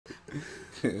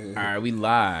Alright, we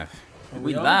live.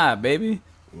 We live, baby.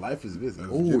 Life is busy.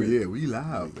 Oh yeah, we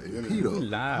live, baby. We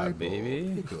live,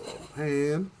 baby.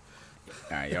 Man.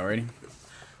 Alright, y'all ready?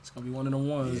 It's gonna be one of them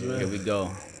ones, man. Here we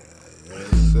go. Yes,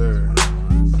 sir.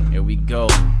 Here we go.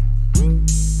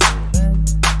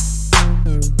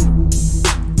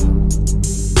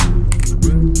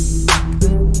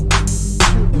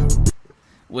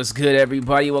 What's good,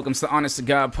 everybody? Welcome to Honest to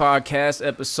God Podcast,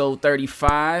 episode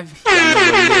 35.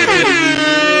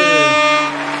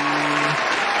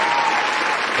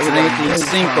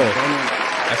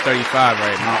 That's 35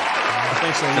 right now. I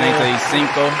think so.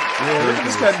 Yeah.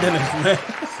 Just cut Dennis, man.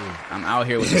 I'm out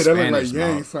here with the Yeah, that look Spanish like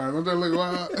gang mouth. sign. Don't that look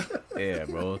wild? Yeah,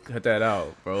 bro. Cut that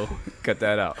out, bro. Cut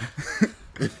that out.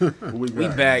 We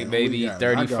got, back, man? baby. I got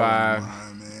 35. mine,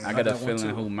 man. I got a got one feeling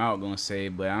too. who Mount gonna say,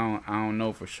 but I don't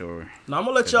know for sure. No, I'm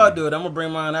gonna let y'all do it. I'm gonna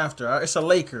bring mine after. It's a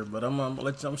Laker, but I'm gonna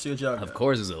let y'all see what y'all got. Of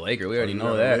course, it's a Laker. We already you know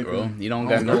got a that, Laker? bro. You don't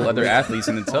got no other athletes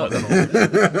in the tuck.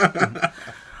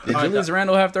 Did Julius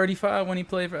Randle have 35 when he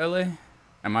played for LA?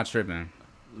 Am I tripping?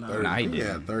 Nah, he He didn't.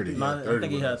 had 30. Nah, I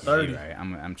think he had 30. Right,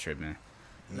 I'm tripping.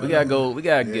 We gotta go. We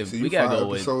gotta Yeah, give. see, We you gotta 5 go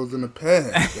with episodes in the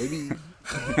past, baby.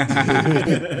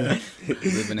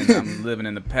 I'm living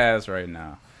in the past right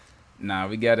now. Nah,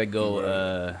 we gotta go.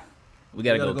 We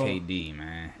gotta go go- KD,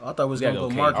 man. I thought we was We gotta gonna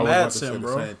go go Mark KD. I was about to say Madsen, the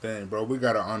bro. same thing, bro. We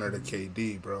gotta honor the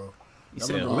KD, bro. You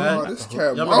said remember who? Mad- Oh, this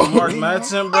cat. Y'all remember Mark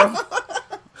Madsen, bro?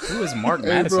 Who is Mark Hey,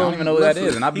 Madison? I don't even know who that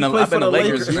is. And I've been He played a for the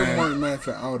Lakers Lakers. Get fan. Mark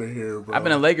Madsen out of here, bro. I've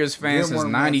been a Lakers fan Get since Mark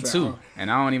Madsen '92, out.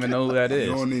 and I don't even know who that You is.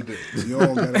 don't need to. You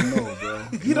don't gotta know, bro.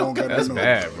 You don't gotta That's know.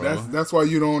 bad, bro. That's why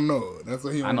you don't know. That's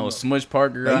why he don't I know Smush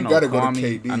Parker. Now, I you know gotta go to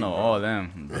Kwame. KD, I know bro. all of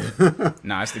them.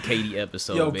 Nah, it's the KD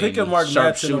episode, Yo, baby. picking Mark Madsen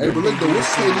Sharpshooter. Hey, but look, though,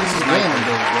 what's KD we going,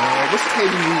 though, bro? What's KD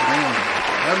we going?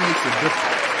 That makes a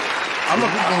difference. I'm we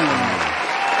going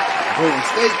Golden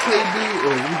State KD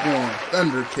or we going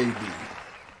Thunder KD?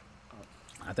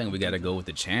 I think we got to go with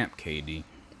the champ, KD.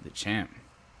 The champ.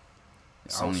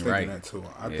 It's I was only thinking right. that too.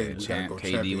 I Yeah, think we champ gotta go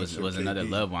KD was championship another KD.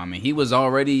 level. I mean, he was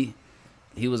already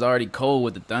cold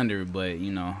with the Thunder, but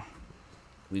you know,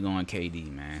 we going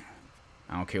KD, man.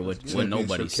 I don't care what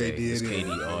nobody say. Championship It's KD it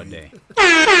KD is, all baby. day.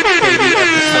 KD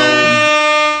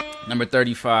episode number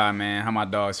 35, man. How my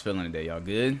dogs feeling today? Y'all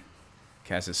good?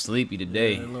 Cass is sleepy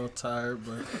today. Yeah, a little tired,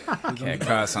 but Cat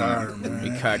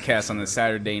Cass on the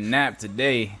Saturday nap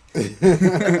today.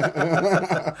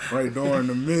 Right during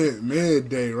the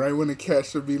midday, right when the cat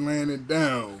should be landing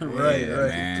down. Bro. Right, Yeah, right.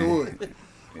 man. To it.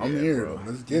 I'm here. Bro.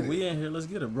 Let's get it. we in here. Let's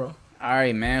get it, bro. All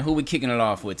right, man. Who we kicking it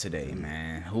off with today,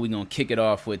 man? Who we gonna kick it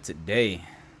off with today?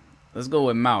 Let's go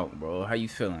with Mount, bro. How you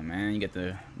feeling, man? You got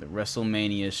the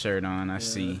WrestleMania shirt on. I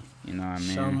see. You know what I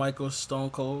mean? Shawn Michaels, Stone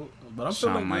Cold, but I'm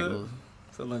Shawn feeling Michaels. good.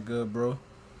 Feeling good, bro.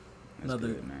 That's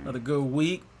good, man. Another good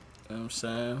week. You know what I'm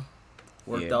saying?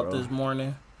 Worked Yeah, out bro. this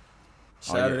morning.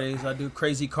 Oh, yeah. Saturdays I do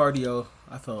crazy cardio.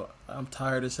 I'm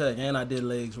tired as heck, and I did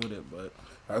legs with it, but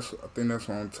I think that's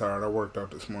why I'm tired. I worked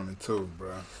out this morning too,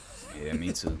 bro. Yeah,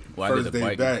 me too. Well, I First did the day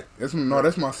bike. back.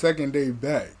 That's my second day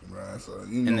back, bro. So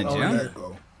you In know the how gym? that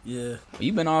go. yeah.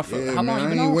 You been off for Yeah, how long? man, You I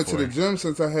been ain't off went for? to the gym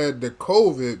since I had the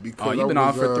COVID because Oh, you been I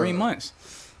off was, for 3 months.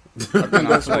 I think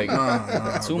that's like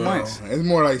nah, 2 bro. months. It's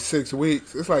more like 6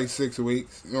 weeks. It's like 6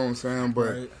 weeks. You know what I'm saying? But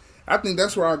Right. I think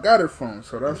that's where I got it from.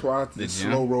 So that's why I The just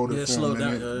gym? slow rolled it Yeah, for slow a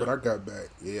minute. down, yeah. But I got back.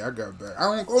 Yeah, I got back. I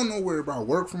don't go nowhere, about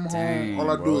work from home. Dang, All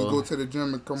I do bro. is go to the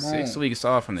gym and come 6 home. weeks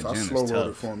off from the So I gym slow is rolled it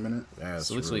tough. for a minute. That's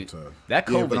So it's real like- tough. That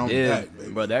Yeah, COVID but I'm did, back,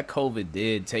 baby. bro. That COVID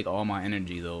did take all my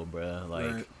energy though, bro.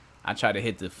 Like Right. I try to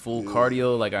hit the full Yeah.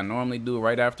 cardio like I normally do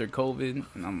right after COVID,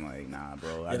 and I'm like, nah,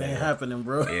 bro. It ain't happening,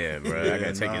 bro. Yeah, bro. I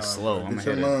gotta take it slow. Bro. I'm Get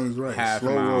gonna your hit lungs a right. half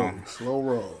Slow mile. roll. Slow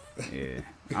roll. Yeah,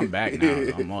 I'm back now.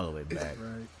 Though. I'm all the way back.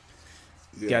 Right.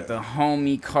 Yeah. Got the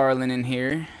homie Carlin in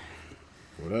here,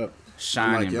 What up?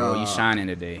 shining, Like, bro. You y'all- shining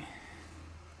today.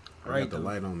 I Right, got the though.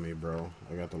 light on me, bro.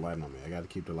 I got the light on me. I got to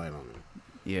keep the light on me.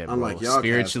 Yeah, bro. Unlike y'all,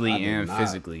 Spiritually cats, I did and not-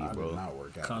 physically, I bro. did not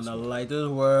work out. Kinda this morning. light this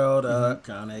world up.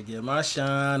 Kinda get my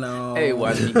shine on. Hey,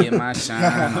 watch me get my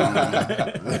shine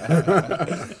on.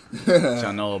 What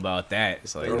y'all know about that?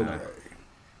 It's like,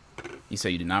 you say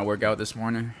you did not work out this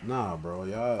morning? Nah, bro.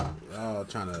 Y'all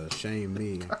trying to shame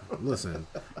me. Listen,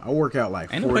 I work out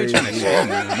like Ain't 4 nobody days trying a to week.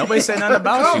 shame you. Nobody said nothing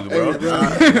about you,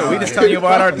 bro. We just telling you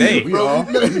about our day.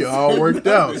 We all worked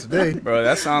out today. Bro,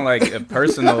 that sound like a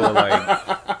personal,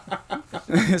 like,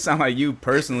 it sound like you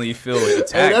personally feel Hey,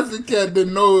 attacked. that's the cat that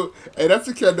know. Hey, that's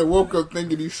the cat that woke up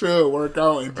thinking he should work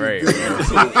out and just Right. didn't get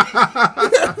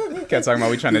to it. Kept talking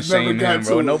about we trying to Just never shame got him, to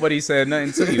bro. it. Nobody said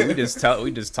nothing to you.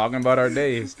 We just talking about our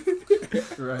days.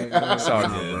 Right. It's all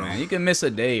good, man. You can miss a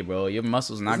day, bro. Your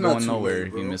muscles not It's not going too nowhere late,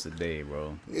 if you bro. miss a day,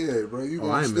 bro. Yeah, bro. You I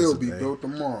gonna ain't still miss a be day. built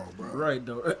tomorrow, bro. Right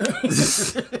though.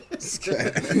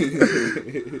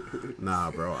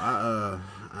 Nah, bro.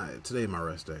 Today my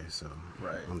rest day, so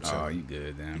Right. I'm Oh, chilling. you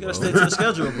good then, You bro. gotta stay to the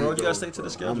schedule, bro. You gotta stay to the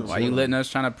schedule. Why you letting us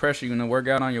trying to pressure you to work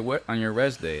out on your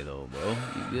rest day though, bro? You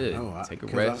good? No, Take a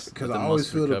rest. Because let I the always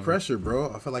muscles feel the recover. pressure,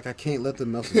 bro. I feel like I can't let the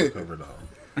muscles recover, though.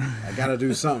 I gotta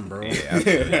do something, bro.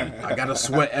 Yeah, I gotta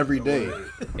sweat every day.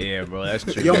 yeah, bro. That's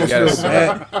true. You almost gotta feel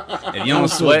sweat. bad. If you You don't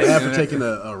almost feel sweat, bad for taking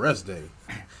a rest day.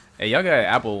 hey, y'all got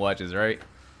Apple Watches, right?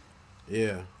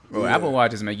 Yeah. Bro, Yeah. Apple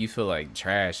Watches make you feel like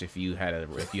trash if you have a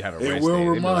rest It day. will They be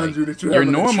remind like, you that you're you're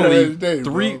having a normally trash day,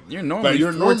 bro. you're normally Like,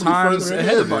 you're 4 normally times further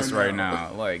ahead of ahead us right right now.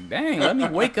 now. Like, dang, let me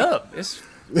wake up. It's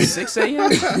 6 a.m.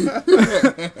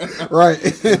 Right.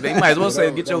 They might as well say,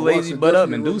 That- get that your watch lazy will butt up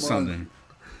and definitely do remind something.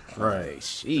 Right. Like,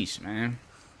 sheesh, man.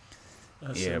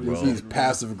 That's Yeah, it. bro. These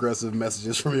passive aggressive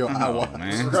messages from your Oh, iWatch.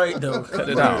 man. Right though. Cut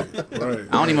it out. Right.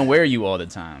 I don't even wear you all the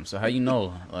time, so how you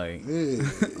know? Like, Yeah.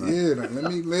 Like, let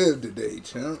me live today,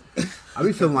 champ. I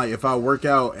be feeling like if I work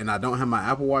out and I don't have my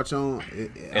Apple Watch on, it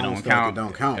I don't feel like count. it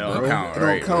don't count, It bro. don't count, It don't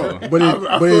right? count. bro. But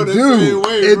I but feel it the do. same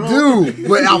way, It bro. do.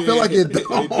 But I feel like it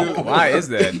don't. Why is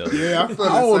that though? Yeah, I feel the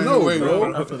I don't same know, way,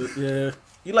 bro. bro. I feel it, yeah.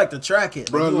 You like to track it,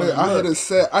 Bro, like, you look, wanna I had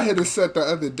look. a set the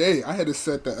other day. I had a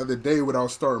set the other day without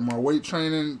starting my weight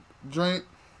training drink.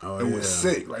 Oh, It yeah. was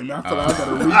sick. Like, man, I feel like I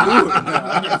gotta redo it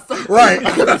now. Right.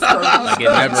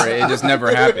 Like it just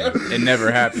never happened. It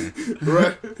never happened.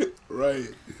 Right.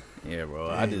 Yeah, bro.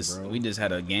 Dang, We just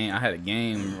had a game. I had a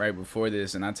game right before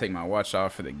this, and I take my watch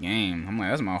off for the game. I'm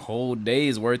like, that's my whole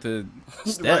day's worth of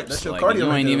steps. that's your like, cardio you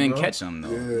right ain't there, even bro. catch them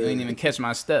though. You Yeah. ain't even catch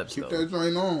my steps Keep though. that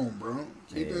joint on, bro.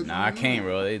 Keep Yeah, that nah, I joint can't, on.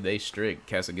 bro. They strict.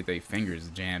 Cats will get their fingers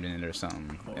jammed in it or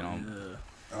something. They don't.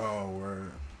 Yeah. Oh,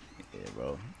 word. Yeah,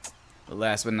 bro. But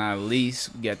last but not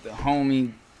least, we got the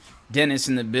homie Dennis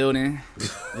in the building,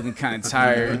 looking kind of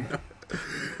tired.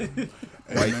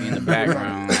 Wifey in the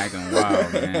background acting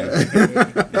wild, man.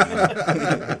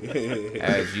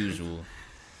 As usual.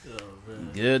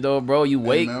 Good though, bro. You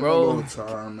wake, Hey, man, I'm a bro. little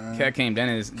tired, man. Cat came.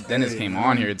 Dennis Hey, came man.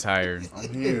 on here tired.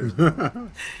 I'm here.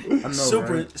 I know,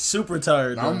 Super right? super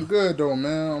tired. Nah, I'm though. good though,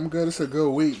 man. I'm good. It's a good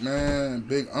week, man.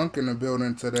 Big Unk in the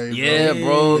building today, Yeah, bro.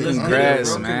 bro. Hey,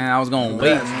 Congrats, bro. man. I was gonna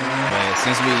Congrats, wait, man. but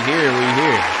since we here, we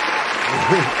here.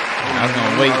 I was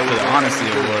gonna wait for the honesty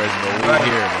awards, but we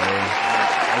here, bro.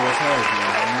 I was happy,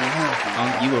 man.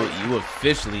 I'm happy. You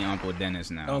officially Uncle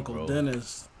Dennis now, Uncle bro.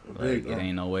 Dennis. Like, Big it Unc.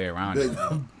 ain't no way around Big it.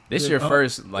 Unk. This Big your Unc.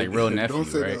 first like real nephew, Don't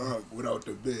say right? the Unk without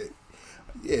the big.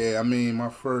 Yeah, I mean my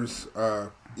first.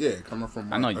 Yeah, coming from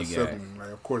my I know you a got- sibling.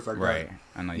 Like, of course, I got Right.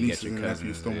 I know you got nieces your and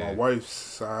nephews cousins. on my Yeah. wife's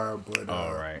side, but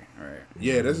Oh, right, right.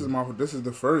 yeah, this is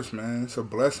the first, man. It's a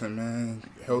blessing, man.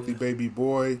 Healthy baby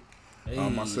boy.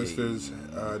 My sister's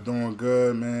doing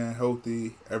good, man.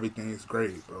 Healthy, everything is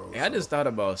great, bro. Hey, I just thought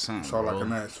about something, That's all I bro.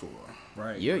 can ask for.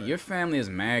 Right. Your family is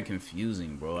mad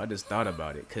confusing, bro. I just thought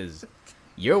about it, cause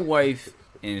your wife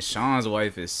and Sean's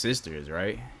wife is sisters,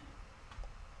 right?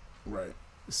 Right.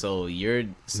 So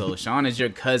Sean is your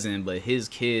cousin, but his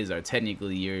kids are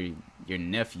technically your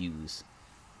nephews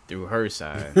through her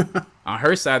side. On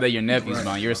her side, they're your nephews, Right.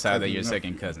 but on your My side, they're cousin your nephew.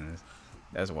 second cousins.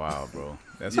 That's wild, bro.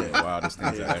 That's Yeah. one of the wildest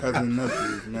things Yeah, I've ever. cousin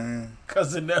nephews, man.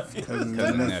 Cousin nephew. Cousin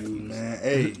Cousin nephews, nephews.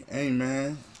 man. Hey,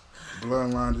 man.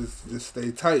 Bloodline just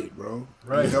stay tight, bro.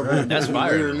 Right, We right. That's we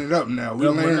fire, layering it up now. We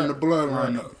Doubling layering the up.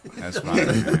 bloodline Right. up. That's fine,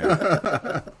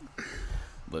 man.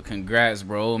 But congrats,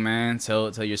 bro, man. Tell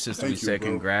your sister we Thank you, said bro.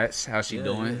 congrats. How's she Yeah,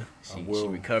 doing? yeah. I She will.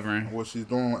 recovering. What she's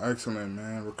doing, excellent,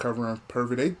 man. Recovering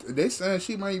perfect. They saying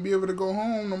she might be able to go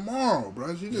home tomorrow,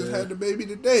 bro. She just had the baby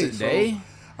today. Today? So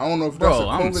I don't know if Bro, that's a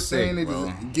I'm COVID sick, thing. They bro.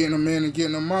 just getting them in and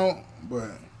getting them out,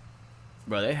 but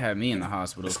Bro, they had me in the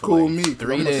hospital it's for cool like with me. 'Cause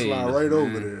 3 I'm gonna days. slide right man.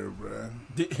 over there, bro.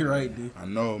 Right, dude. I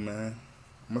know, man.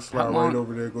 I'm gonna slide How right long-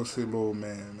 over there, go see little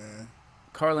man, man.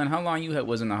 Carlin, how long you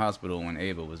was in the hospital when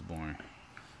Ava was born?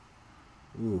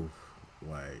 Ooh,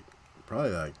 like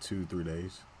probably like 2-3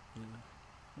 days.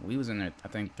 We was in there, I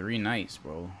think, 3 nights,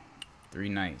 bro. 3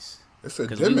 nights. It's a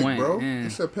 'Cause we pandemic, went bro. in.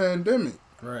 It's a pandemic.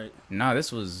 Right. Nah,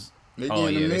 this was. They Oh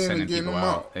getting yeah, them they in sending and getting people them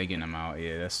out. out. They getting them out.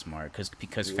 Yeah, that's smart.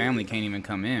 Because family can't even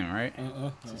come in, right? Not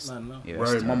no. Yeah,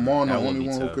 that's Right, my tough. mom the That would only be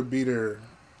one who tough. could be there.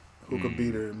 Who could Mm.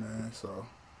 be there, man. So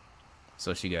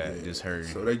So she got yeah, just her.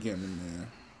 So they getting them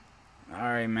in. All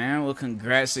right, man. Well,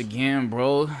 congrats again,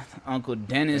 bro. Uncle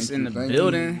Dennis Thank in you, the thank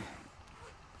building. you.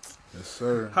 Yes,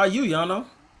 sir. How you, Yano?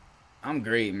 I'm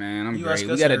great, man. I'm You ask great.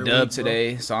 We us got a every dub week, bro.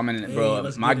 today, so I'm in it, Hey, bro.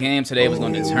 let's My get it. game today was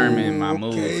going to determine my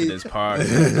move for this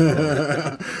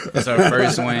podcast. It's our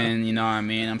first win, you know what I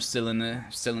mean? I'm still in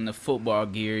the football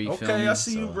gear, you feel me? Okay, I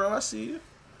see you, So, bro. I see you.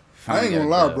 I ain't finally gonna got a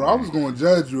lie, dub, bro. I man. was gonna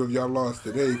judge you if y'all lost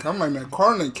today. I'm like, man,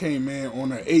 Carlin came in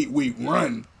on an 8-week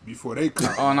run before they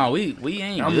come. Oh no, we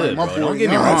ain't I'm good, like, my bro. boy Don't get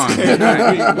me Giannis wrong. came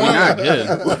We're not good,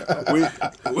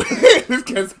 This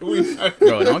cat's we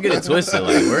bro. Don't get it twisted.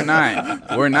 Like we're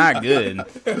not good,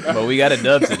 but we got a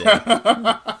dub today.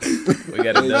 We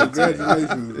got a dub today.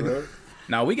 Congratulations, bro.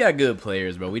 No, we got good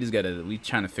players, bro. We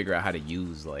trying to figure out how to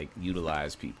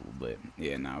utilize people. But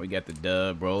yeah, we got the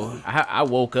dub, bro. I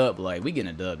woke up like we getting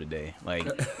a dub today. Like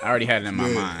I already had it in my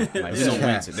mind. Like we gonna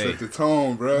win today. Set the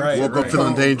tone, bro. Right, Woke up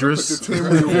feeling dangerous. Put the team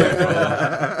on your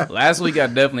Yeah, bro. Last week I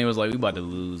definitely was like we about to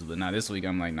lose, but now this week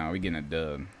I'm like, we getting a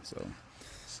dub. So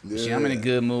shit, I'm in a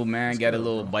good mood, man. Got a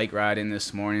little bike ride in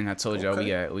this morning. I told y'all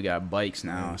we got bikes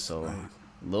now, so.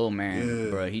 Little man,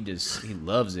 bro, he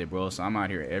loves it, bro. So I'm out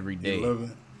here every day.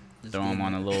 Throw him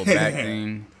on a little back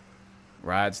thing,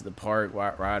 ride to the park,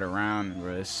 ride around,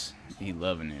 bro. He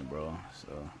loving it, bro.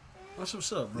 So That's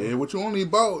what's up, bro. Yeah, what you only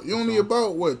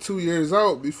about what 2 years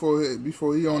out before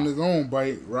he on his own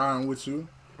bike riding with you.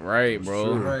 right,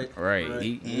 bro, Sure. right.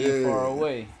 He ain't far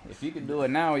away. If he could do it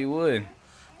now, he would.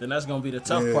 Then that's gonna be the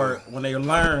tough part when they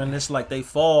learn. It's like they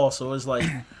fall, so it's like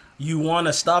you want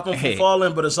to stop them from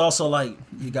falling, but it's also like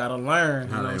you gotta learn.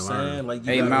 You know what I'm saying? Like,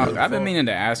 Hey, Malk, I've been meaning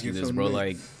to ask you this, bro. some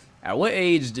Like, at what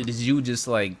age did you just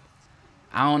like?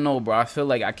 I don't know, bro. I feel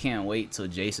like I can't wait till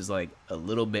Jace is like a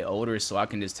little bit older, so I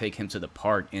can just take him to the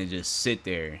park and just sit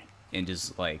there and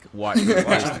just like watch him.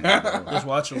 just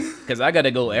watch them. Cause I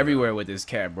gotta go everywhere with this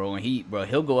cat, bro. And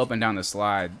he'll go up and down the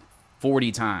slide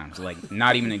 40 times, like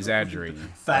not even exaggerating.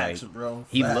 Facts, Like, bro.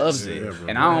 he Facts. loves it, Yeah, bro.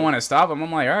 and I don't want to stop him.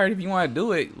 I'm like, all right, if you want to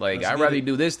do it, like Let's I'd get rather it.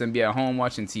 do this than be at home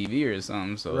watching TV or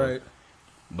something. So, Right.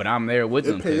 but I'm there with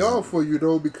him. It pay 'cause- off for you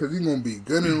though because you're gonna be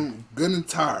good and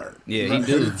tired. Yeah, You're he not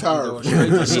do. good and tired. Going straight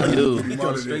to He sleep. do. He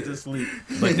going straight to sleep.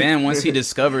 But then once he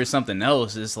discovers something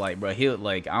else, it's like, bro, he'll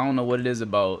like I don't know what it is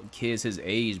about kids his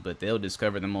age, but they'll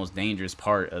discover the most dangerous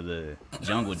part of the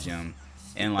jungle gym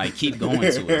and like keep going to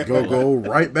it. Bro. Go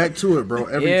right back to it, bro.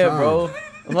 Every Yeah, time. bro.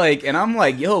 Like, and I'm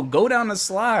like, yo, go down the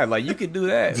slide. Like, you could do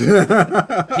that.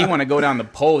 He want to go down the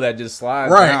pole that just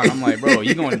slides Right. down. I'm like, bro,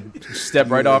 you gonna step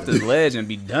right off this ledge and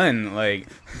be done. Like,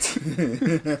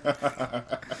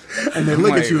 And they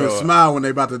look like, at you and bro. smile when they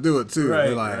about to do it too. Right,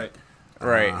 They're like,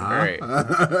 right. right.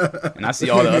 And I see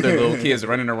all the other little kids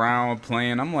running around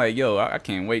playing. I'm like, yo, I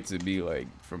can't wait to be like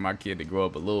for my kid to grow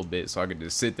up a little bit so I could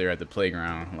just sit there at the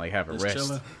playground, like have a Just rest.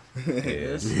 chilling.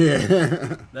 Yeah.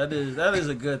 yeah. That is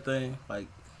a good thing. Like,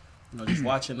 just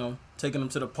watching them, taking them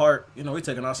to the park. We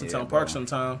take an Austin Yeah, Town bro. Park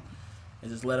sometime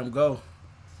and just let them go.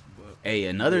 Hey,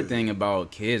 another thing about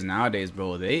kids nowadays,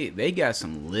 bro, they got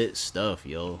some lit stuff,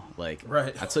 yo. Like,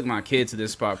 Right. I took my kid to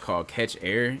this spot called Catch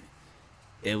Air.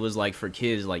 It was like for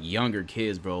kids, like younger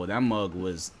kids, bro. That mug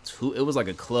was it was like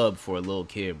a club for a little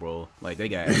kid, bro. Like they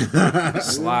got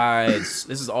slides.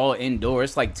 This is all indoor.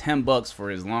 It's like $10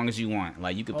 for as long as you want.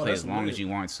 Like you can play that's as long lit. as you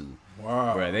want to.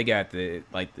 Wow. Bro, they got the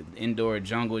indoor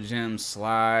jungle gym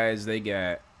slides. They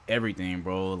got everything,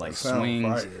 bro. Like sound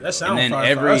swings. fire. That sounds And then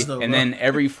fire for us, though, bro.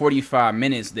 every 45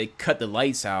 minutes they cut the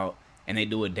lights out and they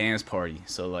do a dance party.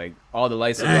 So like all the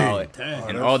lights are out Dang.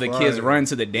 and that's all the kids fire. run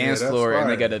to the dance that's floor and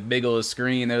they fire. got a big old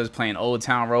screen that was playing Old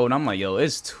Town Road. And I'm like, yo,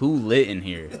 it's too lit in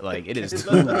here. Like it is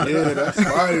too lit. Yeah, that's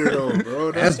fire though,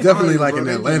 bro. That's definitely fire, like bro. an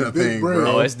They Atlanta get big thing, bread.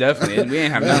 bro. Oh, it's definitely. We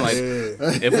ain't have nothing like.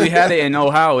 Yeah. If we had it in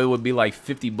Ohio, it would be like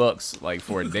 $50 like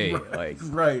for a day. Like,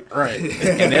 Right. Right.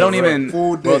 and they don't even,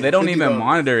 Full bro. day, They don't even $50.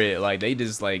 monitor it. Like they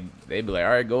just like they be like, all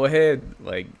right, go ahead.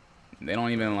 Like they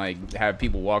don't even like have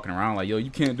people walking around like, yo,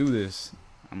 you can't do this.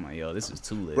 I'm like, yo, this is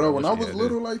too lit. Bro, when I wish we was had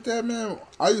little like that, man,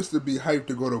 I used to be hyped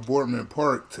to go to Boardman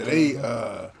Park. Today,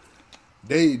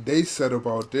 they set up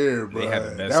out there, bro. They had the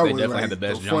best. That They was definitely like had the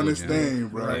best the jungle funnest gym. thing,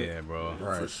 bro. Yeah, bro.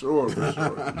 For sure, for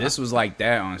sure. This was like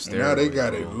that on steroids. now they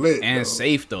got it bro. lit, and though.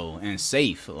 safe though, and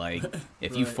safe. Like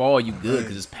if you fall, you good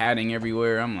because it's padding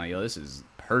everywhere. I'm like, yo, this is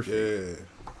perfect. Yeah.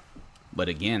 But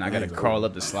again, I gotta crawl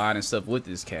up the slide and stuff with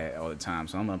this cat all the time,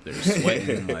 so I'm up there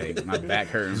sweating, like my back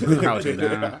hurting from crouching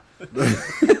down.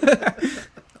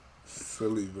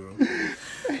 Silly, bro.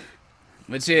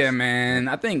 But yeah, man,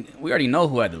 I think we already know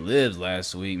who had the libs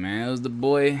last week, man. It was the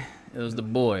boy.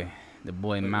 The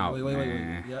boy Mouth, Wait.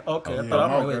 man. Yeah, okay. I Yeah, thought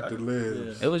Mouth wait, got the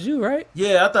lids. It was you, right?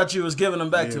 Yeah, I thought you was giving them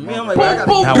back to me. I'm like, Mouth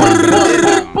wait, I got gotta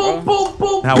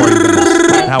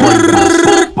How are you,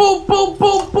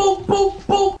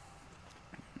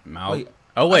 Mouth? Wait.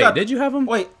 Oh, Oh wait, did you have them?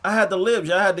 Wait, I had the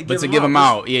libs. I had to give. But to give them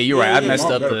out, yeah, you're right. I messed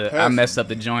Mom up gotta the pass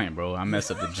the joint, bro. I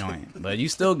messed up the joint. But you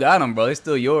still got them, bro. They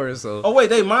still yours. So Oh wait,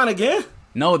 they mine again?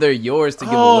 no, they're yours to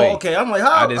give Oh, away. okay. I'm like,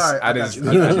 how? I just- All right, I got just-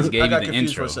 you. I just gave I you got the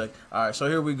confused intro. for a sec. All right, so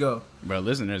here we go. Bro,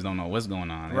 listeners don't know what's going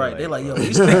on. Right, they like, bro. yo,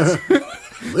 these things.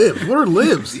 Libs. What are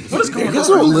libs? What is going Guess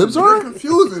on? what libs You're are?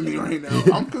 confusing me right now.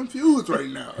 I'm confused right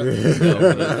now. For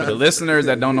the listeners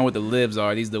that don't know what the libs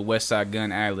are, these are the West Side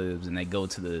Gun ad-libs, and they go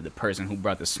to the person who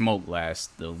brought the smoke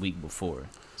the week before.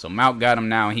 So Mount got them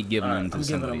now, and he giving All them right, to I'm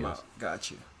giving somebody them else. out.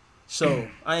 Got you. So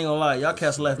I ain't gonna lie, y'all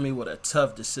cats left me with a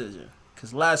tough decision.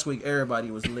 Cause last week everybody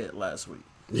was lit last week.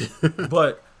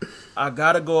 But I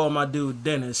gotta go on my dude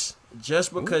Dennis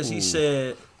just because he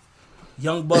said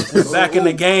Young Buck was back in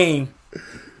the game.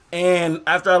 And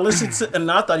after I listened to, and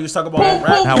I thought he was talking about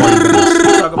rap. How are you? He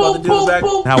was talking about the dude back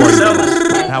How are you?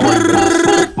 selling. How are you?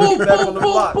 Back on the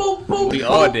block. We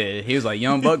all did. He was like,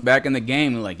 Young Buck back in the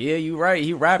game. We're like, yeah, you right.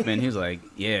 He rapping. He was like,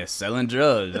 yeah, selling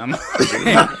drugs. I'm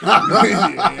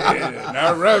Yeah,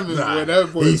 not rapping where that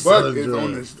boy he's Buck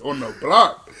selling is on the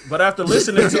block. But after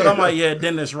listening to it, I'm like, yeah,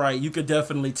 Dennis right. You could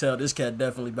definitely tell this cat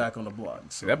definitely back on the block.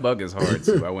 So, That Buck is hard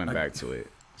too. I went back to it.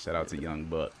 Shout out to Young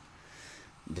Buck.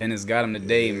 Dennis got him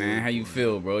today, man. How you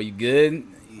feel, bro? You good?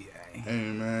 Hey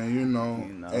man,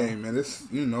 hey man, this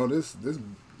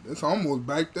almost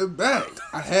back to back.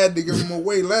 I had to give him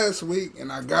away last week,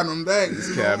 and I got him back.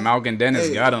 Yeah, Malk and Dennis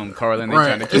Hey. got him, Carlin. They Right.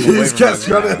 trying to keep him away These from cats us.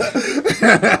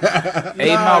 tryna- Hey,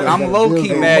 Malk, I'm low key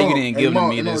Hey, mad you Mark, didn't give it to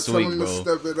me Mark, this tell week, him to bro.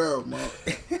 Step it up, Mark.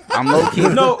 I'm low key.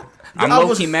 no, I'm I low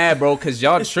was- key mad, bro, because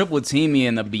y'all triple teamed me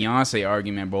in the Beyonce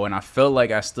argument, bro, and I felt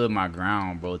like I stood my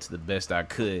ground, bro, to the best I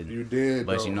could. You did,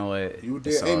 But though. you know what? You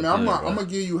It's did. Hey all man, I'm good, bro. gonna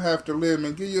give you half the lid,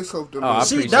 man. Give yourself the Oh, I lid.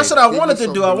 See, appreciate that's it. what I Give wanted to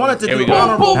yourself do. the I lid. wanted to Here do we go.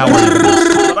 honorable How are you?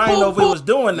 mentions, but I didn't know if we was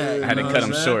doing that. I had to you know cut what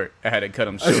him I'm short. I had to cut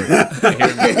him short. Hear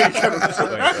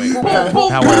me?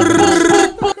 Wait. How are you?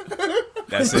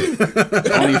 That's it.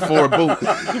 Only 4 boots.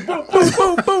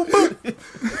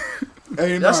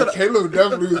 Hey, That's nah, what- Caleb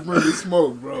definitely was bringing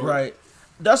smoke, bro. saying? Right.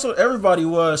 That's what everybody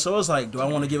was. So it's like, do I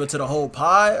want to give it to the whole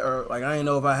pie, or like I didn't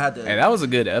know if I had to. Hey, that was a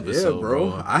good Yeah, episode,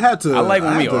 bro. I had to. I like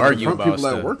when we had to argue confront about people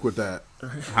stuff. at work with that.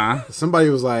 Huh? Somebody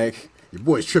was like, "Your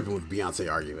boy's tripping with the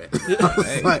Beyonce argument." I was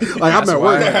Hey, like I'm at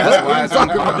work. That's why it's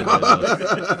unpopular.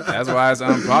 That's why it's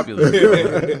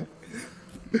unpopular.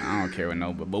 I don't care what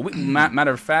nobody. But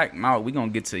matter of fact, Mal, we gonna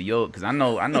get to yo, because I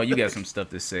know you got some stuff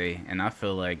to say, and I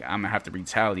feel like I'm gonna have to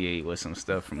retaliate with some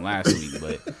stuff from last week.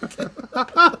 But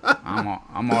I'm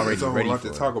already There's a whole ready lot for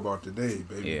to it. talk about today,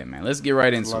 baby. Yeah, man. Let's get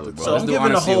right a into lot it, to bro. so Let's I'm do giving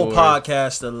the Honesty whole Award.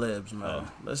 podcast to libs, man.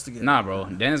 Let's get. Nah, bro.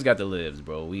 Dennis got the libs,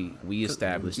 bro. We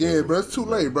established. Yeah, it. bro, it's too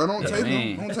late, bro. Don't Yeah, take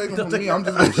man. them. Don't take them from me. I'm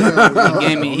just gonna share. He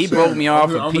gave me. He broke me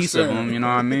off a piece of them. You know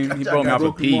what I mean? He broke me off a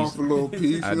Broke him piece. off a little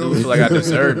piece. I you do know? feel like I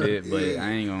deserved it, but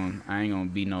I ain't gonna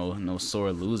be no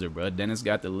sore loser, bro. Dennis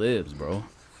got the libs, bro.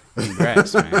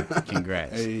 Congrats, man.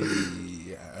 Congrats. Hey,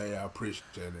 I appreciate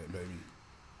it, baby.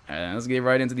 Let's get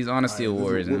right into these honesty All right,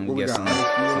 awards, what and we we get got? some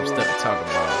stuff to talk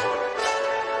about.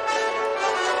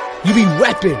 You be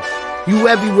repping. You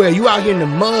everywhere. You out here in the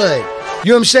mud.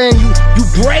 You know what I'm saying? You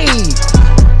brave.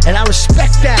 And I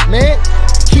respect that, man.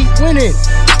 Keep winning.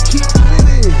 Keep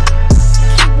winning.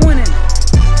 Keep winning.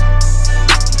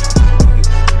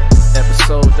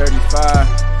 Episode 35.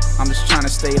 I'm just trying to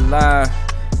stay alive.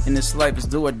 In this life, is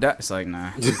do or die. It's like, nah.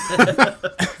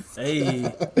 Hey,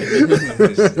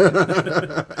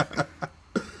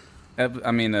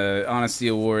 I mean, honesty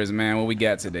awards, man. What we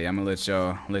got today? I'm gonna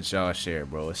let y'all share,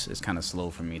 bro. It's kind of slow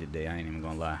for me today. I ain't even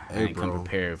gonna lie. I Hey, ain't come bro.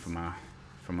 prepared for my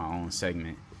own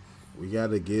segment. We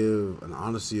gotta give an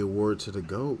honesty award to the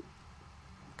GOAT.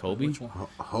 Kobe, which one?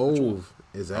 Hove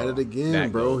is at it again,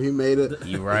 that bro. GOAT. He made it.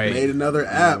 you right. He made another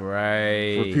app You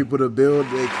right. for people to build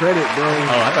their credit, bro.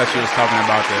 Oh, I thought you was talking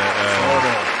about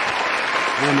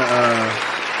And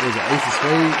was it Ace of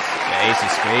Spades? the Ace of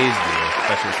Spades deal. I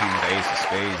thought you was talking about the Ace of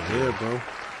Spades deal. Yeah, bro.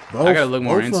 Both, I gotta look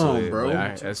more both into of 'em, it, bro.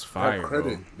 but that's fire, That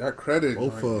credit, bro. that credit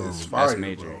Both joint of is 'em. fire, That's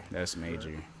major. bro. That's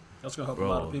major. that's gonna help Bro. a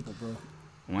lot of people, bro.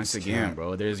 Once again,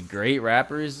 bro, there's great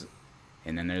rappers,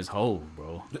 and then there's Hov,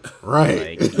 bro.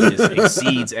 Right. Like, he just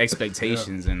exceeds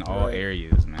expectations in all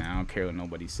areas, man. I don't care what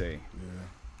nobody say.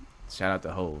 Shout out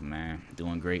to Hov, man.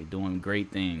 Doing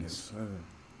great things.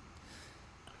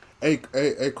 Hey,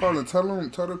 Carlin, tell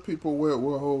the people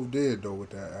what Hov did though with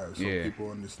that app, so Yeah. people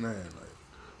understand. Like,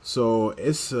 So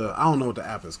it's I don't know what the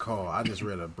app is called. I just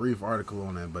read a brief article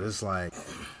on it, but it's like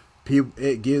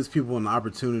it gives people an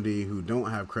opportunity who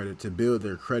don't have credit to build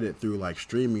their credit through like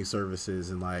streaming services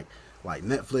and like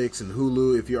Netflix and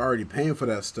Hulu. If you're already paying for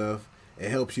that stuff, it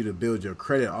helps you to build your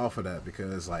credit off of that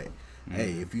because like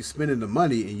Hey, if you spending the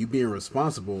money and you being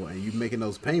responsible and you making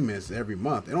those payments every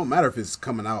month, it don't matter if it's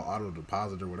coming out auto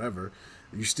deposit or whatever.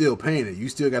 You still paying it. You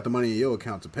still got the money in your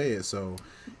account to pay it. So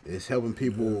it's helping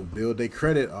people build their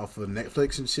credit off of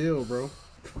Netflix and chill, bro.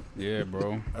 Yeah,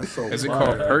 bro. That's so Is it fire.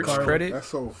 called Perch Card- Credit? That's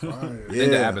so fire. I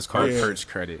think the app is called Yeah. Perch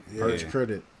Credit. Perch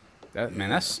credit. That man,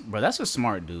 that's a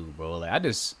smart dude, bro. Like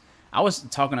I was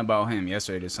talking about him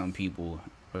yesterday to some people.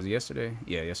 Was it yesterday?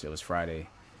 Yeah, yesterday was Friday.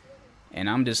 And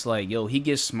I'm just like, yo, he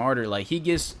gets smarter. Like he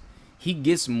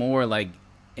gets more like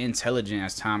intelligent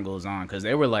as time goes on. Cause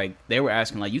they were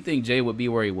asking like, you think Jay would be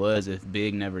where he was if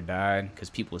Big never died? Cause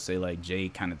people say like Jay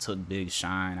kind of took Big's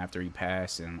shine after he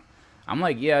passed, and I'm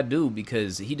like, yeah, I do,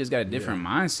 because he just got a different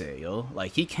mindset, yo.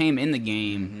 Like he came in the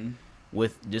game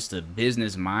with just a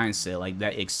business mindset like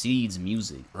that exceeds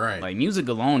music. Right. Like music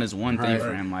alone is one thing Right.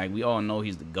 for him. Like we all know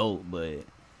he's the GOAT, but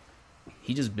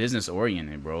he just business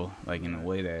oriented, bro. Like in a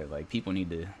way that like people need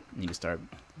to start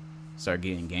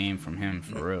getting game from him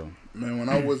for real. Man, when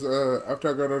I was after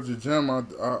I got out of the gym, I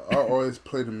always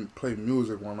play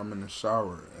music when I'm in the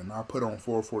shower, and I put on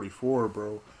 444,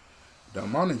 bro. The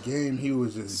amount of game he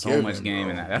was just So giving, much game bro.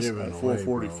 in that. That's Giving.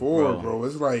 444, Bro. bro.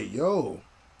 It's like, yo,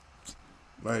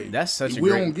 like That's such a we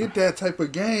great- don't get that type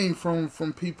of game from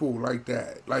people like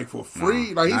that, like for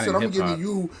free. Nah, Like he not said, in I'm hip-hop. giving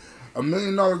you $1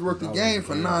 million worth of game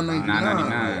for $9.99.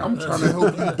 $9.99. Like, I'm trying to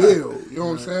help you build. You know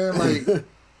what I'm saying? Like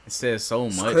It says so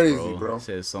much, crazy, bro. bro. It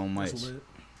says so much. That's lit.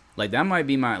 Like that might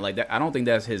be my I don't think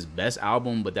that's his best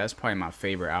album, but that's probably my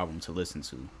favorite album to listen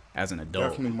to as an adult.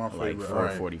 Definitely my Like favorite.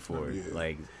 444. Yeah.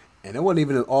 Like And it wasn't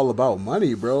even all about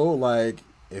money, bro. Like,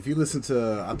 if you listen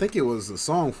to, I think it was the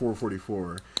song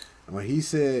 444, when he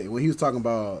was talking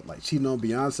about, like, cheating on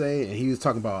Beyonce, and he was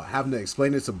talking about having to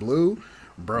explain it to Blue,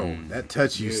 bro, that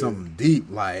touched you something deep,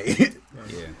 like.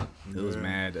 yeah, it was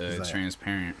mad like-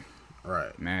 transparent.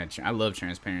 Right. I love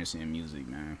transparency in music,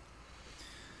 man.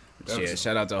 But yeah,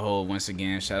 shout out to Hov once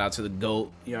again. Shout out to the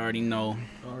GOAT. You already know.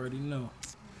 Already know.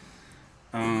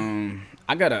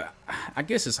 I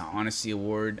guess it's an honesty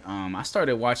award. I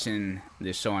started watching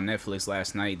this show on Netflix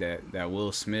last night that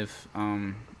Will Smith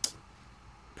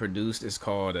produced. It's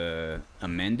called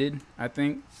Amended, I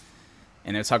think.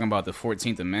 And they're talking about the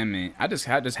 14th Amendment. I just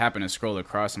happened to scroll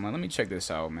across. I'm like, let me check this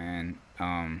out, man.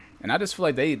 And I just feel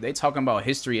like they talking about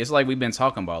history. It's like we've been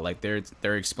talking about. Like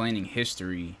they're explaining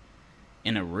history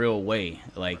in a real way.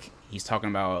 Like he's talking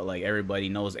about like everybody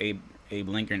knows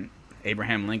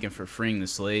Abraham Lincoln for freeing the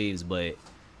slaves, but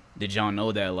did y'all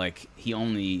know that like he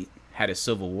only had a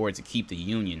civil war to keep the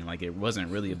Union? Like it wasn't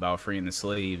really about freeing the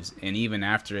slaves. And even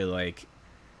after like,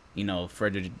 you know,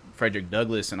 Frederick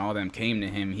Douglass and all them came to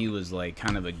him, he was like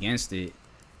kind of against it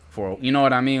for, you know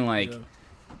what I mean? Like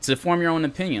to form your own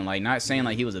opinion, like not saying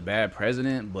like he was a bad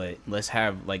president, but let's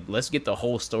get the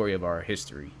whole story of our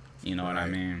history. You know what I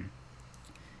mean?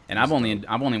 And I've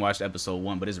only watched episode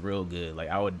 1, but it's real good. Like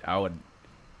I would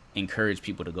encourage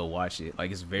people to go watch it.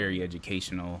 Like it's very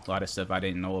educational. A lot of stuff I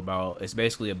didn't know about. It's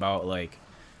basically about like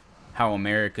how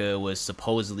America was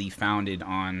supposedly founded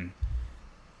on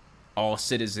all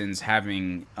citizens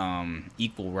having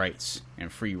equal rights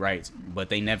and free rights, but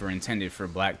they never intended for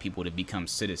black people to become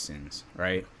citizens,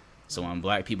 right? So when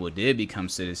black people did become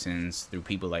citizens through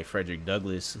people like Frederick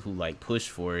Douglass who like pushed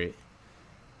for it,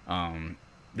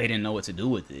 they didn't know what to do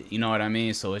with it. You know what I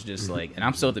mean? So it's just like, and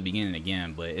I'm still at the beginning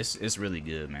again, but it's really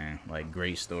good, man. Like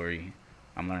great story.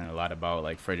 I'm learning a lot about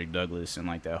like Frederick Douglass and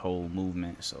like that whole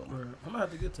movement. So I'm gonna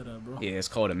have to get to that, bro. yeah, it's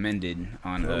called Amended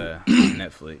on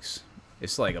Netflix.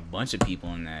 It's like a bunch of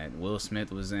people in that. Will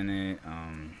Smith was in it.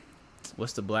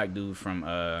 What's the black dude from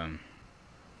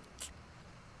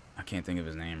I can't think of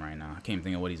his name right now. I can't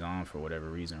think of what he's on for whatever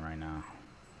reason right now.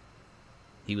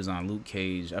 He was on Luke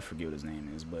Cage. I forget what his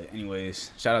name is, but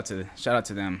anyways, shout out to them,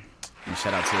 and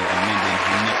shout out to Amended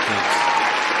on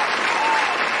Netflix.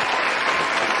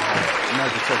 I might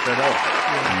have to check that out.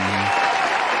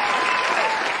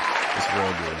 It's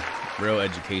real good, real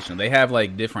educational. They have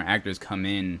like different actors come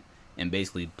in and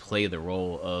basically play the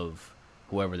role of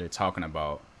whoever they're talking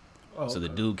about. Oh, So the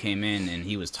okay. dude came in and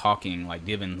he was talking, like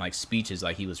giving like speeches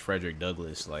like he was Frederick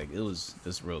Douglass. Like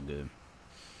it's real good.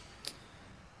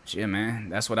 But yeah, man,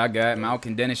 that's what I got. Malk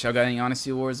and Dennis, y'all got any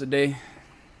honesty awards today?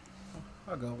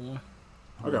 I got one.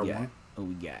 I got Yeah. one. What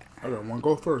we got? I got one.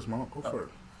 Go first, Mom. Go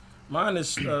first. Mine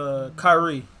is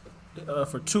Kyrie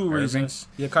for two reasons.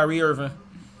 Yeah, Kyrie Irving.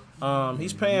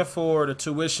 He's paying for the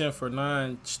tuition for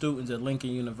 9 students at Lincoln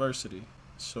University.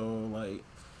 So like,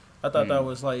 I thought that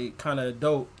was like kind of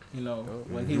dope. You know,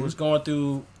 when he was going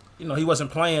through, you know, he wasn't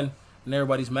playing and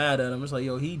everybody's mad at him. It's like,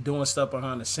 yo, he doing stuff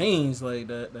behind the scenes like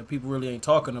that people really ain't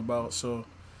talking about. So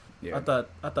Yeah.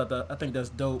 I think that's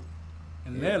dope.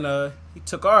 And then he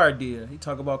took our idea. He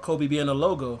talked about Kobe being a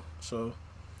logo. So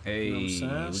Hey, you know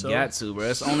what I'm saying? we So- got to, bro.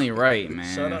 It's only right,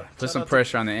 man. Shout Put out some to-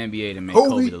 pressure on the NBA to make Kobe.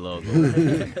 Kobe the logo.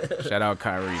 Shout out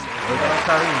Kyrie. shout out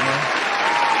Kyrie, man.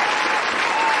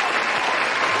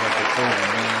 Shout out to Kobe,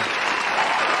 man.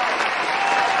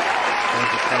 Shout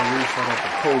out to Kyrie. Shout out to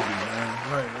Kobe, man.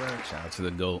 Right. Shout out to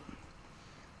the GOAT.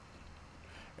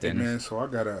 Hey, Dennis. man, so I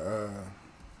got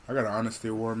an honesty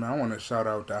award, man. I want to shout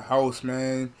out the house,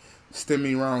 man.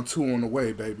 Stimmy round 2 on the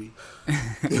way, baby.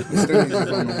 Stimmy's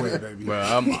is on the way, baby. Bro,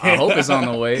 I hope it's on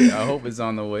the way. I hope it's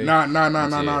on the way.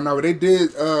 No. They did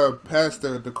pass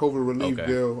the COVID relief Okay.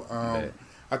 bill. Bet.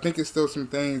 I think it's still some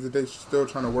things that they're still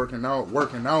trying to working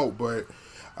out. But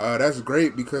that's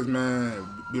great because, man,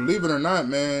 believe it or not,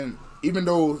 man, even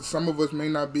though some of us may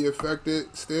not be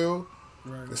affected still,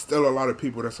 there's still a lot of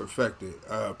people that's affected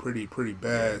pretty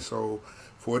bad. So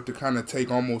for it to kind of take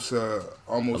almost A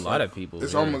lot of people.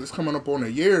 it's yeah. almost it's coming up on a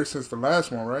year since the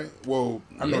last one, right? Well,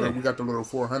 I know Yeah. that we got the little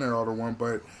 $400 one,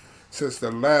 but since the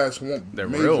last one, the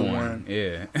major real one.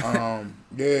 Yeah.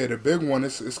 yeah, the big one,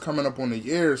 it's coming up on a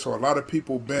year, so a lot of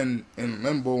people been in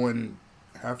limbo and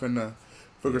having to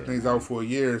figure things out for a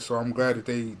year. So I'm glad that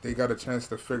they got a chance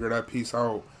to figure that piece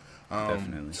out.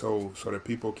 Definitely. So that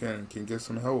people can get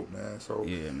some help, man. So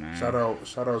Yeah, man. shout out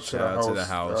Shout to the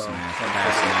house, man. For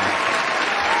passing that.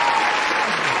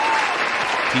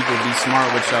 People be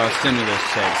smart with y'all stimulus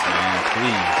checks, man.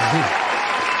 Please.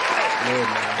 Yeah,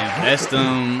 man. Invest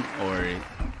them or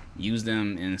use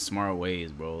them in smart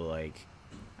ways, bro. Like,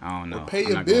 I don't know. Or pay I'm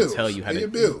your not bills. gonna tell you how Pay to your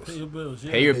bills. Pay your bills.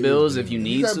 Yeah. pay your bills if you You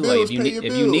need got to. bills, Like, if you pay need your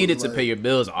if you needed bills, to like- pay your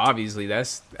bills, obviously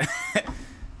that's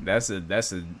that's a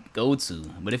go to.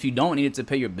 But if you don't need it to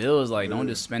pay your bills, like, don't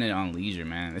just spend it on leisure,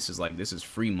 man. This is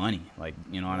free money. Like,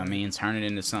 you know what I mean? Turn it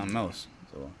into something else.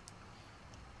 So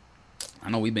I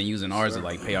know we've been using ours to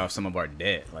like pay off some of our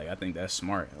debt. Like, I think that's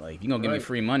smart. Like, you gonna give me Right.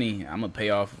 free money, I'm gonna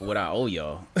pay off what I owe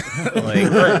y'all.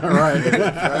 Like, Right.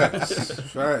 Facts.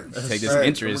 take this Facts.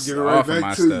 interest I'ma get it right off of back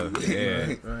my to you. stuff. Yeah.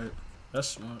 Right. That's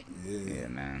smart. Yeah,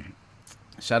 man.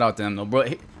 Shout out to them though, bro.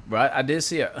 Bro, I did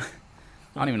see a.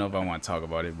 I don't even know if I want to talk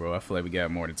about it, bro. I feel like we got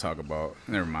more to talk about.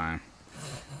 Never mind.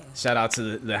 Shout out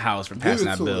to the house for Give passing it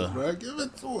that to bill. us, bro. Give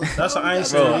it to us. That's what I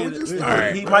ain't Bro, saying. just He,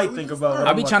 started, he bro. might We think just about. started. What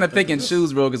I be I'm trying to about pick and think.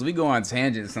 choose, bro, because we go on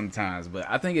tangents sometimes. But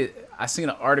I think I seen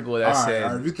an article that said.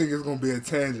 All right. You think it's gonna be a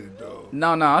tangent, though?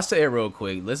 No, I'll say it real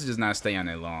quick. Let's just not stay on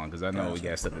it long because I know we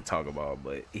got stuff to talk about.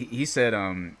 But he said,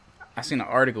 I seen an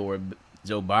article where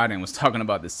Joe Biden was talking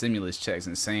about the stimulus checks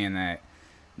and saying that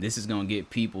this is gonna get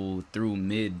people through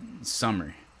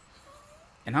mid-summer.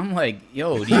 And I'm like,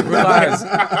 yo, do you realize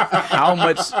how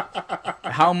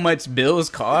much bills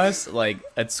cost? Like,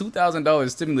 a $2,000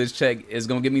 stimulus check is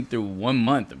gonna get me through 1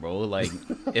 month, bro. Like,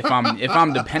 if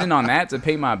I'm dependent on that to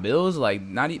pay my bills, like,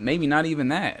 maybe not even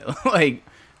that. Like,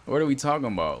 what are we talking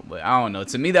about? But I don't know.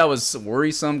 To me, that was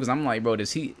worrisome because I'm like, bro,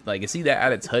 is he that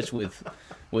out of touch with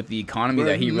the economy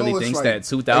Bro, that he you know really it's thinks like- that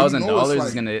 $2,000 like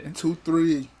is gonna? 2,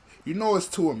 3. You know, it's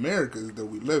 2 Americas that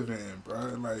we live in, bro.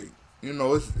 Like, you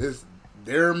know, it's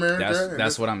their America. and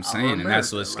That's it's what I'm our saying, and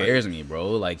that's what America. scares Like, me,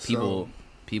 bro. Like, so-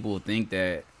 people think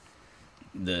that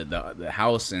the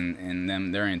house and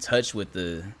them, they're in touch with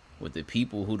the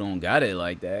people who don't got it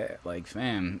like that. Like,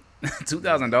 fam,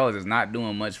 $2,000 is not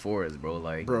doing much for us, bro.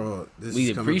 Like, Bro, this we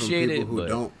is coming appreciate from people it, who but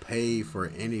don't pay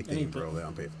for anything, bro. They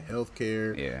don't pay for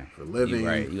healthcare, yeah, for living, you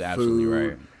right. You absolutely food,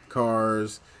 right.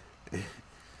 cars.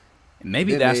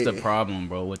 Maybe Then that's they- the problem,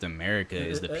 bro, with America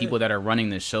is the people that are running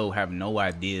the show have no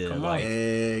idea Come on. like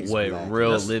Exactly. what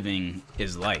real That's- living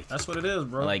is like. That's what it is,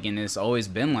 bro. Like, and it's always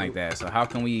been like that. So how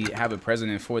can we have a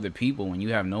president for the people when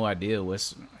you have no idea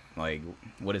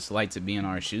what it's like to be in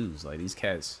our shoes? Like, these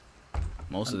cats,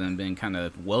 most of them been kind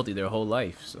of wealthy their whole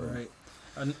life. So. right.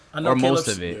 I know Or most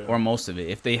Caleb's- of it, yeah. or most of it.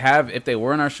 If they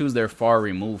were in our shoes, they're far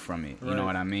removed from it. You know Right.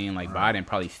 what I mean? Like, Biden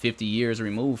probably 50 years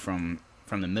removed from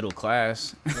the middle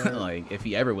class. Like, if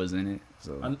he ever was in it.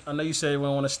 So I know you say we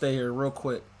want to stay here real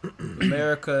quick.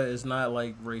 America is not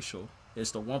like racial.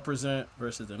 It's the 1%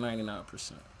 versus the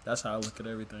 99%. That's how I look at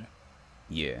everything.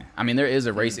 yeah, I mean, there is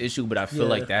a race issue, but I feel Yeah,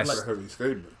 like That's that's a heavy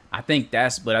statement. I think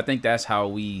that's how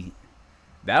we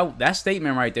that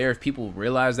statement right there. If people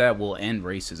realize that, will end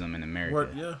racism in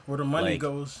America. Where the money Like,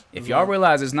 goes. If is y'all like-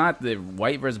 realize it's not the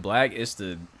white versus black, it's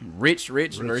the rich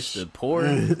versus the poor,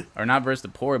 or not versus the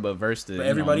poor, but versus the But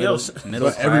everybody else. middle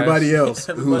But class. everybody else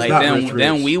who's Like, not then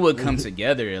rich. we would come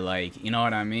together, like, you know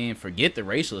what I mean? Forget the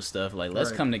racial stuff. Like, let's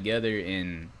Right. come together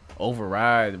and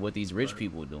override what these rich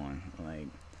people doing. Like,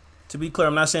 to be clear,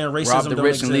 I'm not saying racism rob the don't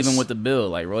rich exist. and leave them with the bill,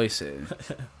 like Roy said.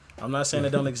 I'm not saying it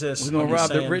don't exist. We're gonna I'm just rob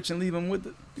the saying- rich and leave them with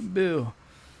the bill.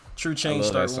 True change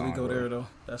love that start when we song, go bro. there though.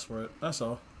 That's what. That's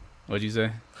all. What'd you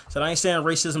say? So I ain't saying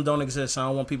racism don't exist. I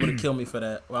don't want people to kill me for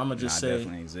that. Well, I'm gonna just Nah, it say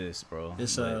definitely exists, bro.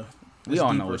 it's But we it's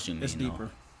all deeper. know what you mean. It's though. deeper.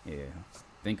 Yeah,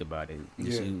 think about it.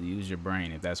 Yeah. Use your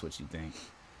brain if that's what you think.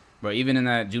 Bro, even in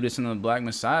that Judas and the Black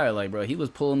Messiah, like, bro, he was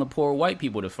pulling the poor white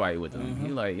people to fight with him. He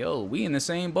like, yo, we in the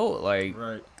same boat, like,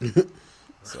 Right.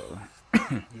 so.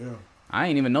 Yeah. I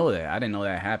didn't even know that. I didn't know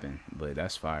that happened, but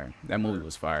that's fire. That movie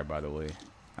was fire, by the way.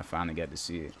 I finally got to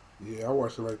see it. Yeah, I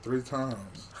watched it like 3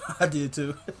 times. I did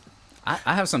too. I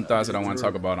have some thoughts that I want to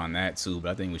talk about on that too,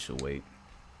 but I think we should wait.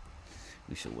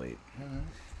 We should wait.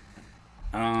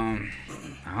 I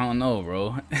don't know,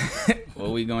 bro.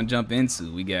 What we gonna jump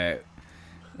into? We got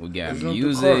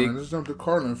music. Let's jump to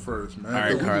Carlin first, man. All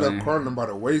right, 'Cause we Carlin. left Carlin by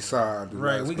the wayside.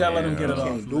 Right, we gotta let him get it I off.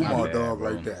 can't do My my bad, dog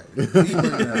bro. like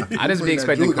that. I just be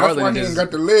expecting That's why Carlin he to ain't just. got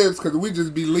the lives, because we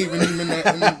just be leaving him in that,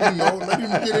 let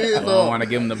him get his I don't want off. to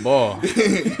give him the ball.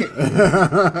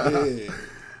 Yeah.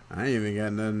 I ain't even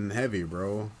got nothing heavy,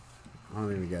 bro. I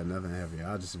don't even got nothing heavy.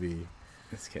 I'll just be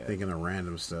This cat. thinking of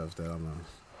random stuff that I'm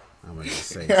gonna just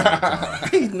say.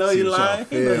 No, you lying.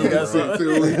 You know you got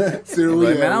something.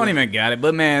 But, man, I don't even got it.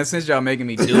 But man, since y'all making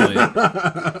me do it,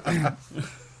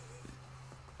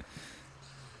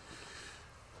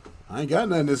 I ain't got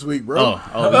nothing this week, bro.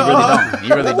 oh, you really don't.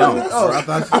 You really don't. Oh, I I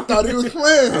thought he was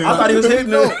playing. I thought he was hitting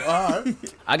No. it. All right.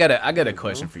 I got a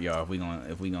question for y'all. If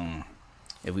we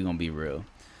gonna be real.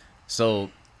 So,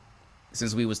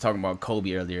 since we was talking about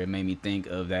Kobe earlier, it made me think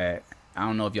of that. I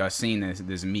don't know if y'all seen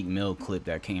this Meek Mill clip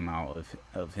that came out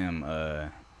of him.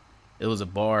 It was a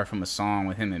bar from a song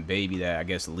with him and Baby that I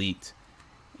guess leaked,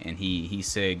 and he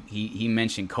said he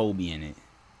mentioned Kobe in it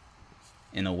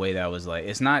in a way that was like,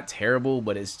 it's not terrible,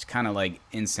 but it's kind of like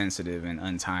insensitive and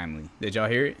untimely. Did y'all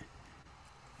hear it?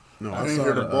 No, I didn't saw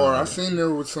hear the bar. uh, I seen there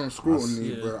was some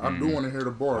scrutiny, Yeah. but I do want to hear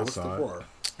the bar. I What's the saw it. bar?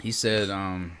 He said,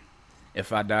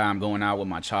 if I die, I'm going out with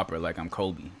my chopper like I'm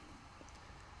Kobe.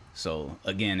 So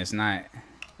again, it's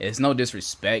no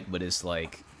disrespect, but it's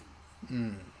like,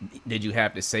 did you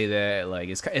have to say that? Like,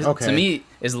 it's Okay. to me,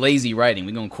 it's lazy writing.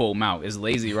 We're gonna quote him out. It's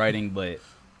lazy writing, but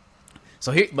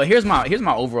here's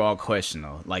my overall question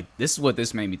though. Like, this is what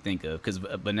this made me think of, because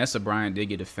Vanessa Bryant did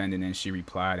get offended and she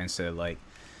replied and said, like,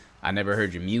 I never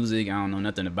heard your music. I don't know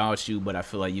nothing about you, but I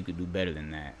feel like you could do better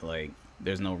than that. Like,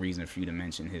 there's no reason for you to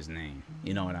mention his name.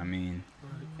 You know what I mean?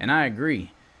 And I agree.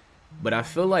 But I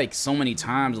feel like so many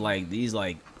times, like, these,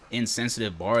 like,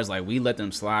 insensitive bars, like, we let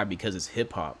them slide because it's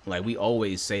hip-hop. Like, we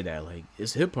always say that, like,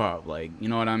 it's hip-hop. Like, you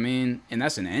know what I mean? And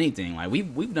that's in anything. Like,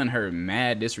 we've done her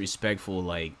mad disrespectful,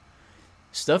 like,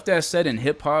 stuff that's said in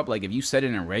hip-hop. Like, if you said it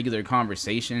in regular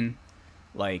conversation,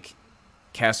 like,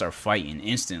 cats are fighting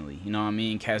instantly. You know what I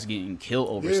mean? Cats getting killed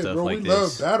over Yeah, stuff bro, like we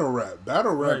this. love battle rap.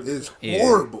 Battle rap Right. is Yeah.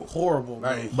 horrible. Horrible.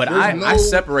 Like, But there's I no-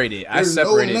 separate it. I there's no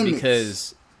separate it limits.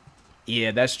 because,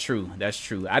 yeah, that's true. That's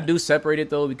true. I do separate it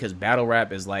though, because battle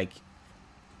rap is like,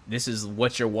 this is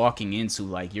what you're walking into.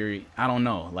 Like, I don't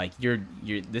know. Like,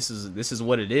 this is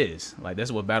what it is. Like,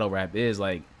 that's what battle rap is.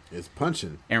 Like, It's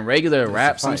punching. in regular It's a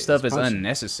rap, some fight. stuff It's is punching.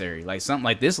 unnecessary. Like, something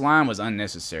like this line was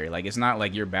unnecessary. Like, it's not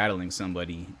like you're battling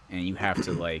somebody and you have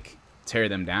to like tear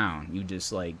them down. You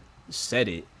just like said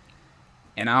it.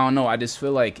 And I don't know, I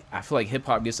feel like hip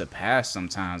hop gets a pass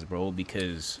sometimes, bro,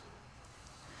 because,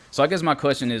 so I guess my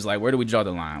question is, like, where do we draw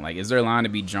the line? Like, is there a line to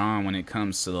be drawn when it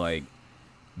comes to like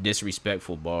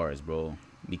disrespectful bars, bro?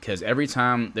 Because every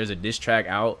time there's a diss track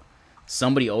out,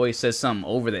 somebody always says something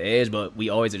over the edge, but we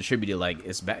always attribute it like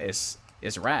it's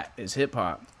rap, it's hip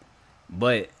hop.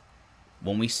 But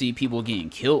when we see people getting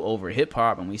killed over hip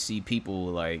hop, and we see people,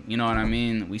 like, you know what I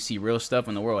mean, we see real stuff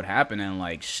in the world happening,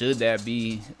 like, should that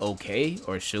be okay,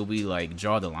 or should we like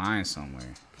draw the line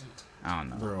somewhere? I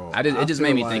don't know. Bro, it just I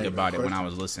made me feel think like- about it when I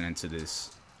was listening to that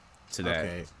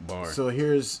Okay. bar. So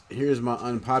here's my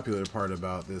unpopular part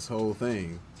about this whole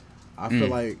thing. I feel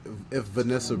like if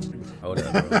Vanessa, Hold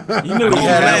up, bro. You knew he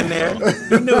had that in there.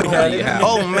 You knew he had it. Yeah.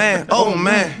 Oh man, oh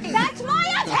man. That's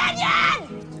my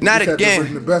opinion! Not Just had to bring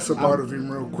again. the best up out of him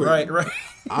real quick. Right.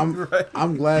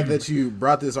 I'm glad that you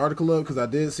brought this article up, because I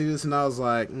did see this and I was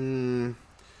like,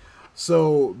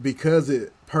 so because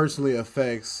it personally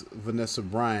affects Vanessa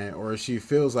Bryant, or she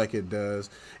feels like it does,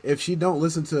 if she don't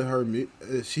listen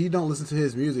to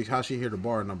his music, how she hear the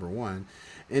bar, number one,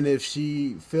 and if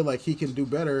she feel like he can do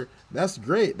better, that's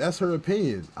great. That's her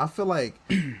opinion. I feel like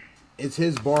it's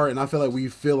his bar, and I feel like we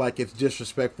feel like it's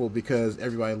disrespectful because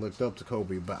everybody looked up to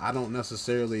Kobe, but I don't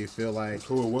necessarily feel like That's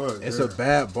who it was. it's yeah. a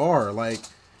bad bar. Like,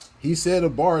 he said a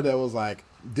bar that was like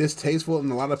distasteful in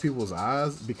a lot of people's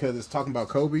eyes because it's talking about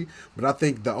Kobe. But I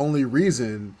think the only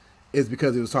reason is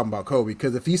because he was talking about Kobe.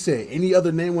 Because if he said any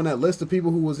other name on that list of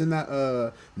people who was in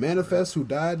that manifest who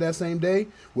died that same day,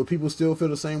 would people still feel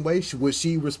the same way? Would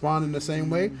she respond in the same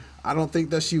way? I don't think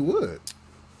that she would.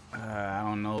 I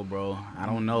don't know, bro. I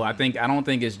don't know. I don't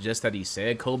think it's just that he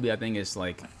said Kobe. I think it's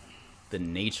like the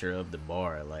nature of the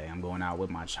bar. Like, I'm going out with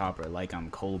my chopper like I'm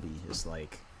Kobe. It's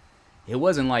like, it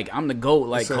wasn't like I'm the GOAT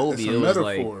like Kobe. It's a it was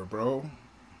metaphor, like, bro.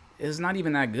 it's not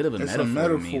even that good of a It's metaphor, a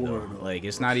metaphor to me, though. though. Like,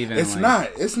 it's not even. It's like, not.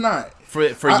 It's not. for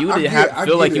you to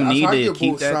feel like you need to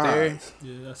keep that there.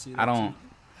 Yeah, I see that I don't. too.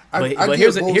 But, I but get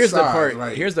here's both the sides, part.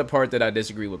 like- Here's the part that I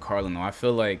disagree with Carlin, though. I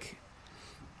feel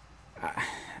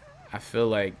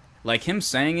like him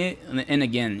saying it, and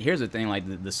again, here's the thing: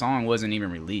 like the song wasn't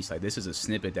even released. Like, this is a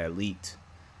snippet that leaked,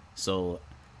 so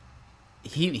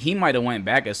he might have went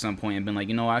back at some point and been like,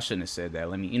 you know, I shouldn't have said that.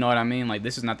 Let me, you know what I mean? Like,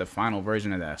 this is not the final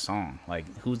version of that song. Like,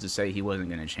 who's to say he wasn't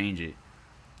gonna change it?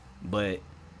 But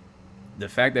the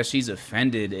fact that she's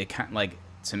offended, it kind like,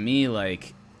 to me,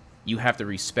 like, you have to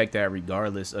respect that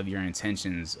regardless of your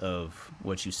intentions of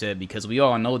what you said, because we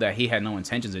all know that he had no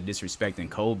intentions of disrespecting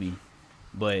Kobe.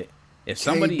 But if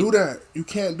somebody can't do that, you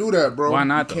can't do that, bro. Why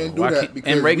not, You can't though? do Why that can't-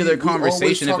 because in regular we always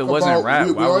conversation, if talk it wasn't about- rap,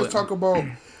 we why always would- talk about.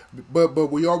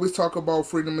 But we always talk about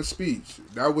freedom of speech.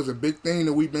 That was a big thing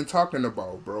that we've been talking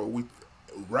about, bro.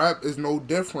 Rap is no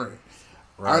different.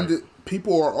 Right.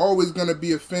 People are always gonna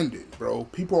be offended, bro.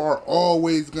 People are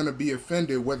always gonna be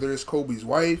offended, whether it's Kobe's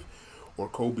wife or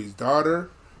Kobe's daughter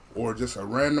or just a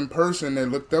random person that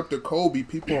looked up to Kobe.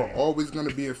 People are always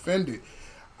gonna be offended.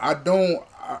 I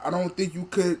don't think you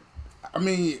could. I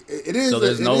mean, it is. So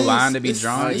there's no line to be it's-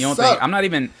 drawn. it You don't sucks. think? I'm not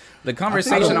even. The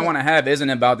conversation I I want to have isn't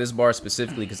about this bar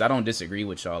specifically, because I don't disagree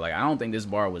with y'all. Like, I don't think this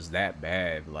bar was that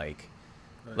bad. Like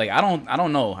I don't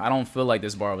know. I don't feel like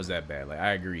this bar was that bad. Like,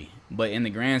 I agree. But in the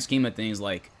grand scheme of things,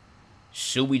 like,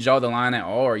 should we draw the line at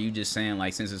all? Or are you just saying,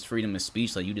 like, since it's freedom of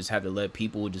speech, like, you just have to let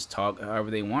people just talk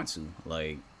however they want to?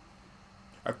 Like,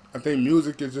 I think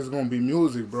music is just gonna be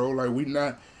music, bro. Like, we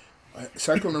not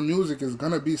secular music is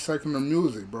gonna be secular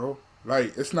music, bro.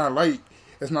 Like, it's not like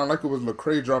it was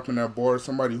Lecrae dropping that bar.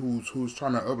 Somebody who's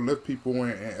trying to uplift people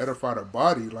and edify the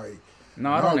body. Like,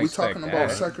 no, I don't we expect talking that.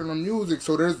 about secular music.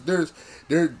 So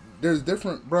there's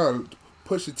different, bro.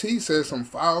 Pusha T said some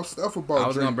foul stuff about. I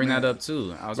was Drake, gonna bring man. that up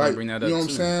too. I was Like, gonna bring that up you know what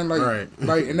too. I'm saying? Like, Right.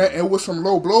 like, and it was some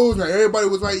low blows, and everybody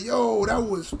was like, "Yo, that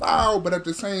was foul," but at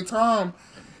the same time,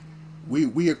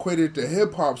 we equated it to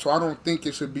hip hop, so I don't think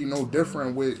it should be no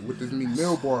different with this Meek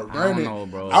Mill bar. Granted, know,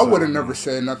 bro. I would have I don't never know.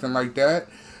 said nothing like that.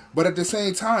 But at the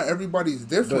same time, everybody's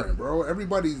different, bro.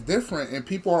 Everybody's different, and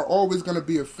people are always gonna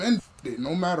be offended,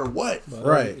 no matter what.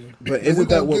 Right. But And isn't we're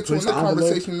that gonna what get to pushed the another envelope?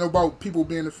 conversation about people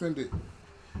being offended.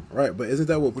 Right, but isn't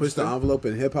that what pushed the say? envelope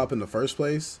in hip hop in the first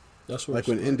place? That's what Like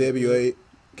when NWA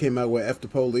came out with F the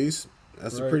Police,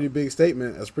 that's a Right. pretty big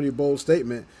statement. That's a pretty bold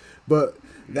statement. But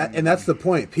that's the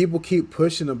point. People keep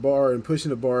pushing the bar and pushing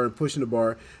the bar and pushing the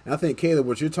bar. And I think, Caleb,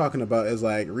 what you're talking about is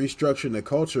like restructuring the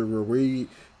culture where we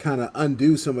kind of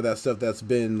undo some of that stuff that's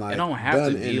been like It don't have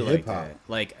done to be in like hip hop. that.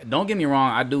 Like, don't get me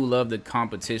wrong, I do love the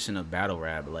competition of battle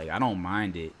rap. Like, I don't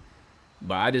mind it,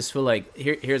 but I just feel like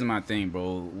here's my thing,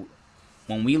 bro.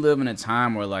 When we live in a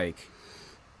time where, like,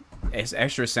 it's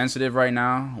extra sensitive right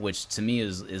now, which to me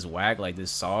is whack, like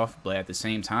this soft, but at the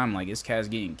same time, like, it's cats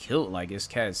getting killed. Like, it's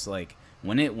cats, like,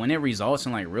 when it results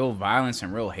in like real violence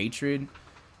and real hatred,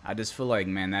 I just feel like,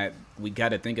 man, that we got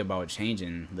to think about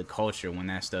changing the culture when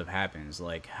that stuff happens.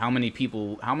 Like, how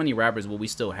many rappers will we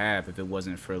still have if it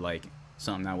wasn't for like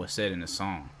something that was said in a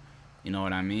song? You know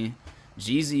what I mean?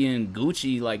 Jeezy and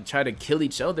Gucci like try to kill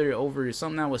each other over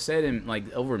something that was said in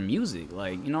like over music.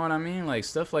 Like, you know what I mean? Like,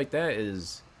 stuff like that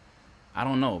is, I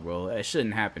don't know, bro. It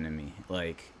shouldn't happen to me.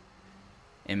 Like,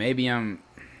 and maybe I'm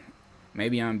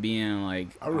being like,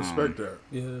 I respect that.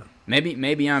 Yeah.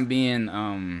 maybe I'm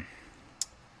being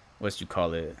what you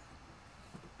call it?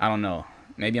 I don't know.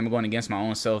 Maybe I'm going against my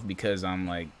own self because I'm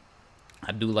like,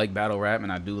 I do like battle rap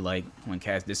and I do like when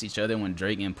cats diss each other. When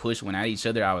Drake and Push went at each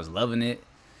other, I was loving it.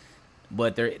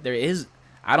 But there is,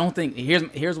 I don't think,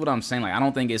 here's what I'm saying. Like, I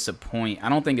don't think it's a point. I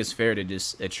don't think it's fair to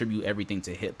just attribute everything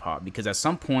to hip hop, because at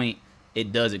some point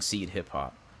it does exceed hip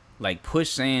hop. Like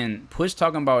Push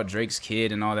talking about Drake's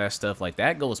kid and all that stuff, like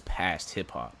that goes past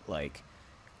hip hop. Like,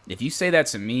 if you say that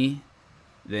to me,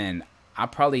 then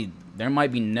there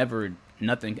might be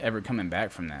nothing ever coming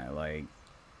back from that. Like,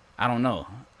 I don't know.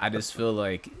 I just feel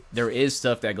like there is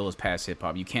stuff that goes past hip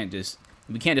hop. We can't just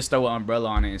throw an umbrella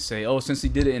on it and say, oh, since he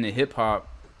did it in a hip hop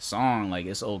song, like,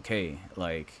 it's okay.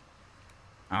 Like,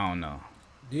 I don't know.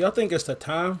 Do y'all think it's the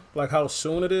time? Like how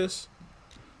soon it is?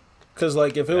 Because,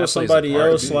 like, if it That was plays a somebody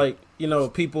part, else, dude. like, you know,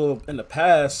 people in the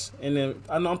past, and then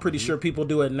I'm pretty sure people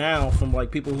do it now from,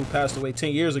 like, people who passed away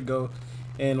 10 years ago,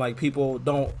 and, like, people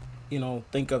don't, you know,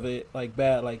 think of it, like,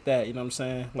 bad like that, you know what I'm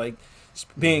saying? Like,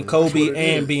 being Kobe what it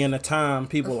and is. being a time,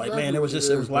 people That's like, man, exactly it was what just,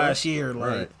 it it was is, bro. last year, like,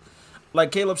 Right.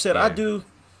 like Caleb said, I Yeah. do,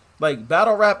 like,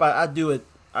 battle rap, I do it,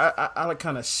 I like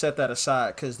kind of set that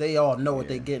aside because they all know what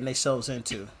they getting themselves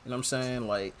into. You know what I'm saying?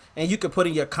 Like, and you could put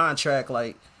in your contract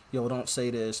like, yo, don't say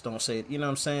this, don't say it. You know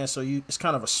what I'm saying? So it's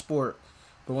kind of a sport.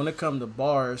 But when it comes to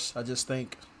bars, I just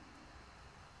think,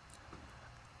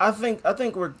 I think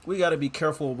we got to be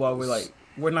careful while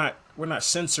we're not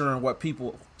censoring what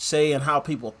people say and how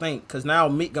people think. Because now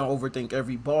Meek gonna overthink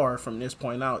every bar from this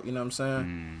point out. You know what I'm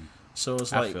saying? So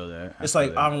it's I like, feel that. I it's feel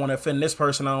like that. I don't want to offend this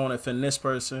person. I don't want to offend this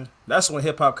person. That's when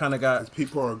hip hop kind of got 'Cause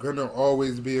people are gonna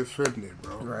always be offended,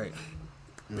 bro. right.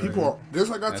 People are,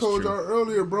 just like I That's told true. y'all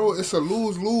earlier, bro. It's a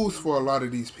lose for a lot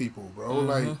of these people, bro.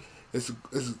 Like it's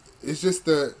just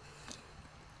the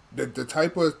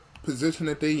type of position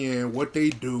that they in, what they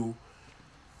do.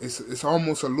 It's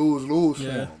almost a lose for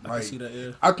Yeah, them. I Like, can see that.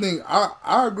 Yeah. I think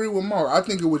I agree with Mark. I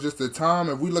think it was just the time.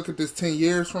 If we look at this 10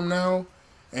 years from now,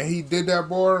 and he did that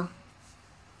bar,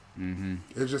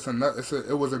 it's just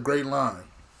it was a great line.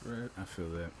 I feel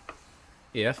that.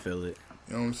 Yeah, I feel it.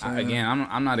 You know what I'm saying? Again,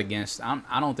 I'm not against.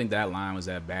 I don't think that line was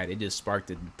that bad. It just sparked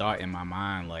a thought in my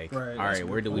mind, like, Right, all that's right, a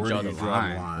where good do we point. draw Where the do you draw the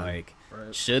line? line? Like,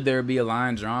 Right. should there be a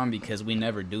line drawn? Because we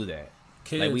never do that.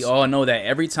 Kids. Like, we all know that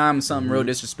every time something real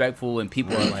disrespectful and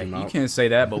people are like, you can't say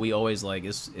that, but we always like,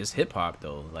 it's hip hop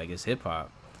though. Like, it's hip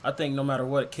hop. I think no matter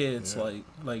what, kids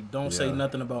like don't say Yeah.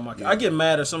 nothing about my kid. I get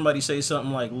mad if somebody say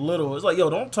something like little. It's like, yo,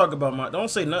 don't talk about don't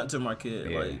say nothing to my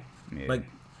kid. Yeah. Like, Yeah. like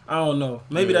I don't know.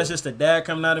 Maybe that's just the dad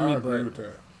coming out of I me, agree but with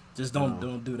that. just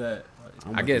don't do that. Like,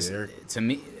 I'm I with guess you, Eric. to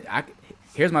me,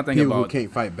 here's my thing People who about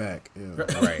can't fight back. Yeah.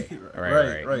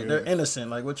 right. They're innocent.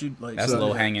 Like what you like. That's so-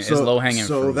 low hanging. It's low hanging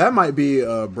So fruit. that might be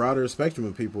a broader spectrum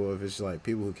of people if it's like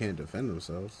people who can't defend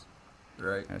themselves.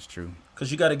 right. That's true. Because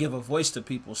you got to give a voice to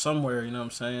people somewhere. You know what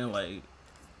I'm saying? Like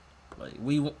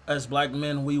we as black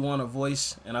men, we want a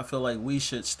voice, and I feel like we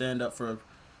should stand up for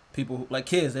people who, like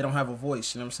kids. They don't have a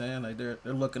voice. You know what I'm saying? Like they're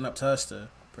looking up to us to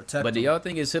protect. But do them. y'all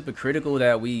think it's hypocritical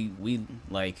that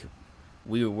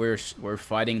we're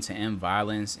fighting to end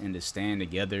violence and to stand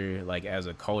together, like, as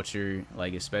a culture,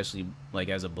 like, especially like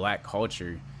as a black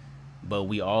culture, but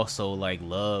we also like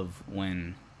love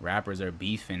when rappers are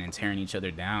beefing and tearing each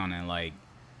other down and, like,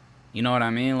 you know what I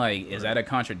mean? Like, is that a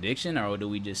contradiction, or do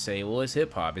we just say, well, it's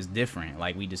hip hop, it's different,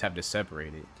 like, we just have to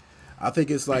separate it? I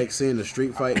think it's like seeing a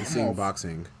street fight and seeing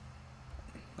boxing.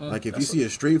 Like if you see a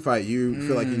street fight, you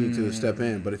feel like you need to step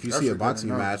in. But if you That's see a a good boxing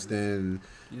analogy. match, then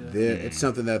Yeah. it's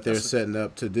something that they're setting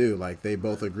up to do. Like they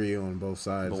both agree on both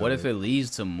sides. But what of if it leads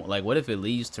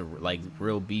to like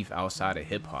real beef outside of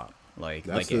hip hop, like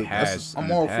That's it the- has? I'm in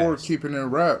the all for past? keeping it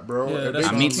rap, bro. Yeah, If that's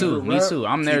they what Me I'm keep too. it Me rap, too.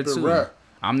 I'm there keep it too. rap.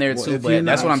 I'm there Well, too. if But you're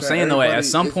that's not- what I'm I'm saying saying though. At everybody-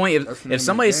 some point, that's the name if of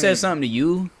somebody the says game. something to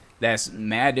you that's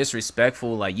mad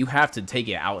disrespectful, like, you have to take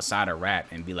it outside of rap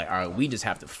and be like, all right, we just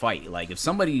have to fight. Like, if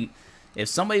somebody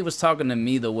was talking to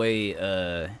me the way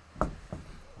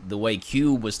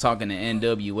Cube was talking to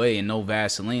NWA and No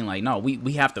Vaseline, like, no,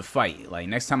 we have to fight. Like,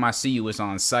 next time I see you, it's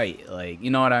on site. Like, you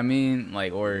know what I mean?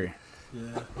 Like, or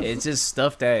it's just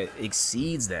stuff that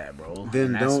exceeds that, bro. Then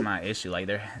And that's don't- my issue. Like,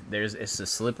 it's a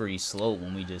slippery slope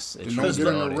when we just Then don't get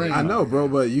in the ring. I know, bro,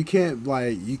 but you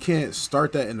can't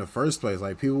start that in the first place.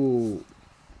 Like people,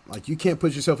 like you can't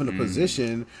put yourself in a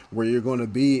position where you're going to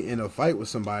be in a fight with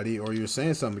somebody or you're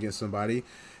saying something against somebody.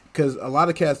 Because a lot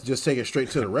of cats just take it straight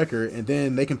to the record, and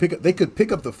then they could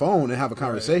pick up the phone and have a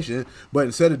conversation. But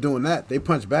instead of doing that, they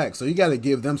punch back. So you got to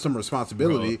give them some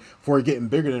responsibility for it getting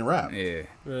bigger than rap. Yeah,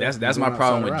 that's Going my problem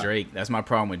outside with rap. Drake. That's my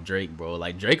problem with Drake, bro.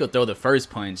 Like, Drake will throw the first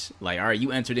punch, like, all right,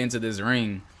 you entered into this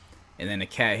ring, and then the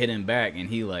cat hit him back, and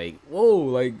he like, whoa,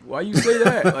 like, why you say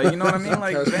that? Like, you know what I mean?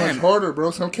 Like, Cats punch damn. harder,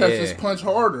 bro. Some cats Yeah. just punch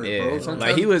harder, Yeah. bro. Some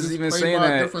Like, cats he was just even play saying by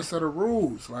that- a different set of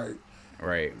rules. Like,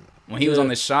 Right. When he was on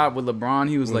the shop with LeBron,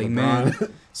 he was With like, LeBron.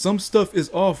 man, some stuff is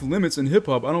off limits in hip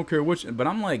hop. I don't care which. But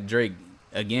I'm like, Drake,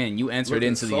 again, you entered Looking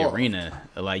into the soft. arena.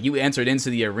 Like, you entered into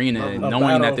the arena A knowing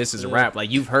battle, that this is yeah. rap. Like,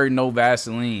 you've heard No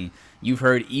Vaseline. You've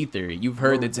heard Ether. You've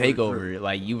heard The Word, word, Takeover.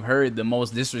 Like, you've heard the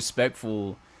most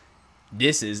disrespectful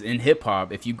disses in hip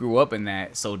hop if you grew up in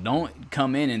that. So don't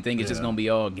come in and think it's just gonna be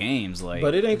all games. Like,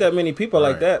 But it ain't that many people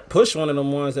like that. Push one of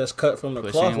them ones that's cut from the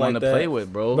Push cloth ain't one like to that. play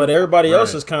with, bro. But everybody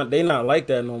else is they not like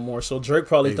that no more. So Drake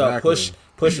probably thought Exactly.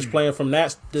 Push is playing from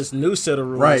this new set of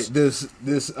rules. Right,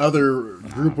 this other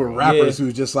group of rappers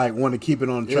who just like want to keep it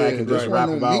on track and just this rap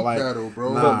one about Meek like, battle,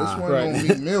 bro. nah. This one Right. don't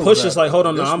Meek Mill Push battle. is like, hold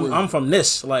on, no, This was- I'm from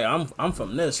this. Like I'm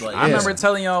from this. Like I remember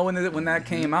telling y'all when that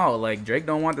came out, like Drake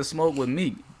don't want to smoke with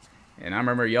Meek, and I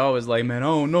remember y'all was like, man, I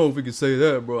don't know if we can say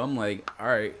that, bro. I'm like, all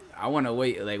right, I want to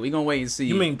wait. Like we gonna wait and see.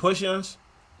 You mean Push Youngs?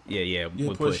 Yeah,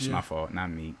 with Push, Push. yeah. My fault, not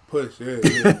Meek. Push, yeah.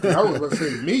 I was about to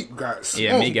say Meek got smoked.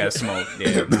 Yeah, Meek got smoked.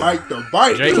 Yeah, Bite the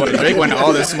bite. Drake wanted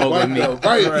all the smoke with Bite Meek. the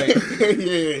bite. Right.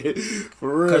 Yeah,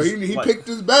 for real. 'Cause, He like- picked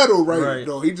his battle right, Right.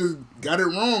 though. He just got it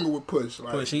wrong with Push.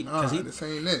 Like, Push, nah, 'cause he- this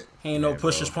ain't it. He ain't no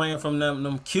Push is playing from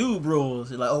them cube rules.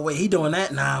 He's like, oh wait, he doing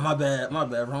that? Nah, my bad,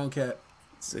 wrong cat.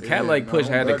 So a cat Yeah, like Push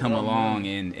no, had to that come don't along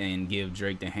and give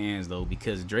Drake the hands though,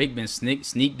 because Drake been sneak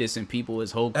dissing people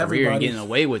his whole career and Everybody. getting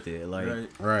away with it. Like Right.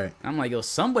 right. I'm like, yo,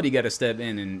 somebody got to step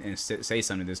in and say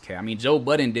something to this cat. I mean, Joe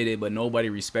Budden did it, but nobody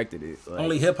respected it. Like,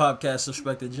 Only hip hop cats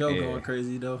suspected Joe Yeah. going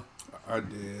crazy though. I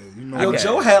did. You know, I Yo, got-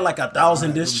 Joe had like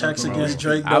 1,000 diss tracks against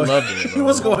Drake. Though. I loved it, He bro.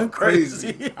 was going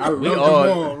crazy. I loved them all-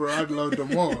 all, bro. I loved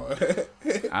them all.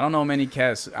 I don't know many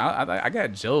cats. I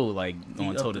got Joe like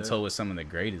going up toe to there. toe with some of the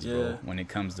greatest, Yeah. bro. When it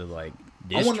comes to like I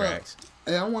diss wanna- tracks.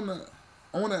 Hey, I wanna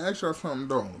ask y'all something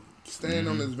though. Staying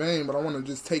on this vein, but I wanna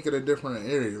just take it a different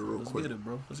area real Let's quick. get it,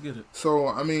 bro. Let's get it. So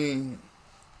I mean,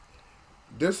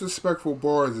 disrespectful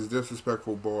bars is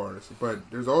disrespectful bars, but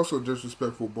there's also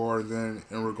disrespectful bars in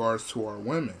regards to our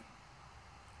women.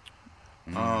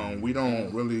 We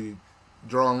don't really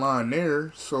draw a line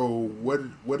there. So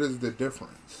what is the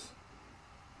difference?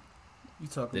 You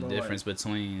talk The about difference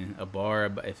between a bar,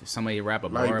 if somebody rap a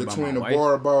Like bar about between my a wife,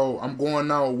 bar about I'm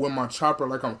going out with my chopper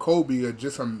like I'm Kobe, or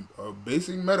just a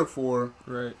basic metaphor,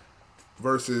 right.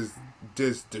 versus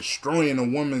just destroying a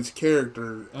woman's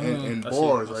character in I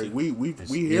bars. see. Like we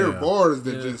hear yeah. bars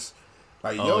that Yeah. just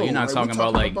like Oh, yo. you're not we talking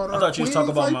about, like- our I thought you was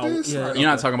talking queens about my- this? yeah. Like, you're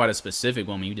not talking about a specific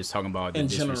woman. You're just talking about the In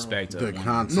general. disrespect of The women.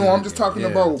 content. No, I'm just talking Yeah.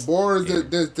 about bars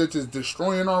that just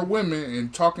destroying our women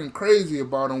and talking crazy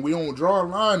about them. We don't draw a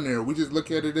line there. We just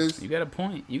look at it as You got a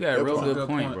point. You got a Yeah, real bro. good Good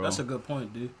point, bro. That's a good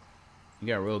point, dude. You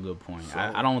got a real good point.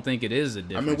 I don't think it is a I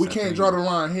difference. mean, we can't think- draw the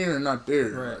line here and not there.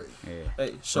 Right. Like, Yeah.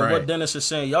 Hey, so Right. what Dennis is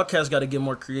saying, y'all cats got to get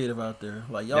more creative out there.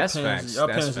 Like y'all That's pants, facts. y'all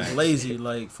That's pants is facts. lazy.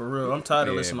 Like for real, I'm tired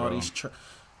of Yeah, listening to all bro. these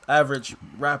average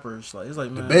rappers. Like it's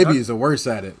like man, Baby y'all- is the worst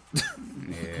at it.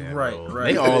 Yeah, Right, bro.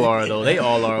 right. They all are though. They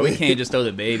all are. We can't just throw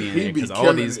the baby in He there be because all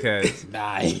killing these it. cats.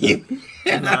 Nah,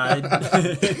 Nah,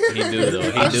 He do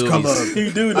though. He do. color, He's-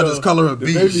 he do I though. just color a the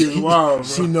beast. baby is wild, bro.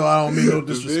 She know I don't mean no The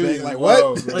baby disrespect. is Like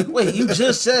wild, what? bro. Like wait, you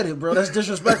just said it, bro. That's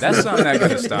disrespectful. That's something that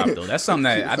gotta stop though. That's something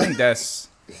that I think that's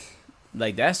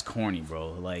like that's corny,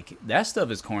 bro. Like that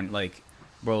stuff is corny. Like,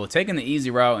 bro, taking the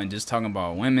easy route and just talking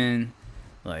about women,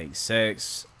 like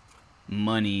sex,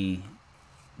 money,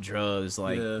 drugs.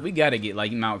 Like Yeah. we gotta get,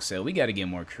 like Malk said, we gotta get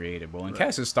more creative, bro. And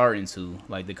cats is starting to,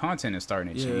 like, the content is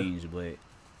starting to Yeah. change, but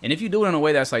and if you do it in a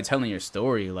way that's like telling your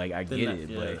story, like I Then get that- it,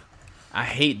 yeah. but I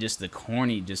hate just the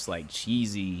corny, just like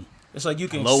cheesy, It's like you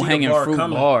can low see the hanging bar fruit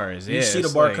coming. bars. You Yeah, see the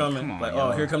it's bar like, coming. come on, Like,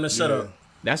 y'all. oh, here come the setup.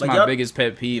 That's Like, my y'all- biggest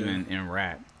pet peeve Yeah. in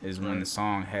rap is when Right. the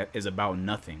song is about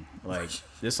nothing. Like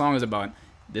this song is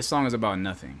about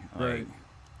nothing. Like, Right.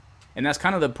 and that's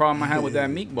kind of the problem I had with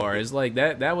that Meek bar. Is like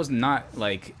that was not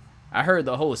like I heard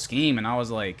the whole scheme and I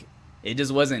was like, it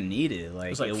just wasn't needed.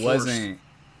 Like, It's like it forced. wasn't.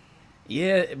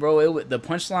 Yeah, bro. The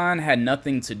punchline had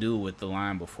nothing to do with the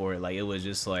line before it. Like it was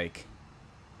just like,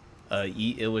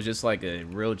 it was just like a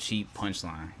real cheap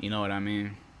punchline. You know what I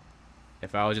mean?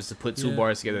 If I was just to put two Yeah.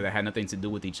 bars together that had nothing to do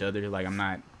with each other, like I'm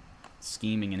not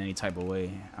scheming in any type of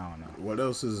way. I don't know. What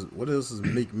else is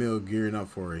Meek Mill gearing up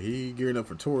for? He gearing up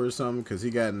for tour or something? Because he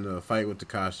got in a fight with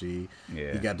Tekashi.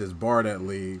 Yeah. He got this bar that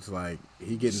leaves. Like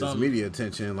he getting Something. this media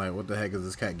attention. Like what the heck is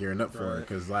this cat gearing up for? Right.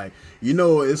 Because like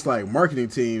it's like marketing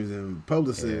teams and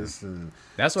publicists and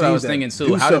That's what I was teams thinking that too.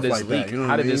 do How did stuff this like leak? that, you know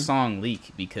How what I did this mean? song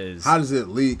leak? Because How does it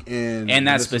leak? And that Mrs.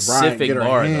 Bryant specific get her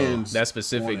bar though, hands that on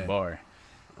specific it. bar.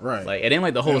 Right. Like it ain't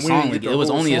like the whole And we song. didn't Like, get the it was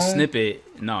whole only a song?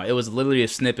 snippet. No, it was literally a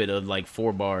snippet of like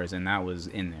 4 bars, and that was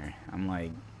in there. I'm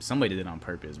like, somebody did it on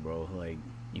purpose, bro. Like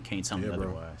you can't tell me Yeah, bro.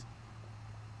 otherwise.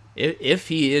 If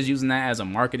he is using that as a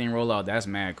marketing rollout, that's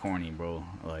mad corny, bro.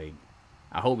 Like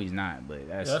I hope he's not, but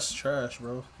That's trash,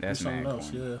 bro. That's Do something mad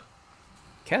else, corny. yeah.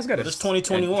 Cat's got to. But it's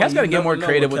 2021, Cat's got to you get never more know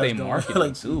creative what with their Cat's doing.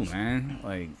 marketing Like- too, man.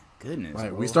 Like goodness, Like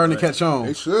bro. we starting to catch on.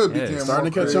 They should be Yeah, getting starting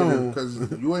more to catch creative on.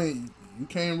 because you ain't you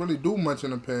can't really do much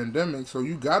in a pandemic, so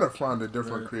you gotta find a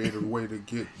different creative way to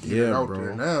get it out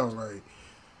there now. Like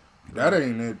that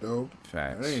ain't it though.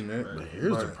 Facts. That ain't it. But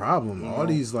here's the problem: all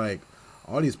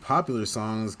these popular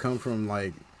songs come from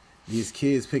like these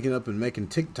kids picking up and making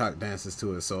TikTok dances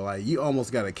to it. So like you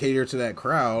almost got to cater to that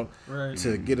crowd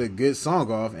to get a good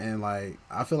song off. And like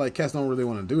I feel like cats don't really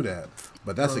want to do that.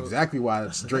 But that's exactly why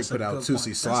Drake put out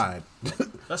Tootsie Slide.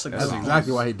 That's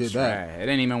exactly why he did that. Right. It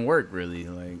didn't even work really.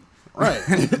 Like right.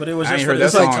 But it was I just ain't for heard the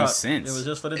that song TikTok. since. It was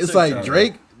just for the It's TikTok.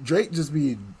 like Drake just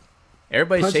be.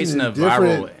 Everybody's chasing a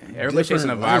different- viral. Everybody's chasing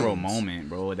a different viral lanes. moment,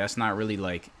 bro. That's not really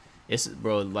like it's,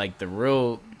 bro. Like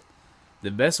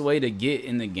the best way to get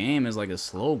in the game is like a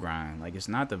slow grind. Like it's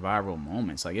not the viral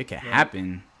moments. Like it can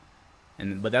happen,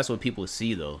 but that's what people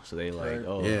see though. So they like,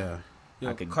 oh Yeah.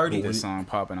 I could Cardi get this song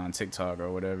popping on TikTok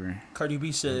or whatever. Cardi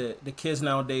B said the kids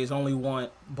nowadays only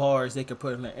want bars they could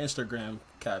put in their Instagram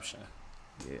caption.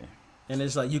 Yeah. And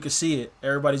it's like you can see it.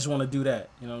 Everybody just want to do that.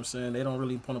 You know what I'm saying? They don't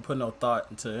really want to put no thought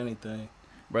into anything.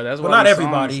 Bro, that's But why not these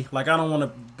everybody. songs- Like I don't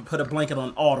want to put a blanket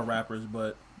on all the rappers,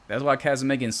 but That's why cats are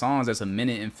making songs that's a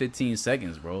minute and 15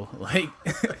 seconds, bro. Like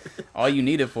all you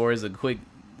need it for is a quick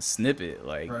snippet.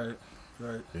 Like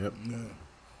right. Yep.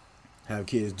 Have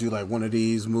kids do like one of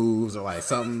these moves or like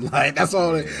something like that's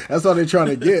all they're trying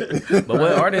to get. But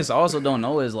what artists also don't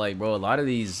know is like, bro, a lot of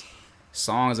these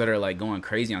songs that are like going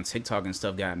crazy on TikTok and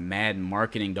stuff got mad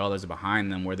marketing dollars behind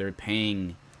them where they're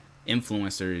paying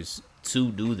influencers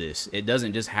to do this. It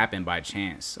doesn't just happen by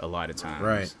chance a lot of times.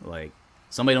 Right. Like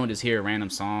somebody don't just hear a random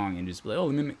song and just be like, oh,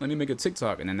 let me make a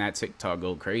TikTok, and then that TikTok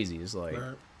go crazy. It's like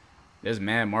there's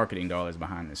mad marketing dollars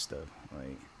behind this stuff.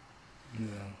 Like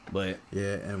but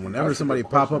Yeah, and whenever somebody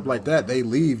pop up like that, they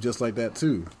leave just like that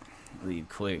too. leave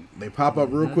quick. They pop up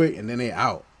real quick and then they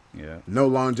out. Yeah. No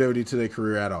longevity to their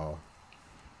career at all.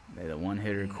 They the one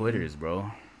hitter quitters, bro.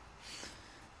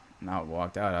 Not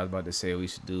walked out. I was about to say we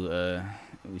should go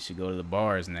to the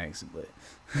bars next, but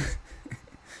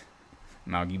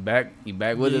Now you back with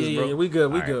us, bro? Yeah, we good.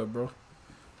 We All right. good, bro.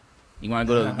 You want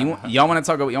to go to y'all want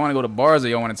to go to bars, or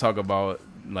y'all want to talk about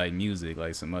like music,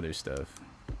 like some other stuff,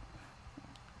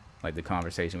 like the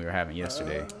conversation we were having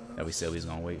yesterday that we said we was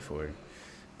gonna wait for.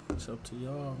 It's up to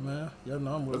y'all, man. Y'all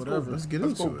know I'm with Let's whatever. Let's get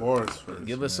Let's go into it. bars first.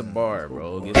 Give us a bar,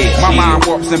 bro. My mind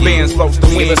warps and bends, floats the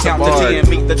wind. us a Count to bar. 10,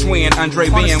 meet the twin, Andre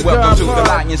Ben. Welcome to the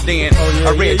Lion's Den.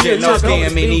 A red jet, no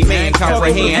scan, many man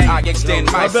comprehend. I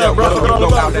extend myself,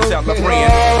 go out and tell a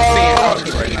friend.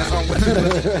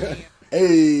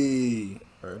 Hey.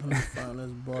 Alright, let me find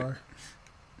this bar.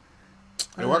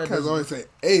 Hey, why cats always say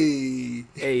hey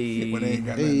when they ain't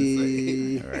got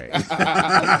nothing to say? All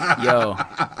right. Yo.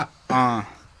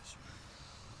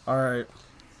 All right,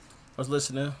 I was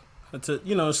listening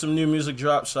to some new music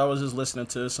drops. So I was just listening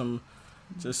to some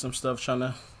stuff, trying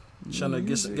to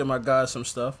get my guys some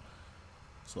stuff.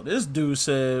 So this dude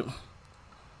said,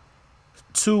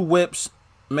 2 whips,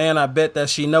 man. I bet that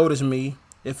she noticed me.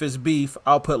 If it's beef,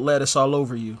 I'll put lettuce all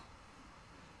over you.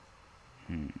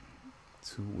 2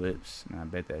 whips, and I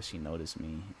bet that she noticed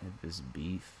me. If it's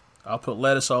beef, I'll put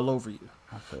lettuce all over you.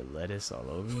 I put lettuce all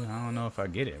over you. I don't know if I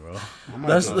get it, bro.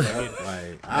 That's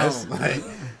I was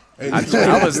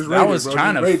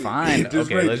trying to find.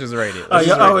 Okay, let's just rate it.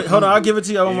 Hold on, I'll give it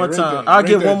to you one more time. I'll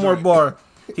give one more bar.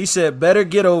 He said, "Better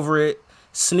get over it.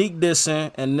 Sneak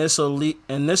dissing, and this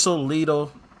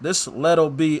let'll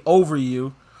be over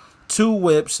you. 2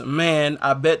 whips, man.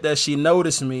 I bet that she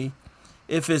noticed me.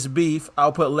 If it's beef,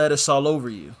 I'll put lettuce all over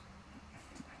you."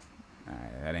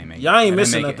 That ain't making. Y'all ain't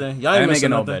missing nothing. Y'all ain't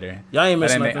missing no nothing. better. Y'all ain't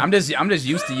missing nothing. I'm just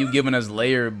used to you giving us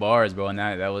layered bars, bro, and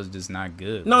that was just not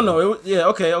good. No, bro. no, it was, yeah,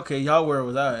 okay. Y'all where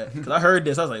was I at? Because I heard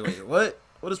this, I was like, wait, what?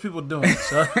 What is people doing?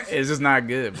 It's just not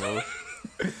good, bro.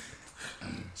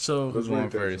 So Who's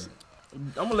going first?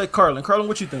 I'm gonna let Carlin. Carlin,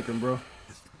 what you thinking, bro?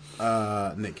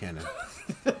 Nick Cannon.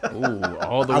 Ooh,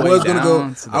 all the I way was down gonna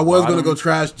go. to the I was bottom. gonna go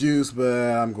Trash Juice, but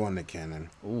I'm going Nick Cannon.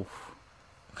 Ooh,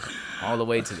 all the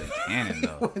way to the cannon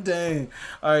though. Dang.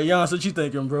 All right, Giannis, what you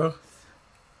thinking, bro?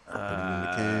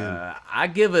 I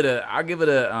give it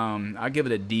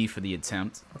a D for the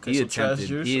attempt. Okay, so Trash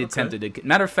Juice, He attempted to.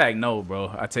 Matter of fact, no,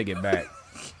 bro. I take it back.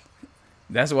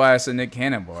 That's why it's a Nick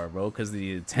Cannon bar, bro. Because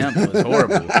the attempt was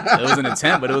horrible. It was an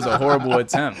attempt, but it was a horrible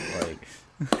attempt. Like,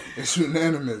 it's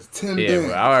unanimous. 10 yeah, bands.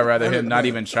 bro. I would rather him not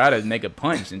even try to make a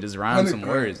punch and just rhyme some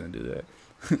words and do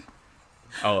that.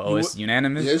 Oh, it's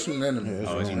unanimous? Yeah, it's unanimous.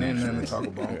 Oh, it's unanimous. Nothing to talk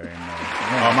about.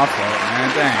 Oh, my fault, man.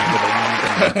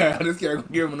 Dang. I just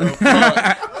can't give him no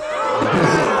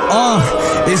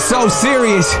It's so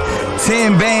serious.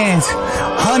 10 bands,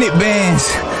 100 bands,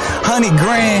 100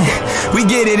 grand. We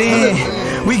get it in.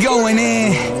 We going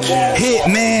in.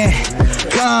 Hitman.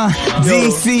 Gun.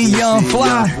 DC Young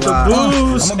Fly. The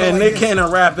blues and Nick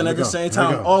Cannon rapping at the same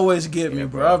time always get me,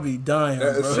 bro. I'll be dying,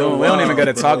 bro. We don't even got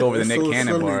to talk over the Nick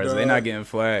Cannon bars. They not getting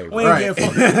flagged. We ain't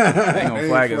getting They ain't gonna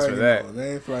flag us for that.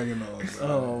 They ain't flagging those.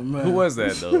 Oh man, Who was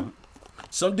that though?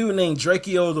 Some dude named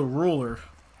Drakeo the Ruler.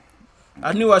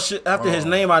 I knew I should after his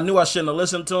name. I knew I shouldn't have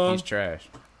listened to him. He's trash.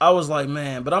 I was like,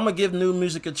 man, but I'm gonna give new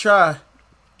music a try.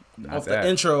 Not Off that. the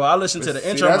intro, I listened to the See,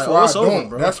 intro. I'm that's like, why oh, it's I over, don't.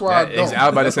 bro. That's why I don't. I was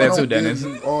about to say that too, That's why I don't Dennis.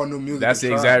 give all new music That's a the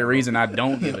try. exact reason I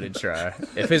don't give it a try.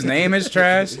 If his name is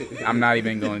trash, I'm not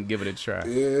even going to give it a try.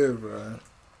 Yeah, bro.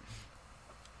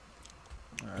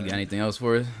 You got anything else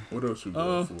for us? What else you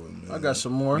got for it, man? I got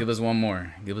some more. Give us one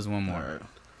more. Give us one more. All right.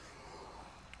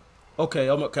 Okay,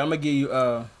 I'm gonna give you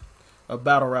a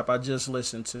battle rap I just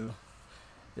listened to.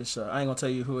 It's I ain't gonna tell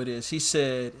you who it is. He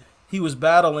said he was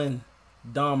battling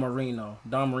Don Marino.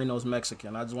 Don Marino's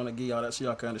Mexican. I just want to give y'all that so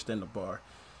y'all can understand the bar.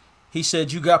 He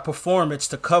said, you got performance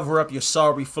to cover up your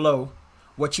sorry flow.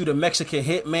 What you the Mexican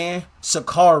hitman?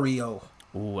 Sicario.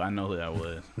 Ooh, I know who that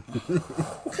was.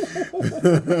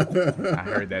 I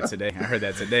heard that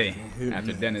today.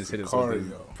 After Dennis hit us with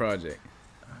the project.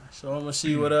 So I'm gonna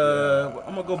see what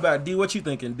I'm gonna go back. D, what you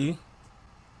thinking, D?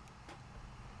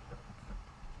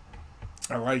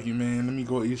 I like you, man. Let me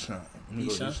go Eshawn. Let me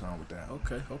Eshawn? go Eshawn with that.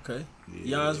 Okay.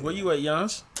 Yeah. Jans, where you at,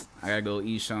 Jans? I gotta go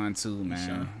Eshawn too, man.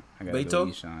 Eshawn. I gotta Beto? go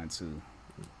Eshawn too.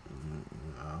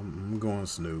 I'm going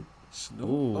Snoop. Snoop.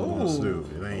 Ooh. I'm going Snoop.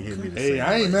 It ain't hit me the Hey, same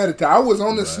I ain't way. mad at that. I was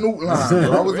on the Snoop line.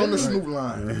 Bro. I was on the Snoop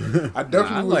line. I Nah,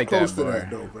 definitely I was like close that to bar. that,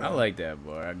 though, bro. I like that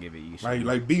bar. I'll give it Eshawn.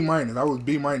 Like B minus. I was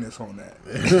B minus on that.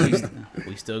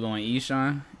 We still going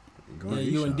Eshawn? Going Yeah,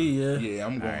 you and Eshawn. D, yeah. Yeah,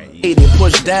 I'm going. Alright,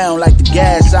 Pushed down like the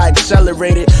gas, I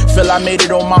accelerated. Feel I made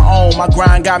it on my own. My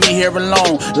grind got me here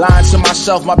alone. Lying to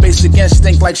myself, my basic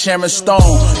instinct like Sharon Stone.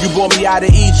 You brought me out of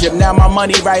Egypt, now my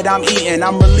money right, I'm eating.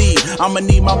 I'm relieved. I'ma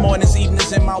need my mornings, evenings,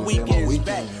 and my weekends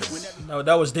back. No,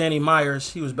 that was Danny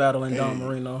Myers. He was battling Don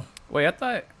Marino. Wait, I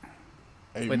thought.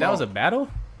 Hey, Wait, that was a battle?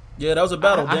 Yeah, that was a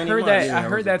battle. I Danny heard Myers. that. I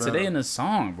heard that today battle. in the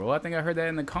song, bro. I think I heard that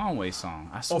in the Conway song.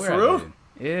 I swear. for real?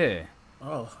 I did. Yeah.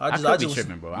 Oh, I could be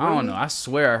tripping, bro. I don't know. I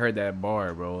swear I heard that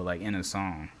bar, bro, like in a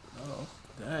song. Oh,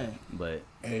 dang. But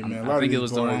Hey man, a I lot think of it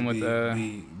was the one with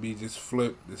be just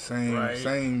flipped the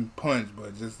same punch,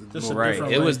 but just a Just little right.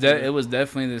 different It way was to it was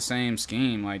definitely the same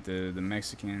scheme, like the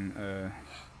Mexican.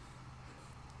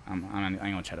 I ain't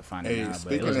gonna try to find it Hey, now. But it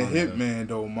speaking was of one of Hitman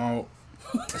though, Maul.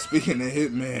 Speaking of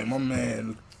Hitman, my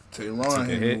man Tehran Took a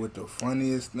hit me hit. with the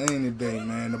funniest thing today,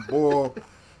 man. The boy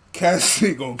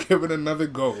Cassidy gonna give it another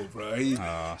go, bro. He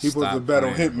supposed to stop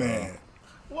battle playing, Hitman.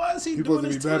 Why is he He doing supposed to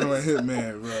be this to battling us?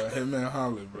 Hitman, bro. Hitman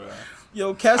Holly, bro.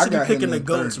 Yo, I Cassidy got picking him the in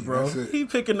goats, 30, bro. that's it. He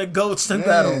picking the goats to Man,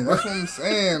 battle, bro. that's what I'm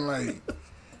saying. Like,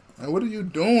 what are you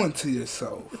doing to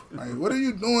yourself? Like, what are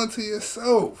you doing to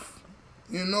yourself?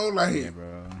 You know, like, Yeah,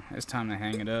 bro. It's time to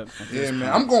hang it up. at yeah, this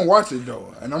man. point. I'm gonna watch it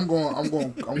though, and I'm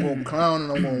gonna clown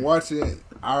and I'm gonna watch it.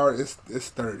 It's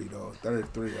 30 though,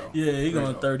 33 though. Yeah, he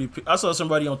going 30. I saw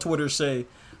somebody on Twitter say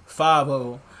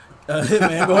 5-0.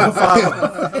 Hitman going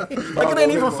 5-0. Like it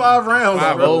ain't even 5 rounds.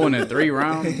 5-0 in a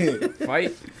 3-round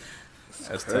fight.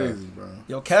 That's Crazy, tough. bro.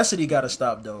 Yo, Cassidy got to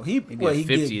stop though. He get get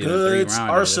 50 in a Goods,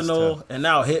 3-rounder, Arsenal, that's and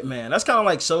now Hitman. That's kind of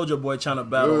like Soulja Boy trying to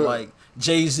battle like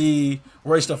Jay-Z,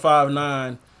 Royce the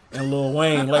 5'9", and Lil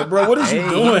Wayne. Like, bro, what is you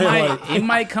doing? He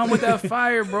might come with that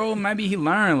fire, bro. Maybe he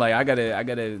learned. Like, I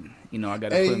gotta,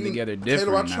 put him together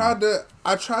different. Taylor,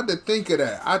 I tried to think of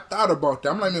that. I thought about that.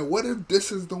 I'm like, man, what if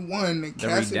this is the one that The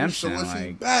Cassidy redemption, showing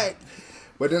like- back?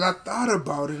 But then I thought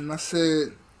about it and I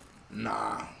said,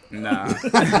 nah.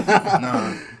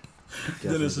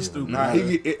 Dennis is stupid. Nah,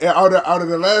 out of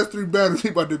the last 3 battles, he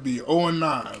about to be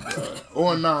 0-9,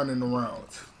 bro. 0-9 in the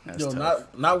rounds. That's Yo, tough.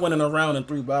 not winning a round in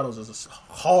 3 battles is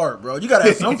hard, bro. You gotta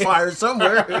have some fire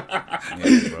somewhere.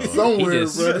 Yeah, bro. Somewhere, he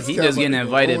just, bro, this he cat just getting about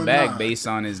to go invited back 0-9. based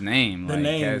on his name. The like,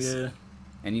 name, yeah.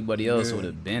 Anybody else Yeah. would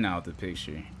have been out the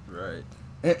picture. Right.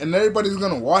 And everybody's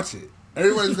gonna watch it.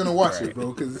 Everybody's gonna watch it,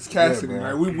 bro, because it's Cassidy.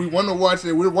 Yeah, like we want to watch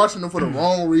it. We're watching it for the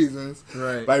wrong reasons.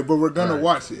 Right. Like, but we're gonna Right.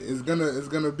 watch it. It's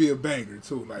gonna be a banger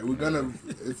too. Like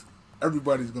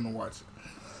everybody's gonna watch it.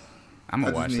 I'm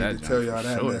I gonna just watch need that. to tell joint y'all for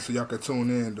that, sure. man, so y'all can tune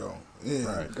in though.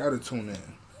 Yeah, Right. gotta tune in.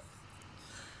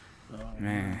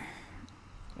 Man,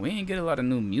 we ain't get a lot of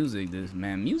new music.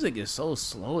 Music is so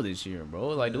slow this year, bro.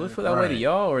 Like, do it feel that way to Right.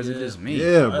 y'all, or is it just me?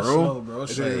 Yeah, That's bro. slow, bro. It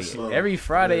Slow. is slow. Every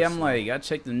Friday, It is I'm like, I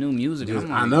check the new music. Just-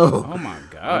 I'm like, I know. oh my I'm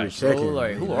gosh, bro. checking,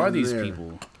 Like, who man. are these Yeah.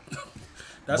 people?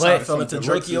 That's But- how I fell into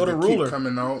Some Drakeo the deluxes that keep Ruler.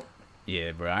 coming out.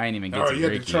 Yeah, bro. I ain't even get Oh, to you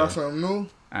had to try Drakeo. something new.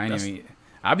 I ain't even.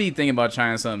 I be thinking about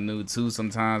trying something new too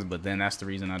sometimes, but then that's the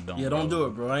reason I don't. Yeah, don't do it,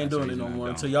 bro. I ain't doing it no more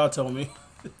until y'all tell me.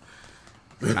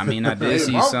 I mean, I did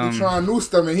see Mark some. be trying new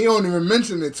stuff, and he don't even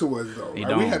mention it to us though.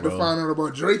 Like, we had to find out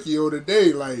about Drakeo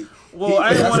today. Like, I ain't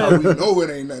that's want how we know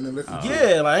it ain't nothing to listen to.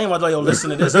 Yeah, like I ain't want to like, yo,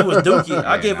 listen to this. It was Dookie.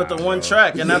 I gave it the one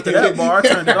track, and after that bar, I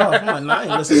turned it off. I'm like, nah, I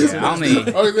ain't listening to this. I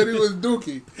said it was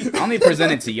Dookie. I only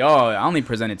present it to y'all. I only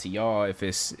present it to y'all if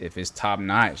it's top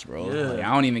notch, bro. Yeah. Like,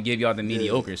 I don't even give y'all the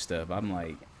mediocre stuff. I'm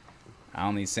like, I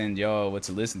only send y'all what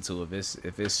to listen to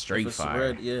if it's straight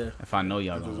fire. If I know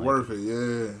y'all if gonna it's like worth it.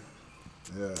 Yeah.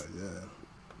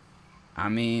 I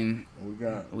mean,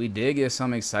 we did get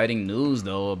some exciting news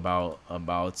though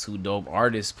about two dope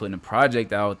artists putting a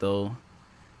project out though.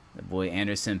 The boy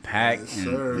Anderson .Paak and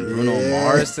Bruno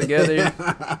Mars together.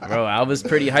 Bro, I was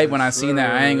pretty hyped when I seen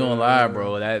that. I ain't gonna lie,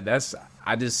 bro.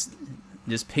 I just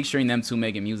picturing them two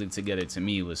making music together to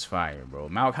me was fire, bro.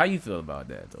 Malk, how you feel about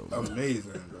that though?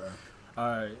 Amazing, bro. All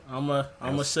right, I'm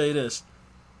gonna say this.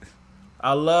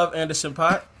 I love Anderson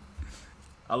 .Paak.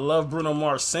 I love Bruno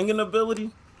Mars' singing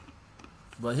ability,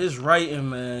 but his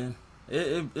writing, man,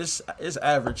 it's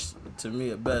average to me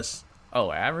at best.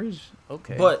 Oh, average?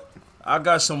 Okay. But I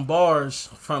got some bars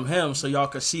from him so y'all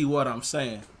can see what I'm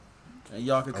saying. And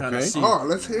y'all can kind of see. Oh,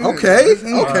 let's hear it. Okay.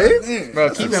 Bro,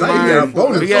 keep in mind,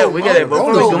 we get it.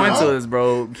 Before we go into this,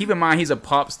 bro, keep in mind he's a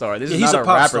pop star. This is not a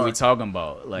rapper star we talking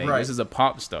about. Like, this is a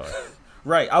pop star.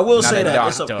 Right, I will not say that.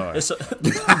 It's a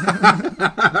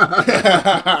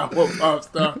pop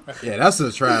star. Yeah, that's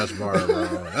a trash bar, bro.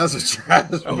 That's a trash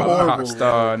bar. I'm a pop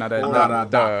star, not a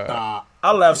doctor.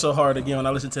 I laugh so hard again when I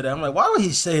listen to that. I'm like, why would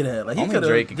he say that? Like, he could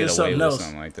have did something else.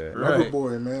 Something like that. Right.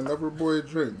 Loverboy, man. Loverboy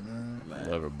Drake, man.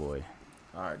 Loverboy.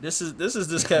 All right, this is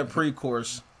this cat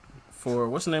pre-course for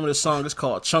what's the name of the song? It's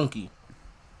called Chunky.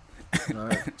 All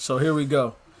right, so here we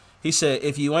go. He said,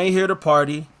 "If you ain't here to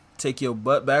party, take your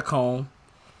butt back home.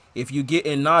 If you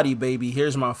getting naughty, baby,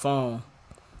 here's my phone.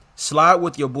 Slide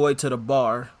with your boy to the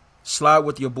bar. Slide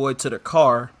with your boy to the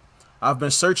car. I've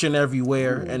been searching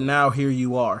everywhere, and now here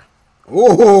you are."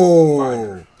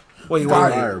 Oh, wait,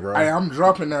 fire, bro. I'm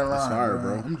dropping that line, fire,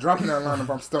 bro. I'm dropping that line if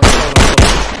I'm stuck.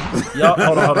 Y'all,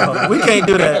 hold on. We can't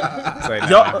do that.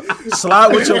 Y'all,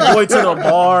 slide with your boy to the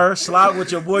bar. Slide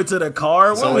with your boy to the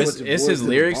car. So it's his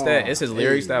lyrics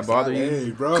that bother you,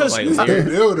 hey, bro.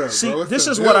 Like, see, this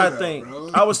is what I think.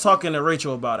 Bro. I was talking to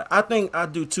Rachel about it. I think I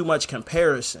do too much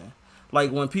comparison.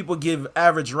 Like when people give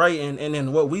average writing, and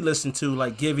then what we listen to,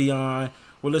 like Giveon.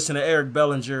 We're listening to Eric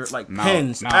Bellinger, like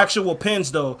pens, actual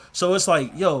pens though. So it's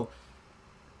like, yo.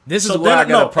 This is why I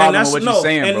got a problem with what you're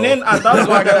saying, bro. And then I thought this is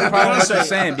why I got a problem with what you're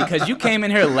saying, because you came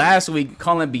in here last week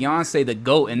calling Beyonce the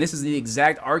GOAT, and this is the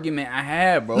exact argument I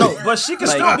had, bro. No, but she can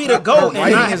still be the GOAT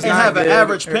and not have an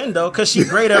average pen, though, because she's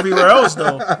great everywhere else,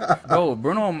 though. Bro,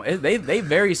 Bruno, they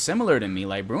very similar to me.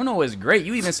 Like, Bruno is great.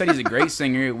 You even said he's a great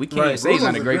singer. We can't say he's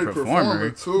not a great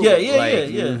performer.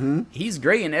 Yeah. He's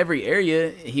great in every area.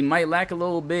 He might lack a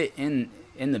little bit in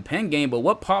the pen game, but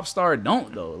what pop star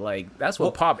don't though? Like that's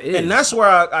what pop is, and that's where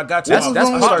I got to. That's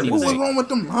pop music. What was wrong with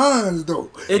them lines though?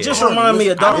 It just reminded me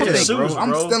of Dr. Seuss,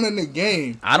 I'm still in the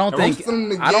game. I don't think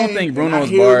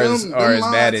Bruno's bars are as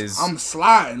bad as I'm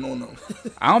sliding on them.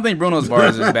 I don't think Bruno's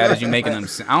bars are as bad as you making them.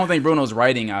 I don't think Bruno's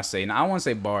writing. I say now I won't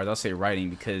say bars. I'll say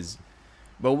writing because.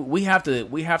 But we have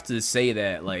to say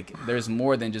that like there's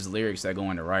more than just lyrics that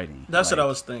go into writing. That's like, what I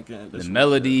was thinking. The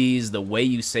melodies, the way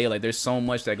you say it, like there's so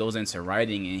much that goes into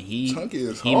writing, and he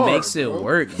makes it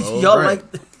work, bro. Y'all like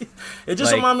it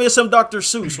just reminded me of some Dr.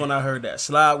 Seuss when I heard that.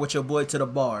 Slide with your boy to the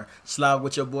bar. Slide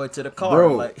with your boy to the car.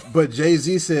 Bro, like, but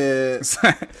Jay-Z said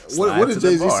what did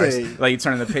Jay-Z say? Like you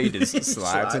turn the pages,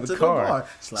 slide to the car.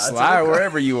 Slide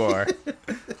wherever you are.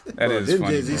 That is didn't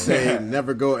funny. Jay-Z say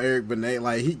never go Eric Benet?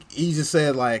 Like he just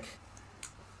said like,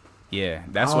 yeah,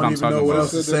 that's what I'm talking about. I don't even know what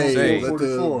else to say. Let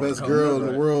the best girl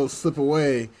in the world slip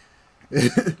away.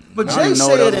 But Jay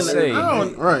said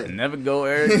it right. Never go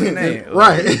Eric Benet.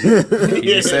 Right. He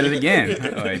just said it again.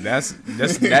 Like that's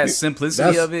that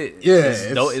simplicity of it. Yeah,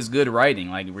 it's good writing.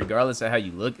 Like regardless of how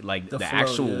you look, like the flow,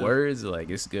 actual words, like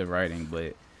it's good writing.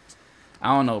 But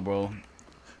I don't know, bro.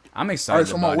 I'm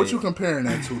excited. All right, so what you comparing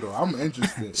that to though? I'm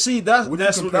interested. See, that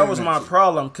was my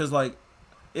problem because like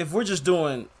if we're just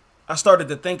doing, I started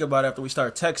to think about it after we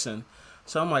started texting,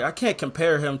 so I'm like I can't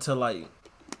compare him to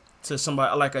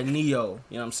somebody like a Neo.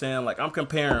 You know what I'm saying? Like I'm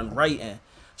comparing writing,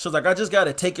 so like I just got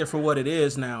to take it for what it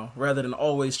is now, rather than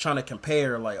always trying to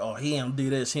compare like oh he don't do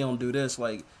this, he don't do this.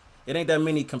 Like it ain't that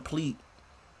many complete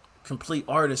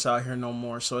artists out here no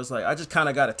more. So it's like I just kind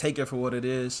of got to take it for what it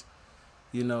is.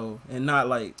 You know, and not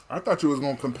like... I thought you was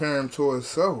going to compare him to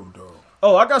himself, though.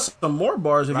 Oh, I got some more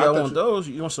bars if y'all want those.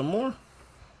 You want some more?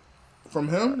 From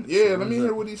him? Yeah, let me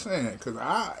hear what he's saying. Cause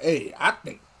I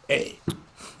think,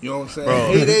 you know what I'm saying?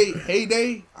 Bro.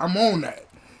 Heyday, I'm on that.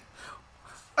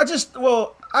 I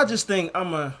just think I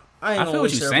ain't I gonna feel what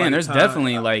waste you're saying. everybody's There's time.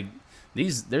 definitely like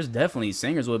there's definitely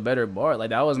singers with better bars. Like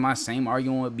that was my same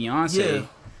argument with Beyonce. Yeah.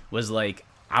 Was like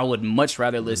I would much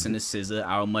rather listen to SZA.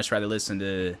 I would much rather listen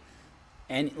to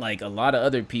and like a lot of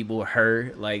other people.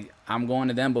 Her like I'm going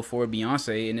to them before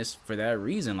Beyonce, and it's for that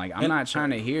reason. Like I'm not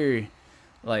trying to hear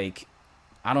like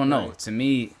I don't know. To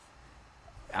me,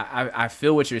 I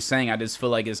feel what you're saying. I just feel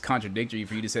like it's contradictory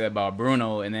for you to say that about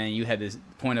Bruno, and then you had this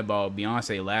point about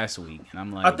Beyonce last week, and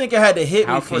I'm like, I think it had to hit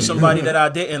me how for can somebody you- that I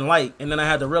didn't like, and then I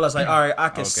had to realize, like, all right, I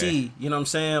can Okay. see, you know what I'm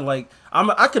saying? Like,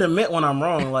 I could admit when I'm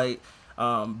wrong. Like,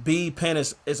 B Pen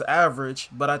is average,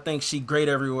 but I think she great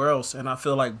everywhere else, and I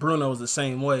feel like Bruno's the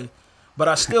same way. But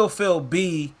I still feel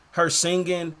B, her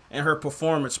singing and her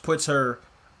performance puts her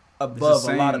above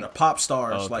a lot of the pop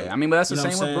stars. Okay. Like, I mean, but that's the you know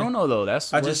same what I'm with saying? Bruno though.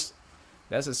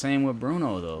 That's the same with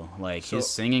Bruno though. Like So- his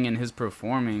singing and his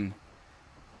performing.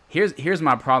 Here's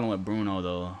my problem with Bruno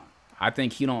though. I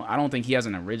don't think he has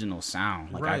an original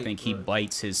sound. Like I Right, think he right.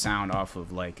 bites his sound off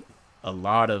of like a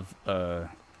lot of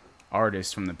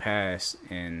artists from the past,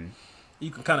 and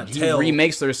You can kind of he tell.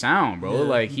 remakes their sound, bro. Yeah,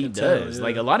 like you he can tell, does. yeah.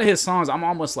 Like a lot of his songs, I'm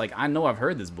almost like I know I've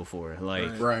heard this before.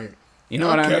 Like Right. you know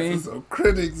what I mean? Some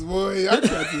critics, boy. Y'all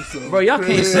got you some Bro, y'all can't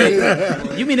critics.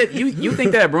 say you mean that you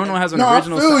think that Bruno has an No, I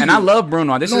original feel sound, and you. I love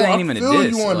Bruno. This ain't even a feel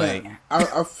diss. you on Like that.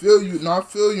 I feel you. No, I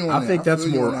feel you on that. I think that's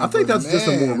feel you more. on that, I think but that's just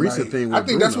a more man, recent like, thing. I With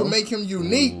think that's what Bruno. make him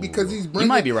unique because he's bringing.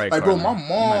 might be right, Like, bro, Carlin. my You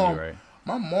might mom. be right.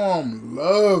 My mom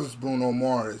loves Bruno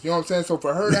Mars. You know what I'm saying? So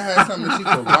for her to have something she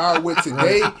can vibe with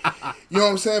today, you know what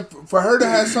I'm saying? For her to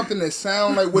have something that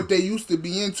sound like what they used to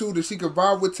be into that she could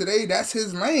vibe with today, that's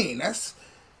his lane.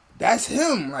 That's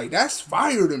him. Like that's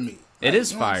fire to me. it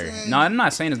is you know what I'm fire. saying? No, I'm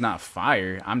not saying it's not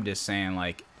fire. I'm just saying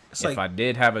like It's if like- I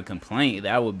did have a complaint,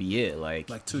 that would be it.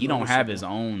 Like too he don't have noticeable.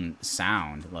 his own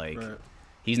sound. Like Right.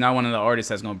 he's not one of the artists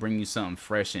that's gonna bring you something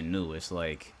fresh and new. It's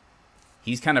like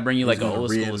he's kind of bring you He's like an gonna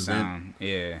old school reinvent. sound.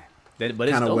 Yeah, but it's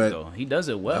Kinda dope what- though. He does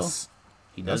it well. That's-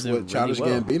 He That's does it what really Childish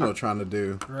well. Gambino trying to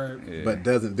do, Right. Yeah. but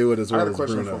doesn't do it as I well had a as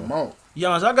question Bruno. for Mo.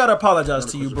 Yons, I gotta apologize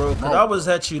to you, bro, because Mo. I was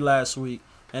at you last week,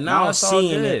 and now No, I'm it's all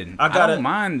seeing good. it. I I gotta. don't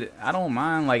mind. I don't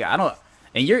mind. Like I don't.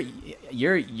 And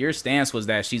your stance was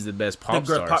that she's the best pop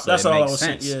great star. pop- So that's it all I makes was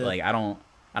saying, sense. yeah. Like I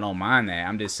don't mind that.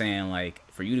 I'm just saying like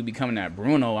for you to be coming at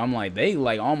Bruno, I'm like they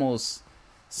like almost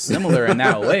similar in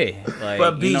that way. Like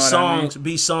But B you know what I mean? songs,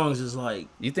 B songs is like.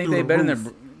 You think through they the better roof.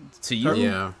 than to you?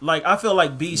 Yeah, Like I feel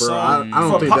like B Bro, song. I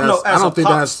don't for think pop, that's- no, as I don't a think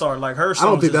pop that's- star, like her songs. I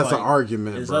don't think is that's an like-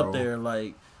 argument, Is bro. up there,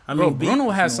 like I Bro, mean, B,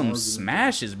 Bruno has no some argument.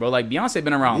 smashes, bro. Like Beyonce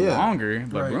been around Yeah. longer,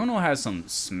 but Right. Bruno has some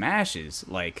smashes.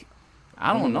 Like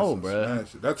I don't know, bro.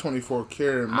 That 24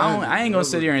 karat. I ain't gonna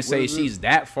sit here and say What is it? she's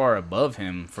that far above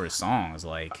him for songs.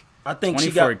 Like I think she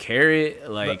 24 got.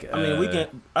 karat. Like I mean, we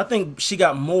can. I think she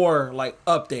got more like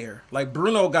up there. Like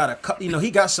Bruno got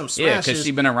he got some smashes. Yeah, 'cause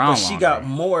she been around But she got longer.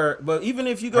 more. But even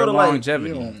if you go her to like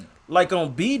longevity. like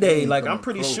on B Day, like I'm coming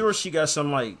pretty close. sure she got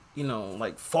some like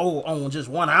like 4 on just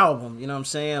one album. You know what I'm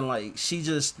saying? Like she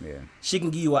just Yeah. she can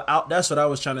give you a out. That's what I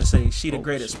was trying to say. She the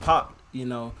greatest pop.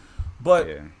 But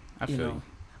Yeah, I you feel know, you.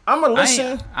 I'm gonna I listen.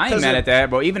 ain't, I ain't mad at that,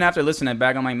 bro. Even after listening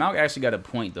back, I'm like, Malk actually got a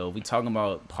point, though. We talking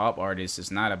about pop artists. It's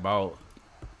not about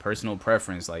personal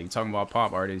preference. Like, you talking about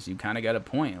pop artists, you kind of got a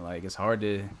point. Like, it's hard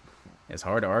to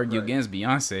argue Right. against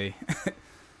Beyonce.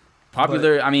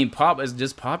 Popular, I mean, pop is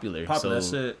just popular. Pop, so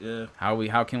that's it. Yeah.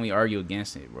 how can we argue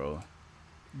against it, bro?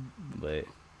 But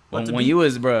But to when be- you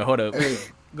was, bro, hold up. Hey,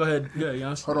 Go ahead. Yeah,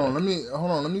 Giannis. hold on. Let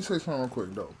me say something real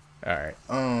quick though. All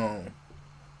right.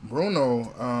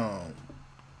 Bruno,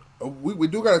 we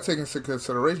do gotta take into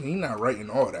consideration he's not writing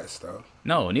all that stuff.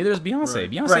 No, neither is Beyonce.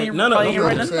 Right. Beyonce Right. ain't None of- probably You ain't know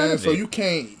writing what I'm none saying? of So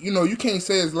it. you can't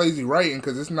say it's lazy writing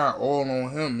because it's not all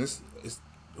on him. It's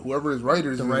whoever his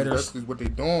writers The is, writers. that's what they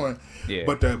doing. Yeah.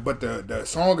 But the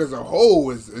song as a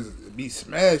whole is be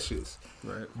smashes.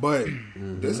 Right. But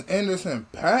this Anderson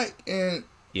 .Paak and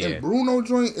Yeah. Bruno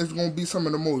joint is gonna be some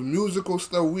of the most musical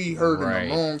stuff we heard Right.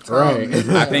 in a long time. Right. It's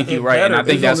I think you're right, and I better.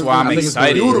 think it's that's gonna why be- I'm I think it's gonna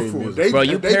be excited. beautiful. beautiful. Bro,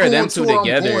 you they pair going them two tour,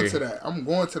 together. I'm going to that. I'm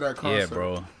going to that concert. Yeah,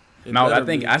 bro. It No, I better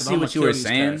think be, I 'cause see I'ma what you kill were these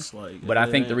saying, cats, like, but I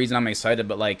think the yeah. reason I'm excited,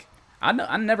 but like I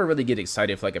never really get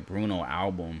excited for like a Bruno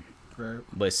album, Right.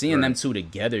 but seeing them two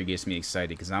together gets me excited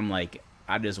because I'm like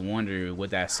I just wonder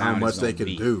what that How sound much is they gonna can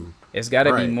be. do. It's got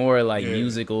to Right. be more like Yeah.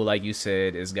 musical, like you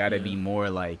said. It's got to Yeah. be more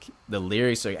like the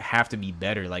lyrics have to be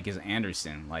better. Like it's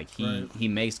Anderson. Like he Right. he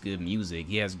makes good music.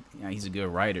 He's a good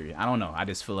writer. I don't know. I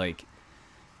just feel like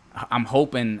I'm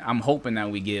hoping that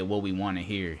we get what we want to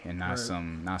hear and not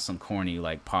some corny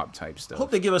like pop type stuff.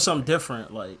 Hope they give us something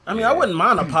different. Like, I mean, I wouldn't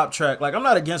mind a pop track. Like, I'm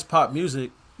not against pop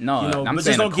music. No, you know, I'm but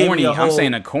saying just don't give me a whole... I'm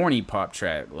saying a corny pop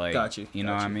track. Like, got you. You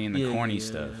know what I mean? The corny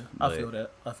stuff. Yeah. I feel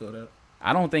that.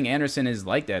 I don't think Anderson is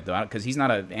like that though, because he's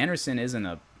not Anderson isn't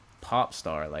a pop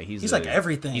star. Like he's like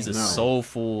everything. He's a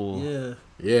soulful,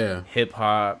 hip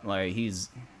hop. Like he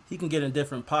can get in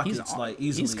different pockets like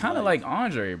easily. He's kind of like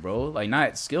Andre, bro. Like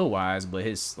not skill wise, but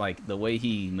his like the way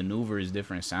he maneuvers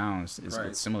different sounds is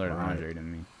it's similar to Andre to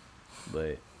me.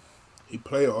 But he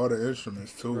play all the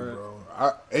instruments too, bro.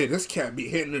 Hey, this cat be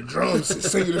hitting the drums and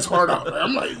singing his heart out.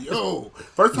 I'm like, yo.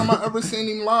 First time I ever seen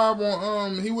him live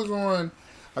on he was on,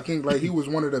 I think like he was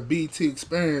one of the BT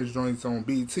Experience joints on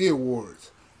BT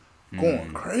Awards.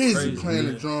 Going crazy playing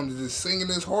the drums and just singing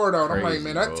his heart out. I'm like,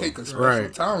 man, that take a special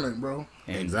talent, bro.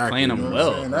 And playing them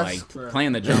well, like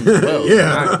playing the drums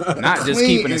well. Not just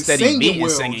keeping a steady beat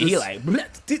and singing. He like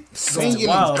singing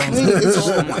clean. It's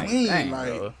all clean,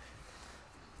 like.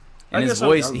 And his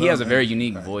voice, he has a very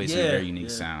unique voice and a very unique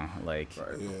sound. Like,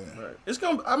 it's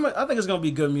gonna. I think it's gonna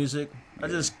be good music.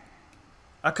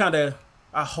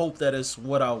 I hope that it's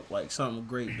like something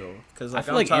great though, because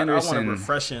like I want a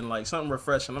refreshing, like something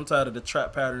refreshing. I'm tired of the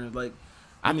trap patterns. Like,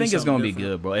 I think it's gonna be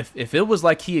good, bro. If it was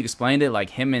like he explained it, like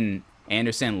him and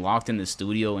Anderson locked in the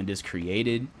studio and just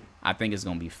created, I think it's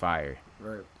gonna be fire.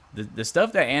 Right. The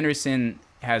stuff that Anderson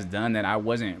has done that I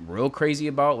wasn't real crazy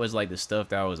about was like the stuff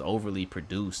that was overly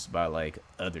produced by like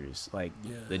others. Like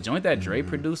the joint that Dre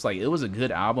produced, like it was a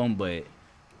good album, but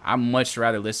I'd much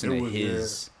rather listen to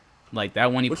his. Like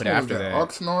that one he put after that.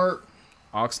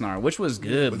 Oxnard, which was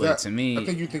good, but to me, I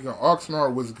think you're thinking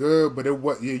Oxnard was good, but it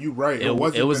was you're right. It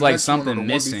was like something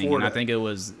missing, and I think it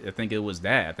was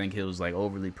that. I think it was like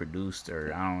overly produced,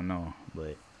 or I don't know,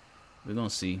 but we're gonna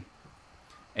see.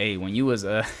 Hey, when you was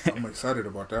I'm excited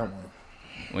about that one.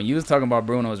 When you was talking about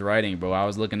Bruno's writing, bro, I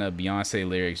was looking up Beyonce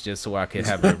lyrics just so I could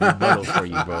have a rebuttal for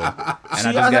you, bro.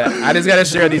 And I just gotta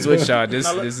share these with y'all. This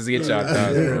is get y'all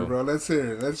thoughts, bro. Let's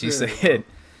hear it. She said,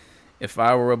 "If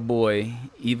I were a boy,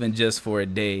 even just for a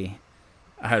day,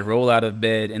 I'd roll out of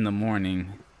bed in the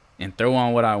morning and throw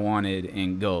on what I wanted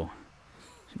and go.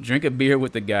 Drink a beer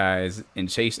with the guys and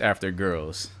chase after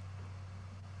girls."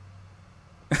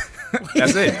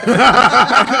 That's it.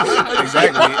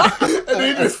 Exactly. And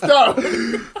he just stopped.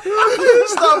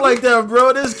 Stop like that,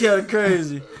 bro. This cat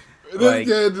crazy. This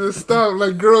cat just stopped.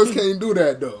 Like, girls can't do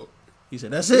that, though. He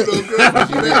said, that's it. Girls can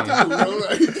do that, too, bro.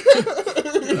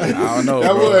 I don't know,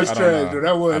 that bro. Was trash, bro.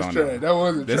 That was trash. That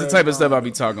wasn't trash. That's the type of stuff I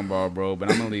be talking about, bro, but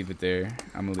I'm going to leave it there.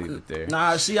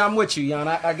 Nah, see, I'm with you, Jan.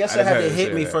 I guess it had to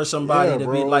hit me for somebody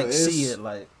to be, like, see it,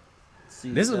 like.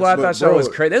 This is why I thought y'all was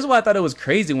crazy. This is why I thought it was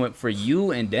crazy for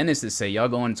you and Dennis to say y'all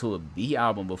going to a B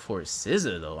album before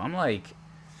SZA though. I'm like,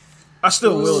 I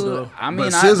still will though. I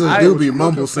mean, SZA do be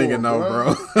mumble singing though,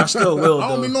 bro. I still will though. I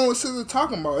don't be knowing what SZA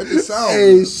talking about. It just sounds.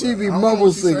 Hey, she be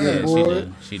mumble singing, boy.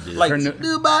 She did. Like, this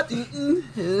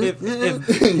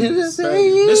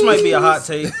might be a hot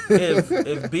take.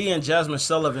 If B and Jasmine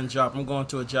Sullivan drop, I'm going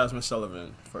to a Jasmine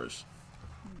Sullivan first.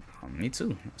 Me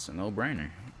too. It's a no-brainer.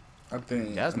 I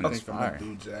think Jasmine's fire.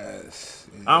 Do jazz.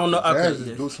 I don't know.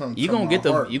 Do something. You gonna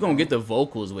get the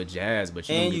vocals with jazz, but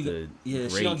you don't get the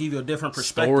she gonna give you a different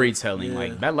perspective. Storytelling,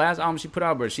 like that last album she put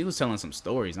out, but she was telling some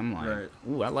stories. I'm like,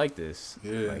 ooh, I like this.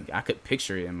 Yeah, like I could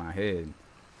picture it in my head.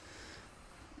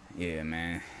 Yeah,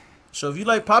 man. So if you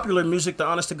like popular music, the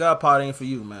Honest to God pod ain't for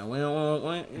you, man. We don't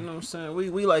want, you know what I'm saying?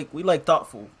 We like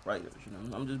thoughtful writers, you know.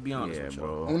 I'm just be honest with you.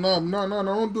 Oh no,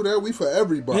 don't do that. We for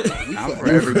everybody. I'm for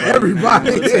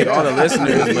everybody. You take all the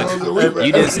listeners, but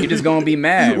you just gonna be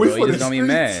mad, bro. You just gonna be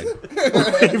mad. We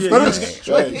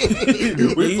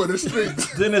for the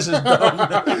streets. Dennis is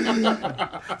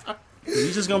dumb.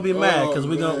 You just gonna be mad because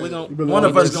we gonna one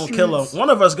of us gonna kill him. One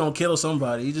of us gonna kill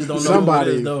somebody. You just don't know who it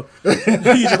is, though.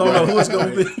 You just don't know who it's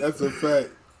gonna be. That's a fact.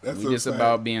 We just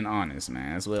about being honest,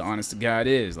 man. That's what honest to God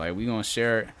is. Like we gonna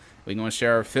share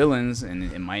our feelings, and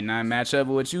it might not match up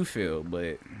with what you feel,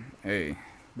 but hey.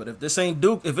 But if this ain't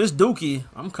if it's Dookie,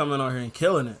 I'm coming out here and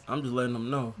killing it. I'm just letting them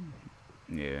know.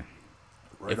 Yeah.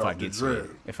 If I get to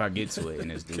it,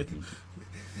 and it's Dookie.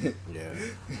 Yeah.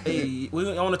 Hey, we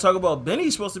want to talk about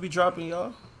Benny's supposed to be dropping,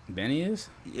 y'all. Benny is?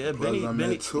 Yeah, Benny.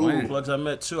 Plugs I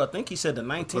Met 2. I think he said the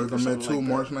 19th. Plugs I Met 2,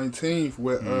 March 19th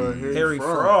with Harry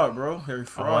Fraud, bro. Harry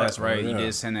Fraud. Oh, that's right. He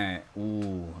did send that.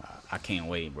 Ooh, I can't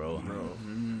wait, bro.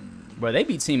 Bro, they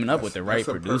be teaming up with the right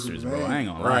producers, bro. I ain't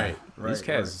gonna lie.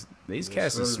 These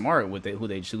cats are smart with who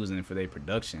they choosing for their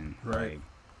production. Right.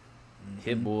 Like,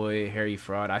 Hit Boy, Harry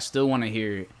Fraud. I still want to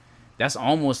hear That's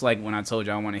almost like when I told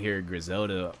you I want to hear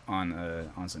Griselda on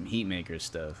some Heatmaker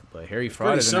stuff. But Harry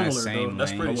Fraud is in that same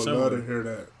That's lane. pretty I would similar. love to hear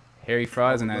that. Harry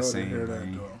Fraud's in I that would love to same hear that,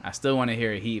 lane. though. I still want to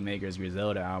hear Heatmaker's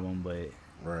Griselda album, but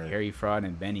Right. Harry Fraud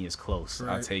and Benny is close. I'll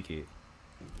Right. take it.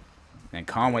 And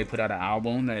Conway put out an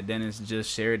album that Dennis just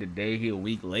shared today. He a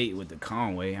week late with the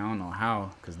Conway. I don't know how,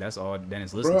 because that's all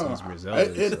Dennis listens to is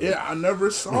Griselda. I never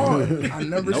saw it. I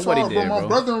never saw Nobody it. But did, my bro.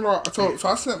 brother-in-law, so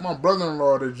I sent my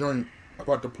brother-in-law the joint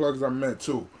about the plugs I met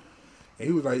too. And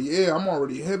he was like, yeah, I'm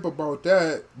already hip about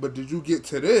that, but did you get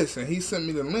to this? And he sent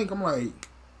me the link. I'm like,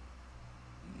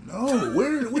 no,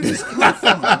 where did this come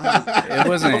from? Like, It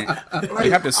wasn't.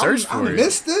 You have to search I for it.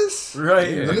 missed this? Right.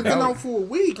 Yeah. And it's been out for a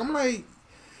week. I'm like,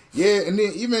 yeah, and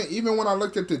then even when I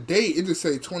looked at the date, it just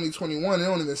say 2021. It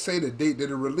don't even say the date that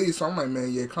it released. So I'm like,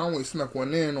 man, yeah, Conway snuck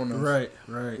one in on us.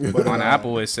 Right. But On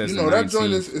Apple, it says you the know that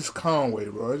joint 19th. is Conway,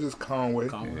 bro. It's just Conway.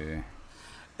 Yeah.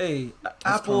 Hey,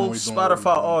 Apple, Conway doing what he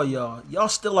Spotify, doing. all y'all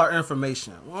steal our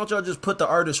information. Why don't y'all just put the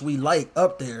artists we like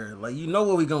up there? Like, you know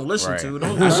what we gonna listen Right. to.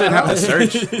 Don't I shouldn't have to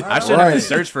search. I shouldn't have to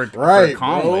search for Right,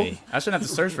 Conway. bro. I shouldn't have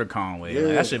to search for Conway. Like,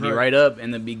 Yeah, that should be right. right up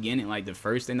in the beginning, like the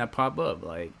first thing that pop up.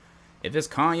 Like if it's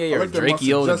Kanye I or looked at my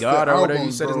Drakeo the suggested God or whatever you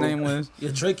albums, said his bro. name was. Yeah,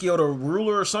 Drakeo the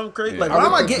Ruler or something crazy. Yeah. Like, I why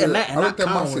am I looked at getting the- that? And I not looked at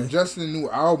my Conway? suggested new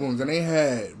albums, and they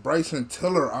had Bryson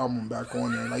Tiller album back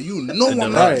on there. Like, you know, The I'm not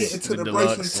deluxe. getting to The the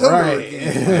deluxe. Bryson Tiller Right.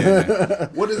 again.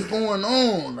 What is going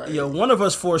on? Like, Yo, one of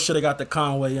us four should have got the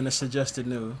Conway and the suggested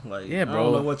new. Like, Yeah, I bro.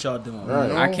 don't know what y'all doing.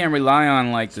 Right. I can't rely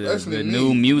on like the Especially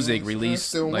new me, music man. release. It's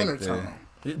still Like wintertime.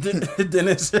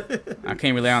 Dennis. I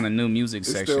can't rely on the new music It's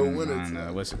still section winter on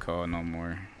time. what's it called no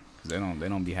more. 'Cause they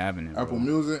don't be having it. Apple bro.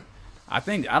 Music. I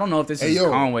don't know if this Hey is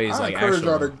yo, Conway's I like encourage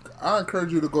actual. I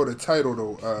encourage you to go to Tidal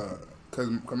though, cause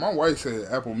my wife said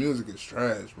Apple Music is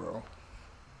trash, bro.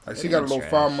 Like she It got a ain't little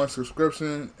trash. 5-month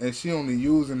subscription and she only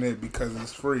using it because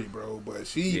it's free, bro.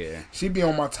 But Yeah. she be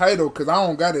on my Tidal cause I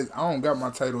don't got my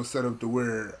Tidal set up to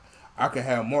where I can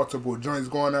have multiple joints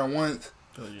going at once.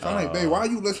 So I'm like, babe, why are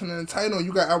you listening to Tidal?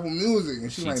 You got Apple Music, and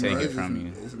she's She like, take no, it from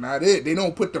you. it's not it. They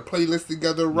don't put the playlist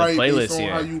together The right playlist, based on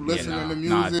yeah. how you listening to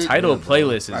Nah, music. Tidal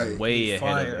playlist is Like, way ahead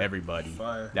fire. of everybody.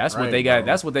 Fire. That's what Right, they got. bro.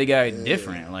 That's what they got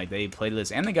different. Like they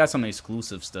playlist, and they got some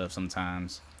exclusive stuff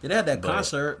sometimes. Yeah, they had that But-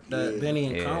 concert, that Benny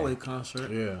and Yeah. Conway concert.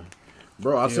 Yeah.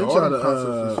 Bro, I Yeah, sent all y'all them concerts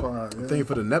was the fire, yeah. thing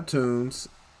for the Neptunes.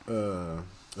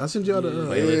 I sent y'all the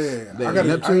Playlist. the I gotta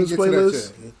Neptunes get to that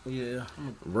playlist. yet. Yeah.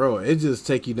 Bro, it just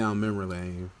take you down memory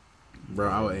lane. Bro,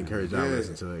 I would encourage y'all to Yeah.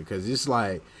 listen to it because it's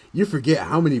like you forget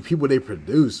how many people they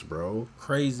produced, bro.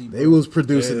 Crazy. Bro. They was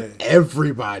producing Yeah.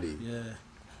 everybody. Yeah.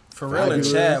 Pharrell and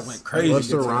Fabulous, Chad went crazy.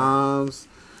 Busta Rhymes,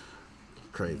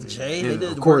 crazy. Jay, they And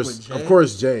did of work course, with Jay. of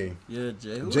course, Jay. Yeah,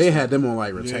 Jay. Who Jay was- had them on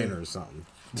like retainer or something.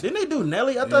 Didn't they do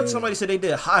Nelly? I thought somebody said they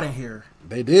did Hot in Here.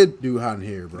 They did do hot in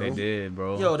here, bro. They did,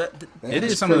 bro. Yo, that They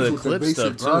did some of the Clips with clip basic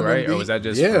stuff too, grinding right? Or beat. was that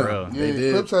just Yeah. Pharrell? Yeah, They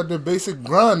did. Clips had the basic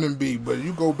grinding beat, but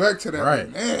you go back to that, Right.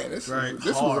 like, man, this Right. was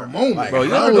a Hard. moment. Like, Bro,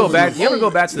 you How ever go was back? it? You ever go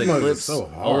back to the It was clips so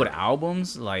hard. old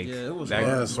albums? Like Yeah, it was that,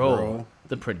 hard. Yes, bro. bro.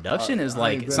 The production is I ain't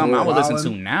like been something I would Will listen to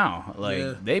Allen. now. Like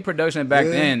Yeah. they production back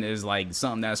Yeah. then is like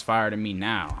something that's fire to me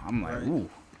now. I'm like, Right. ooh.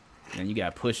 And you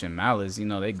got Push and Malice, you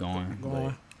know they going.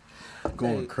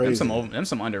 Going Them crazy.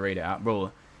 some underrated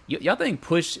bro. Y'all think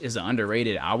Push is an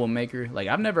underrated album maker? Like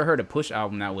I've never heard a Push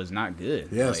album that was not good.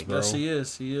 Yes, like, bro. Yes, he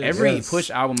is. He is. Every Yes. Push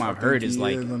album I've think heard is he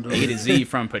like is A to underrated. Z,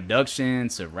 from production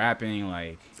to rapping,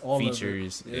 like All of it.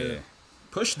 features. Yeah. Yeah.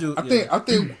 Push dude.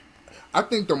 I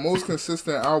think the most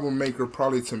consistent album maker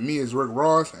probably to me is Rick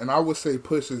Ross, and I would say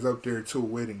Push is up there too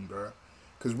with him, bro.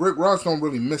 Because Rick Ross don't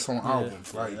really miss on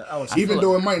albums. Like I was- even I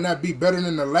though feel it might not be better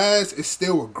than the last, it's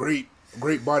still a great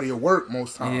body of work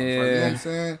most times. Like, you know what Yeah. I'm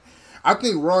saying? I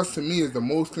think Ross to me is the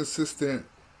most consistent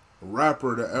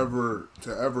rapper to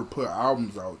ever put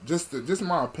albums out. Just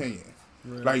my opinion.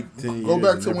 Like 10 go years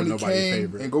back and to never when he nobody came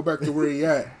favorite. and go back to where he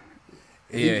at.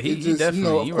 Yeah, he just, definitely. you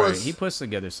know, of You're right. course, He puts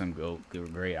together some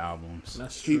great albums.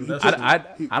 That's He- true. he That's just-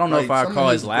 true. I don't know like, if I some call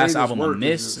of his his last greatest album a work is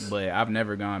miss, just- but I've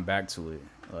never gone back to it.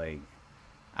 Like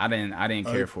I didn't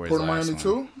care for his Port of last Miami one.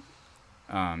 too.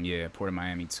 Yeah, Port of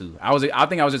Miami 2. I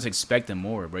think I was just expecting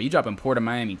more, bro. You dropping Port of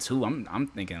Miami 2, I'm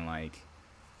thinking like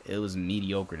it was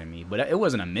mediocre to me. But it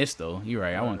wasn't a miss though. You're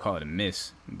right. I wouldn't call it a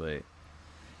miss. But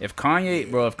if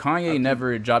Kanye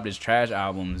never dropped his trash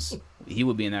albums, he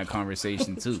would be in that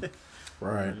conversation too.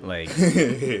 Right. Like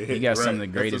he got some of the Right,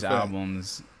 that's a greatest fact.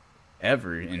 albums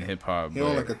ever in hip hop. He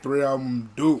on like a 3-album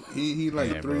Duke. He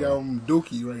like Yeah, 3-album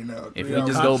Dookie right now. If 3 we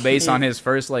just album- go based on his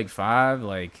first like 5,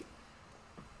 like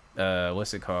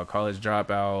what's it called? College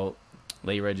Dropout,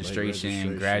 Late Registration,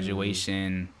 Registration.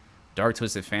 Graduation, Dark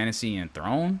Twisted Fantasy, and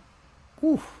Throne.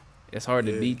 Whew. It's hard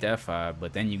to beat that 5,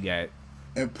 but then you got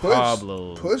and Push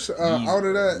Pablo. Out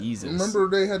of that. Jesus. Remember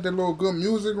they had that little good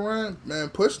music run? Man,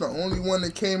 Push the only one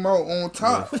that came out on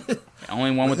top. The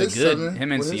only one with the good.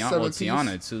 Him and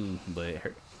Tiana too,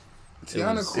 but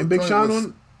Tiana and Big Sean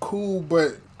on cool,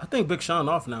 but I think Big Sean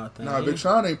off now. I think. Nah, Big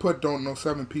Sean ain't put no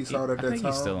 7-piece out at that time.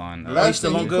 He's still on. The last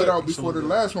thing he put out before the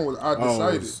last one was I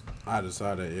Decided. I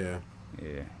Decided,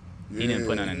 yeah. He didn't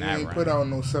put none in that He ain't run. put out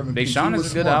no 7-piece. Big Sean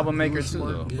is a good album maker too,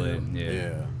 though. But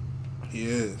yeah, he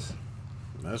is.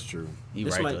 That's true. He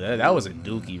right though. That was a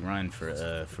dookie run for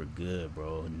good,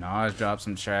 bro. Nas dropped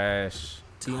some trash.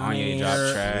 Kanye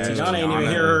dropped trash. Tiana ain't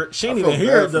even hear her. She ain't even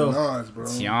hear it though.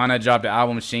 Tiana dropped the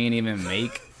album she ain't even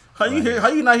make. How you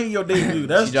not hear your debut?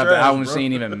 That's she dropped trash, the album bro. she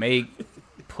ain't even make.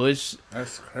 Push.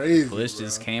 That's crazy. Push bro.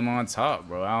 just came on top,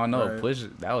 bro. I don't know. Right. Push.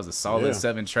 That was a solid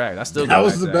 7 track. I still. That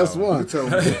was the best one.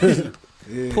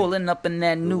 Pulling up in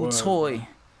that new toy,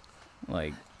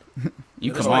 like.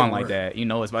 You come on like that, you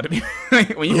know it's about to be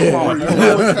when you come on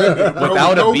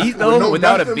without a beat though,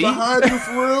 without a beat, behind you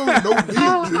for real, no beat,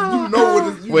 you know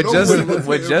what it, you with know just what it's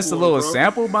with just a little bro.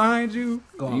 sample behind you,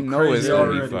 you know it's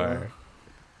gonna be fire. Bro.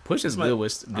 Push is good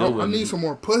with I need some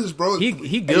more Push, bro. He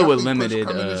good with limited.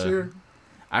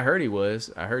 I heard he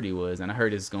was, and I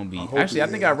heard it's gonna be. Actually, I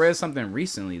think I read something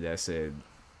recently that said,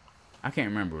 I can't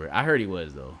remember. I heard he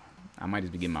was though. I might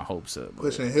just be getting my hopes up.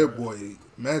 Pushing Hit Boy.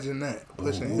 Imagine that.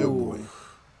 Pushing Hit Boy.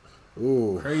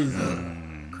 Ooh.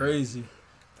 Crazy.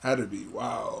 That'd be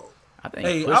wow. I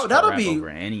think that'll be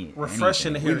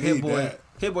refreshing to hear Hit Boy.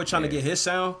 Hit Boy trying to get his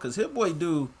sound, because Hit Boy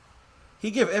he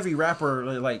give every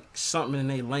rapper like something in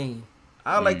their lane.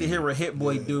 I like to hear what Hit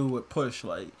Boy do with Push,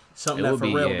 like something that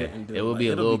Pharrell didn't do. It would like, be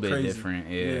a little bit crazy. different.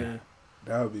 Yeah.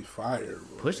 That would be fire,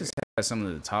 bro. Push has had some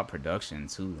of the top production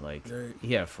too. Like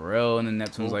he had Pharrell and the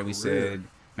Neptunes, like we said.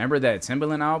 Remember that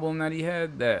Timberland album that he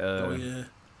had? That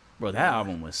bro, that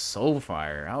album was so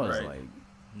fire. I was like,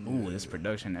 ooh, this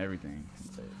production, everything.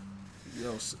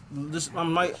 Yo, this I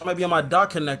might be on my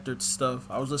Dot Connector stuff.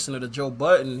 I was listening to Joe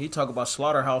Budden. He talked about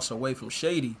Slaughterhouse away from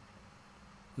Shady.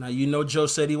 Now you know Joe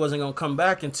said he wasn't gonna come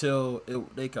back until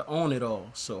they could own it all.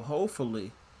 So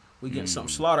hopefully we get some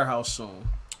Slaughterhouse soon.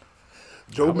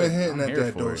 Joe been hinting at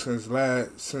that though since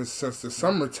the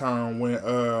summertime when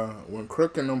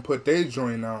Crook and them put their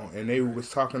joint out and they was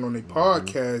talking on their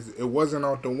podcast. It wasn't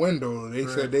out the window. They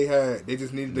said they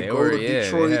just needed to go to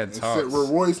Detroit and sit with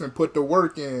Royce and put the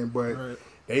work in, but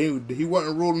he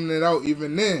wasn't ruling it out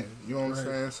even then. You know what I'm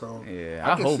saying? So yeah,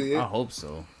 I hope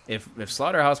so. If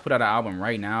Slaughterhouse put out an album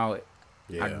right now,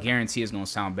 I guarantee it's gonna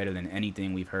sound better than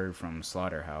anything we've heard from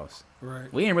Slaughterhouse.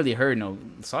 Right. We ain't really heard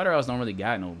Slaughterhouse don't really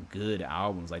got no good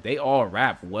albums. Like they all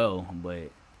rap well, but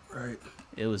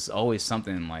it was always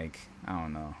something like I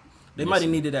don't know. They might have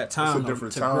needed that time to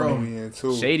grow.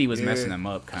 Too. Shady was messing them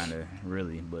up, kind of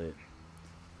really, but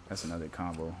that's another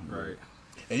combo. Right.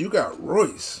 And you got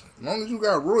Royce. As long as you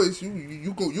got Royce,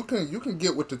 you can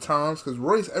get with the times, because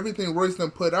Royce, everything Royce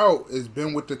done put out has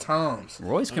been with the times.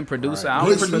 Royce can produce an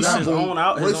album. He produces his own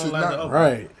album. Royce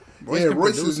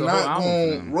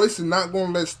is not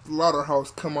going to let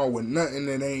Slaughterhouse come out with nothing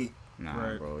that ain't.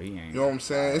 Nah, bro, he ain't. You know what I'm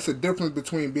saying? It's a difference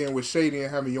between being with Shady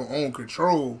and having your own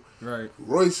control. Right.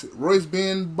 Royce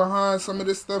being behind some of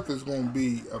this stuff is going to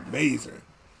be amazing.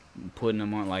 Putting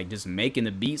him on, like, just making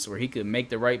the beats where he could make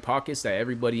the right pockets that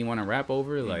everybody want to rap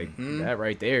over, like, that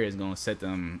right there is going to set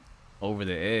them over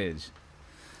the edge.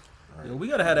 Yeah, we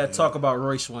gotta have that talk about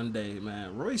Royce one day,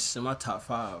 man. Royce in my top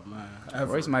 5, man.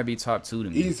 Ever. Royce might be top 2 to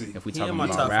me. Easy. If we He talking in my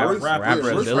about top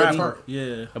rapper ability.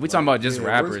 Yeah. If we talking about just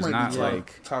rappers, Royce might not be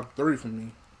like top 3 for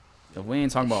me. If we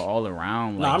ain't talking about all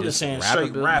around, like, no, I'm just saying straight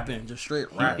ability, rapping, just straight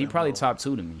rapping. He probably top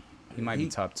 2 to me. He might be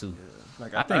top 2.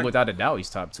 Like, I think without a doubt he's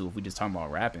top 2 if we just talking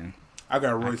about rapping. I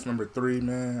got Royce number 3,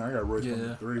 man. I got Royce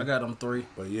number 3. I got him 3.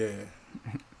 But yeah,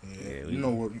 you know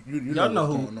what? Y'all know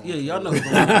who? Yeah, y'all know who's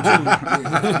going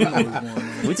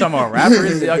on. We talking about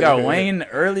rappers. Y'all got Wayne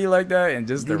early like that, and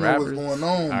just You the know rappers. what's going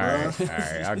on, all right,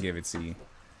 I'll give it to you.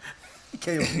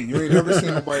 You ain't never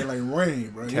seen nobody like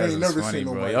Wayne, bro. You ain't never funny, seen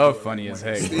bro. nobody. Y'all funny as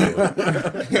heck.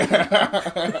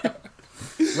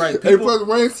 Right. Hey, plus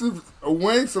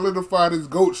Wayne solidified his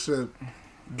goatship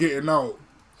getting out.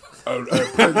 Yeah,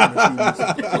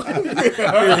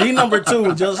 he number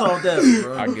 2 just off that,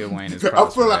 bro. I give Wayne his I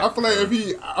props. feel like if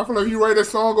he write a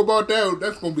song about that,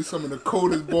 that's gonna be some of the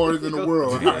coldest bars in the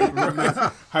world.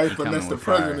 How he finesse the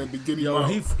president to get him out.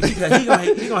 He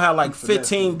gonna have like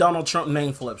 15 Donald Trump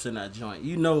name flips in that joint.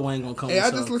 You know Wayne gonna come. Hey,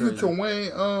 I just listened to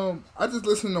Wayne. I just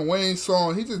listened to Wayne's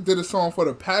song. He just did a song for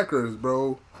the Packers,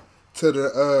 bro. To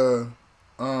the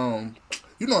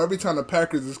you know, every time the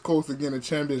Packers is close to getting a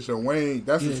championship, Wayne,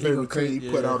 that's his favorite team.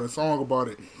 He put out a song about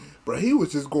it. Bro, he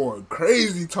was just going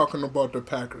crazy talking about the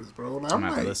Packers, bro. Like, I'm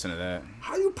like, to listen to that.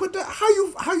 How you put that?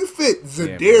 How you fit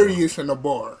Zadarius in the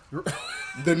bar?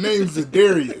 The name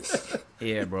Zadarius.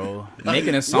 Yeah, bro.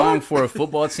 Making a song for a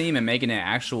football team and making it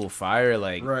actual fire,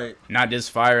 like not just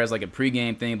fire as like a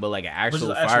pregame thing, but like an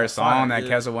actual fire song that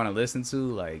cats will want to listen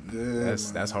to. Like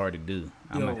that's hard to do.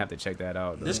 I'm gonna have to check that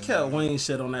out. Though. This cat Wayne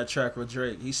said on that track with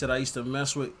Drake, he said, I used to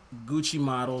mess with Gucci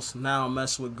models, now I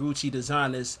mess with Gucci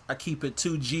designers. I keep it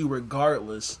 2G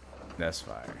regardless. That's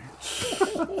fire.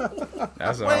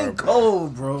 That's Wayne hard,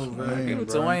 cold, bro. Give it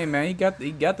to Wayne, man. He got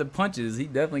the punches. He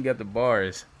definitely got the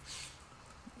bars.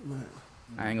 Man.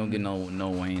 I ain't gonna get no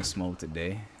Wayne smoke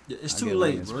today. Yeah, it's too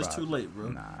late, bro. It's too late, bro.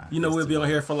 Nah, you know we'll be on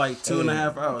here for like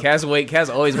 2.5 hours. Cass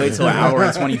always wait till an hour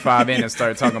and 25 in and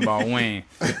start talking about Wayne.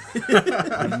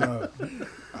 I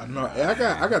know. Hey,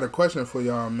 I got a question for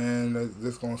y'all, man.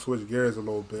 That's gonna switch gears a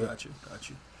little bit. Got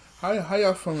you. How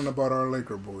y'all feeling about our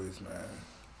Laker boys, man?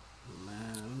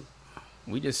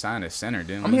 We just signed a center,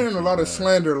 didn't we? I'm hearing a lot of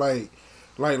slander, like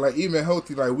even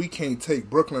healthy, like we can't take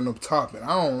Brooklyn up top, and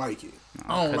I don't like it.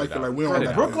 I don't like it. Like we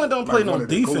don't. Brooklyn don't play no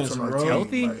defense, bro.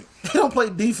 Healthy? They don't play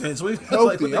defense. We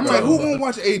healthy. I'm like, who gonna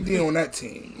watch AD on that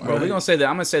team? Bro, we gonna say that.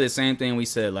 I'm gonna say the same thing we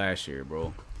said last year,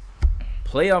 bro.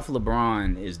 Playoff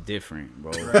LeBron is different,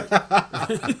 bro.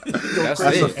 That's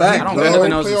it. a fact. I don't got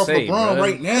nothing else to Playoff say, LeBron bro.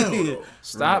 right now.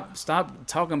 Stop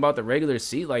talking about the regular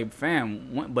seat, like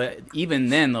fam. But even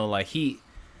then, though, like yeah,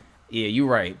 you're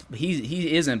right.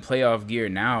 He is in playoff gear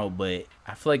now, but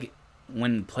I feel like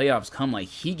when playoffs come, like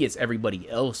he gets everybody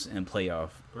else in playoff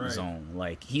zone.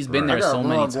 Like he's been there so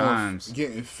many times.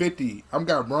 Getting 50. I've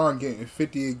got Bron getting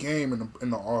 50 a game in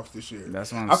the off this year.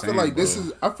 That's what I'm saying.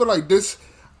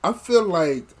 I feel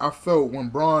like I felt when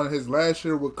Bron his last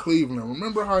year with Cleveland.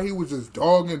 Remember how he was just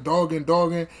dogging. Get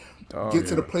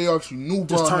to the playoffs, you knew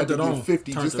Bron had to get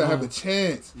 50 just to have a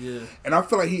chance. Yeah. And I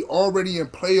feel like he already in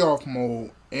playoff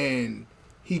mode, and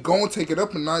he gonna take it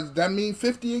up a notch. That mean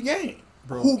 50 a game.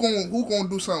 Bro. Who gonna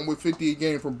do something with 50 a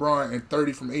game from Bron and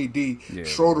 30 from AD? Yeah,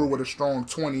 Schroeder with a strong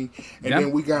 20, and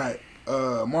then we got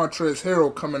Montrezl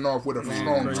Harrell coming off with a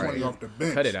strong 20 off the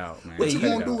bench. Cut it out, man. What you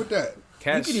gonna do with that?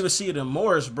 You can even see it in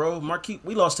Morris, bro.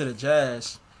 We lost to the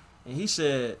Jazz, and he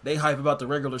said they hype about the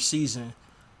regular season.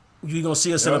 You gonna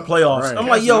see us in the playoffs? Right. I'm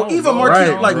like, yo, even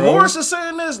Marquise, Morris is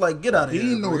saying this. Like, get out of here.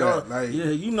 He know that. Like, yeah,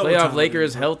 you know. Playoff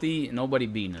Lakers healthy. Nobody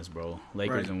beating us, bro.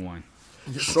 Lakers in one.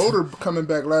 Schroeder coming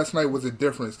back last night was a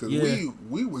difference because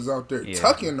we was out there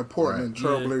tucking the Portland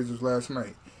Trailblazers last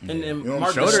night. And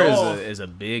Marc Gasol is a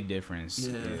big difference.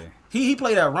 Yeah. He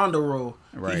played that Rondo role.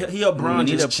 Right. He helped Bron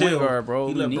just chill. Guard, bro.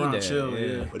 He let Bron chill.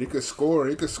 Yeah. But he could score.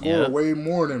 He could score way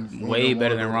more than way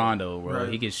better than Rondo, bro. Right.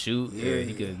 He could shoot. Yeah,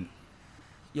 he could.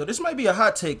 Yo, this might be a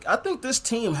hot take. I think this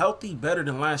team healthy better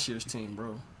than last year's team,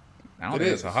 bro. I don't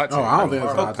think it's a hot take. Oh, I don't think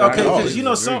it's a hot take. Okay, because you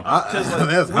know some. I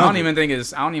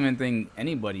don't even think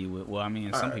anybody would. Well, I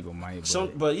mean, some people might.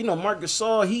 But you know, Marc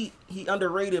Gasol, he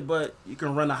underrated. But you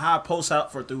can run a high post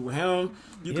out through him.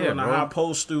 You can run a high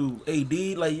post through AD.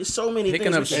 Like, there's so many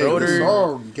picking things. up Schroeder.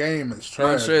 Gasol game is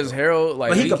trash. Montrezl Harrell, like,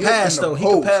 but he could pass though. He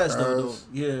could pass though.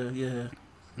 Yeah.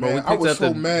 Man, I was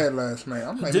so mad last night.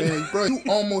 I'm like, man, bro, you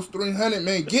almost 300,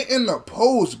 man. Get in the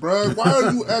post, bro. Why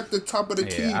are you at the top of the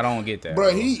key? I don't get that,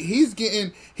 bro.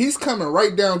 He's coming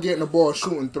right down, getting the ball,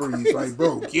 shooting threes. Like,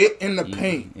 bro, get in the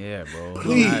paint. Yeah, bro.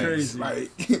 Please,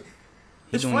 like. He's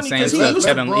doing the same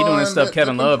stuff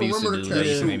Kevin Love used to do. That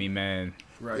used to make me mad.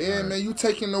 Right, man, you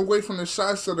taking away from the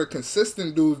shots of the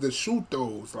consistent dudes that shoot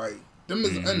those, like. Them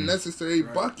is unnecessary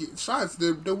bucket shots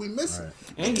that we missing.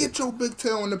 Right. And get your big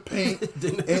tail in the paint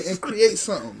and create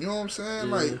something. You know what I'm saying?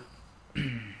 Yeah. Like,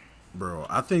 bro,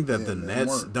 I think that the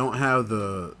Nets don't have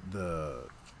the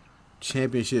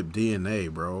championship DNA,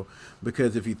 bro.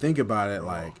 Because if you think about it,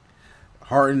 like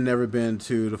Harden never been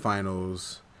to the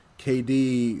finals.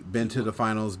 KD been to the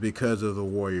finals because of the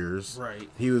Warriors. Right.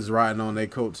 He was riding on their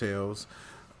coattails,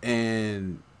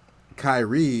 and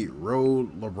Kyrie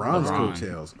rode LeBron's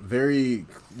coattails very,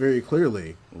 very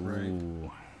clearly. Right. Ooh,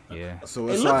 yeah. So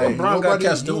it's like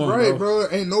nobody, bro.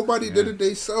 Ain't nobody did it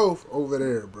themselves over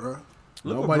there, bro.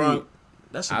 Nobody.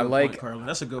 That's a good point, Carlin.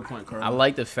 That's a good point, Carlin. I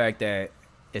like the fact that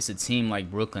it's a team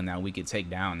like Brooklyn that we could take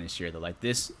down this year. That like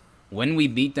this, when we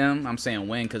beat them, I'm saying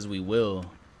when because we will.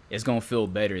 It's gonna feel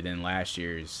better than last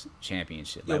year's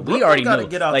championship. Like we already know.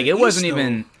 Like it wasn't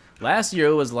even. Last year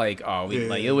it was like,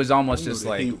 like it was almost just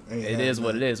like it is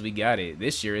what it is. We got it.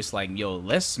 This year it's like, yo,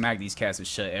 let's smack these cats and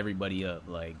shut everybody up.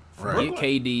 Like forget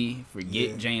KD,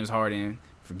 forget James Harden,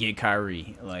 forget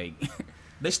Kyrie. Like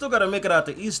They still got to make it out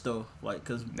the East though, like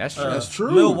because That's true. That's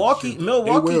true. Milwaukee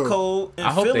will. cold, and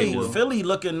I hope they Philly, will. Philly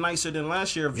looking nicer than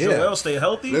last year if Yeah. Joel stay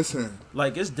healthy. Listen,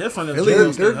 Like it's different if Philly-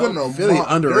 Joel stay they're healthy. gonna Philly mop,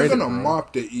 underrated, they're gonna bro.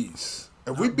 mop the East.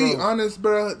 If we be honest,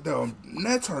 bro, the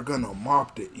Nets are gonna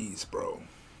mop the East, bro.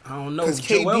 I don't know. Because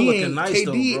Joel KD, looking ain't, nice KD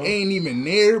though, bro. ain't even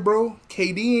there, bro.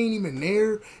 KD ain't even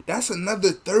there. That's another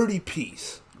 30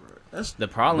 piece. That's The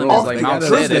problem Bro, is, like they Mount gotta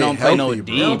said, they stay don't play no healthy,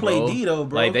 D, bro. They don't play bro. D, though,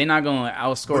 bro. Like, they not going to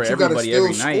outscore But you gotta everybody still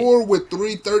every night. score with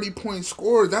 3 30-point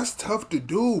scores. That's tough to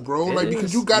do, bro. It Like because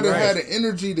is. you gotta You're have right. the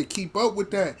energy to keep up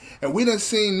with that. And we done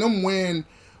seen them win.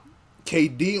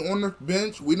 KD on the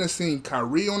bench. We done seen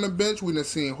Kyrie on the bench. We done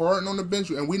seen Harden on the bench,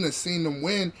 and we done seen them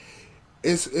win.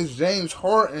 It's James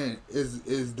Harden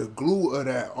is the glue of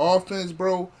that offense,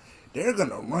 bro. They're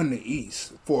gonna run the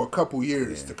East for a couple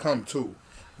years to come too.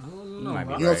 You might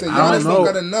be You know what I'm saying? I don't Giannis know don't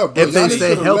got enough. Bro. if they Giannis stay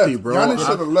should've healthy, left. bro. Giannis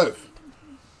should have left.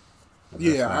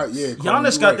 Yeah, facts. yeah. Carl,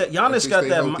 Giannis you got right. that. If Giannis they got stay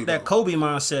that healthy, that though. Kobe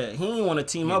mindset. He ain't want to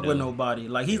team up with nobody.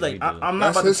 Like he's like, he do. I'm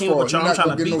not That's about to his team up with fault. y'all. He I'm not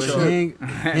trying to gonna beat get y'all. no He ain't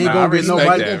Nah, gonna I get respect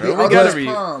nobody. that, bro. But- We gotta,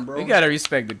 Prime, bro. we gotta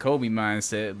respect the Kobe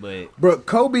mindset, but Bro,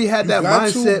 Kobe had that got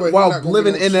to, mindset but he while not gonna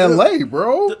living get in no LA,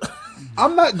 bro.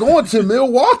 I'm not going to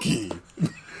Milwaukee.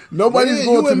 Nobody's Man,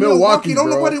 going you to in Milwaukee, Don't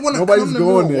bro. nobody want to Nobody's come to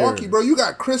going Milwaukee, there. bro. You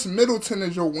got Chris Middleton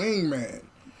as your wingman.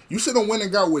 You should have went and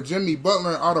got with Jimmy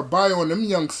Butler and Adebayo and them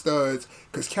young studs,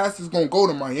 because Cass is gonna go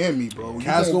to Miami, bro. You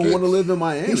Cass gonna get- want to live in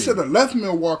Miami. He should have left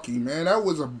Milwaukee, man. That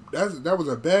was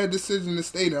a bad decision to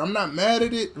stay there. I'm not mad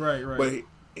at it, Right. but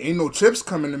ain't no chips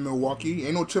coming to Milwaukee.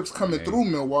 Ain't no chips coming through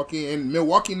Milwaukee, and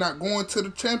Milwaukee not going to the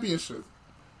championship.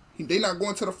 They not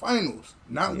going to the finals.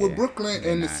 Not with Yeah, Brooklyn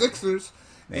they and the not. Sixers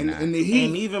and not. the Heat.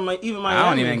 And even Miami. I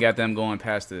don't even got them going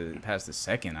past the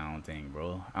second. I don't think,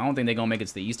 bro. I don't think they're gonna make it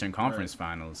to the Eastern Conference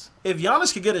Finals. If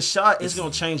Giannis could get a shot, it's gonna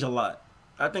change a lot.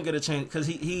 I think it'll change because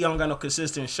he don't got no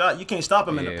consistent shot. You can't stop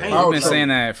him in the Yeah, paint. we've Foul been trouble. saying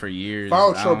that for years.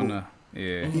 Foul I trouble. don't know.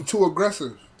 Yeah, He too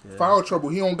aggressive. Foul trouble.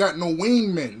 He don't got no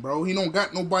wingmen, bro. He don't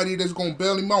got nobody that's gonna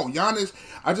bail him out. Giannis,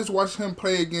 I just watched him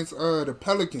play against the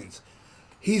Pelicans.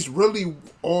 He's really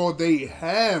all they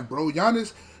have, bro.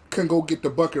 Giannis can go get the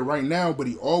bucket right now, but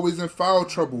he always in foul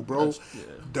trouble, bro.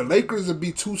 The Lakers will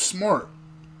be too smart.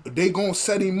 They gonna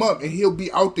set him up, and he'll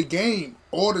be out the game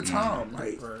all the time.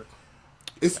 Like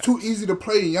it's too easy to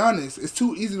play Giannis. It's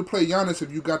too easy to play Giannis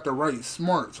if you got the right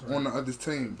smarts on the other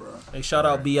team, bro. Hey, shout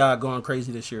out Bi going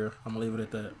crazy this year. I'm gonna leave it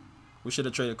at that. We should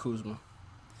have traded Kuzma.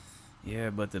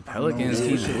 yeah, but the Pelicans know,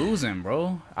 keep man. losing,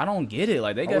 bro. I don't get it.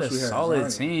 Like they got a wish we had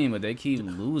solid Zion. team, but they keep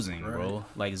losing, bro.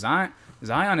 Like Zion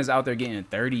is out there getting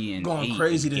 30 and Going 8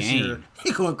 crazy a this game, year.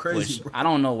 He going crazy, which bro. I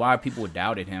don't know why people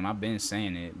doubted him. I've been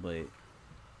saying it, but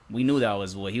we knew that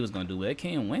was what he was gonna do. But they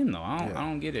can't win though. I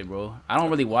don't get it, bro. I don't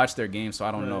really watch their game, so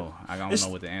I don't know. I don't know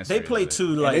what the answer They is. play but two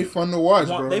And like they fun to watch,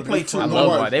 one- bro. they play two I fun to love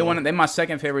watch, why they bro. want. They my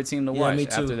second favorite team to Yeah, watch me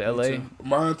too. after the Me LA. too.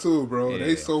 Mine too, bro.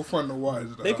 They Yeah. so fun to watch.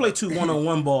 they dog. play two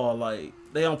one-on-one ball. Like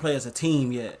they don't play as a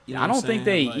team yet. You know I what don't I'm think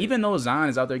saying? they, Like, even though Zion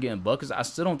is out there getting buckets, I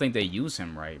still don't think they use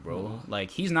him right, bro.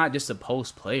 Like he's not just a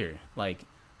post player. Like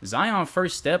Zion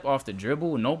first step off the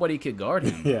dribble, nobody could guard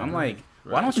him. Yeah. I'm like,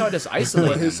 why don't y'all just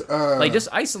isolate him? his, like just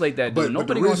isolate that dude. But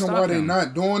Nobody the gonna reason stop why they him.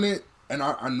 not doing it, and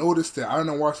I noticed that I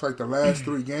didn't watch like the last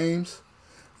 3 games.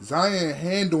 Zion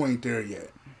handle ain't there yet,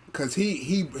 cause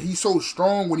he's so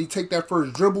strong. When he take that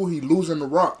first dribble, he losing the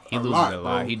rock. He loses lot, a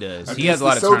lot. bro. He does. He Against has a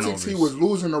lot the of Celtics, turnovers. He was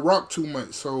losing the rock too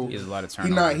much, so He has a lot of he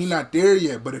turnovers. not there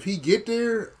yet. But if he get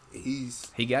there,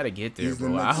 He got to get there, he's the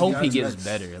bro. I next- hope he he's gets next-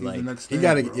 better. he's Like the next He thing,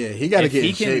 gotta, bro. he gotta If get he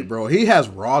in can- shape, bro. He has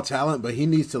raw talent, but he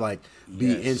needs to like be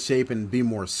Yes. in shape and be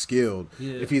more skilled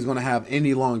Yeah. if he's gonna have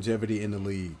any longevity in the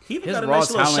league. he even his got a raw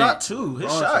nice little talent- shot too. His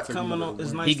Raw shot should coming be on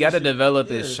is the- nice. he got to this year. develop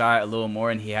his Yeah. shot a little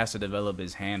more, and he has to develop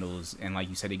his handles. And like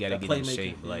you said, he got to That get in playmaking,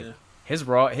 shape. Like yeah.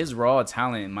 his raw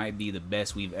talent might be the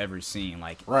best we've ever seen.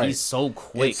 Like Right. he's so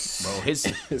quick, It's- bro. His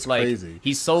it's like crazy.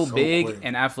 he's so big quick.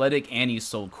 and athletic, and he's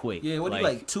so quick. Yeah, what he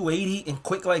like 280 and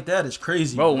quick like that is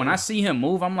crazy, bro. When I see him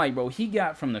move, I'm like, bro, he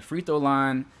got from the free throw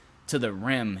line to the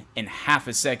rim in half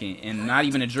a second, and not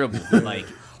even a dribble. Like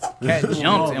cat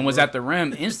jumped and was at the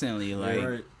rim instantly. Like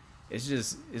right.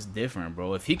 it's different,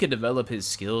 bro. If he could develop his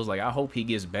skills, like I hope he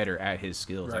gets better at his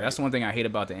skills. Like Right. that's one thing I hate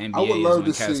about the NBA I would is love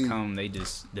when to cats see- come, they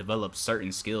just develop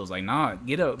certain skills. Like nah,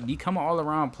 become an all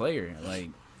around player. Like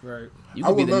right. you I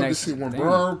could be would the love to next see when thing.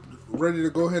 Bron ready to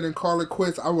go ahead and call it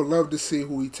quits. I would love to see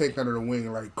who he take under the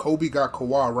wing. Like Kobe got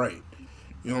Kawhi right.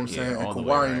 You know what I'm Yeah, saying? And all the way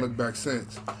Kawhi ain't right. looked back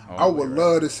since. All I the would way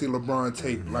love to see LeBron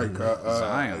take like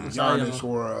Zion. Giannis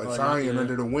or Oh, Zion yeah.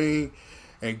 under the wing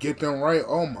and get them right.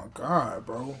 Oh my God,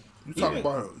 bro. You talking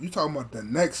about the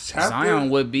next chapter? Zion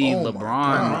would be Oh my LeBron.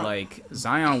 God. Like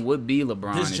Zion would be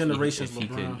LeBron. This if generation's he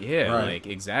LeBron. could, yeah, Right. like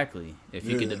exactly. If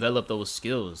he Yeah. could develop those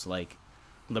skills, like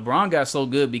LeBron got so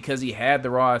good because he had the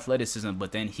raw athleticism,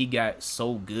 but then he got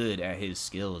so good at his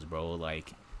skills, bro.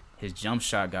 Like his jump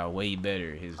shot got way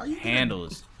better. His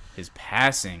handles, his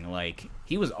passing, like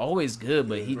he was always good,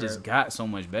 but he just got so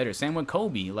much better. Same with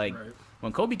Kobe. Like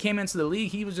when Kobe came into the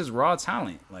league, he was just raw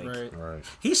talent. Like Right.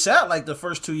 He sat like the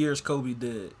first 2 years Kobe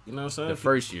did. You know what I'm saying? the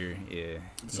first year, yeah.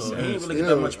 So he didn't really get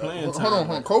that much playing time. Hold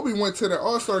on. Kobe went to the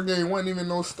All-Star game, wasn't even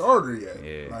no starter yet.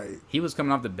 Yeah, Like, he was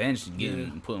coming off the bench,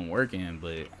 putting work in,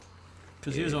 but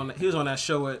Because he was on that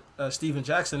show with Steven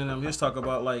Jackson and them. He was talking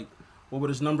about like what would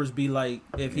his numbers be like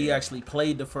if he actually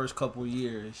played the first couple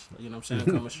years. You know what I'm saying?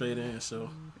 Coming straight in. So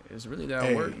it's really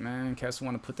that work, man. Cats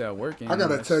want to put that work in. I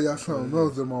gotta tell y'all something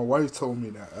else that my wife told me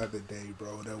the other day,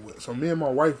 bro. So me and my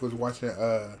wife was watching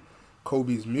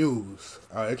Kobe's Muse.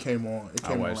 It came on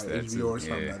like watched that HBO too, or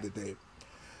something yeah. the other day.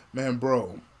 Man,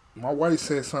 bro, my wife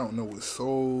said something that was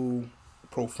so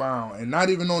profound, and not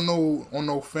even on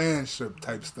no fanship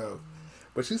type stuff.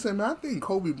 But she said, man, I think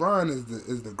Kobe Bryant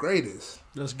is the greatest.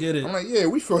 let's get it. I'm like, yeah,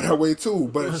 we feel that way too.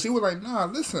 But she was like, nah,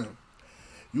 listen.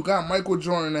 You got Michael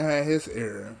Jordan that had his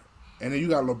era, and then you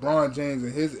got LeBron James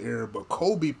in his era, but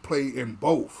Kobe played in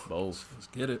both. Let's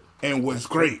get it. And was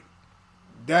great.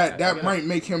 That might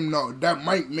make him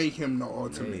the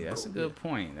ultimate. Hey, that's a GOAT. good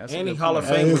point. That's And a he good Hall of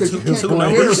point. Fame with Because you can't two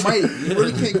compare numbers. Mike. You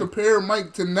really can't compare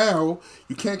Mike to now.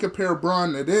 You can't compare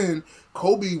Bron to then.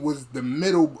 Kobe was the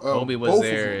middle of Kobe was both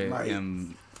there of them.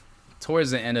 Like,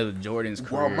 towards the end of Jordan's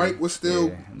career. while Mike was still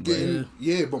but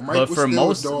but Mike but was for still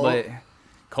most, dog. but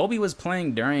Kobe was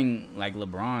playing during like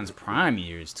LeBron's prime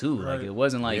years too. Like Right. it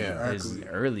wasn't like Yeah, his exactly.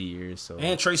 early years. So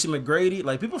And Tracy McGrady,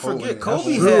 like people forget yeah,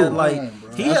 Kobe that's had true. like Come on,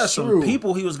 bro. he had That's some true.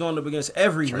 people he was going up against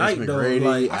every Tracy night though. McGrady,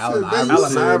 Like Allen I feel bad.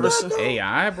 Allen Iverson. Iverson,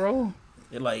 AI, bro.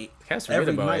 like Cats forget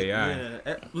every about night. AI.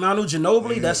 Yeah. Manu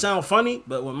Ginobili, that sound funny,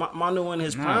 but when Manu in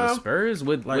his Nah, prime, the Spurs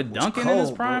with like, was Duncan in his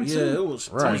cold, prime bro. too. Yeah, it was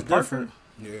Right. totally different.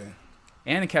 yeah.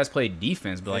 And the Cats played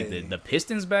defense, but like Hey. the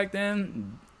Pistons back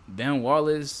then, Ben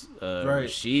Wallace, Right.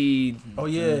 Rasheed. Oh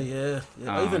yeah.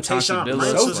 Even Chauncey Tayshaun Billups,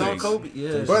 Prince was on like- Kobe.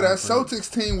 Yeah, But that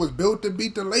Celtics team was built to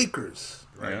beat the Lakers.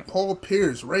 Right. Paul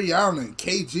Pierce, Ray Allen,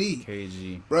 KG.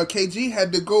 KG. Bro, KG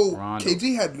had to go. Rondo.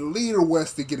 KG had to lead the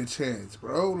West to get a chance,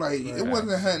 bro. Like it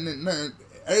wasn't happening. Nothing.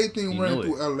 Everything You ran knew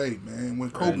through it. LA, man.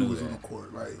 When Kobe knew was that. on the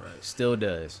court, like Still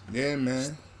does. yeah,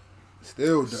 man.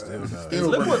 Still does. Still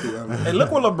Look run what, through LA. hey,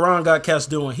 look what LeBron got cats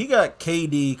doing. He got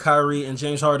KD, Kyrie, and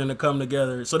James Harden to come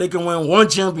together so they can win one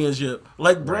championship.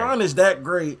 Like Bron is that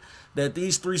great that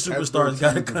these three superstars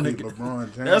got to come beat together.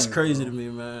 LeBron James, That's crazy bro. to me,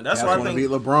 man. That's Cats why I want to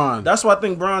think. beat LeBron. That's why I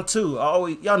think Bron too.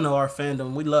 Y'all know our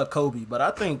fandom. We love Kobe, but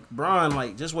I think Bron,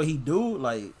 like just what he do,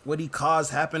 like what he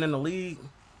caused happen in the league.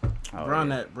 Oh, Bron,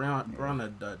 yeah. Bron,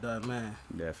 that man.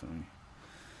 Definitely.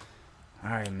 All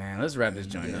right, man. Let's wrap this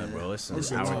joint up, bro. It's It's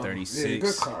an a hour talk. 36. Yeah,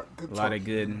 good talk. Good A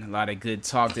lot of good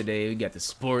talk today. We got the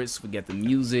sports, we got the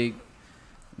music,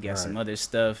 we got some other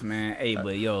stuff, man. Hey,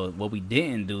 but yo, what we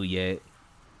didn't do yet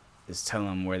is tell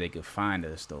them where they could find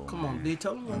us, though. Come man. on, D,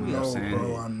 tell him I what we know, are.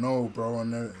 saying? I know, bro.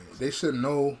 And they should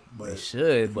know, but They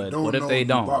should, but what if know, they you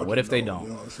don't? about What to if they know, don't? You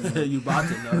know what I'm saying? You about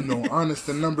to know. You know, honest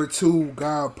the number 2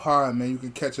 God Pod, man. You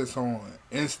can catch us on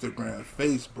Instagram,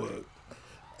 Facebook.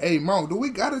 Hey, Mo, do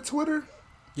we got a Twitter?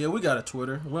 Yeah, we got a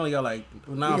Twitter. We only got like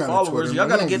We 9 got a followers. Twitter, Y'all man.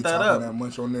 got to We get don't be that talking up. that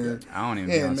much on there. I don't even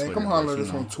Yeah, be on man, Twitter, come but, holler at you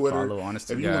us know, on Twitter. follow Honest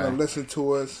to If you want to God. listen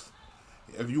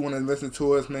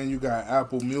to us, man, you got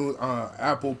Apple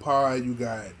Pod, you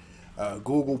got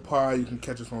Google Pod. You can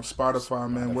catch us on Spotify,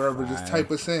 man. Wherever, just type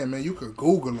us in, man. You can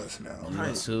Google us now.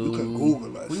 YouTube. You can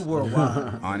Google us. We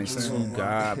worldwide. Honest to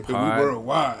God We pod.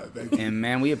 worldwide, baby. And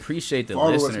man, we appreciate the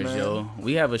Follow us, listeners, man. yo.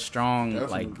 We have a strong,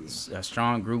 Definitely. a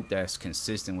strong group that's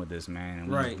consistent with this, man. And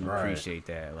we, Right. we appreciate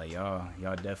that. Like y'all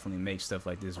definitely make stuff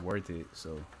like this worth it.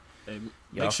 So Hey,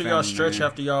 Y'all make sure y'all family, stretch man.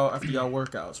 after y'all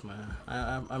workouts, man.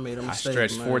 I made a I mistake.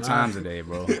 stretched man. 4 times a day,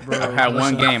 bro. Bro, I had one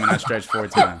listen. game and I stretched 4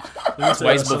 times. Let me tell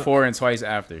Twice y'all before and twice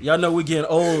after. Y'all know we getting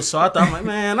old, so I thought, I'm like,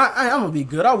 man, I'm gonna be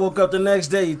good. I woke up the next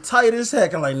day tight as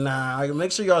heck. I'm like, nah,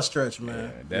 make sure y'all stretch,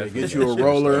 man. Definitely. Get you a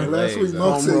roller. Last week, Legs,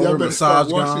 Mo Foam said y'all roller, better start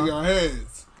massage washing gun. your hands.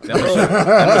 That was- Cause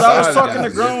I was massage talking to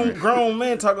gun is grown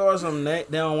men talking about something. They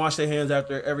don't wash their hands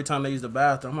after every time they use the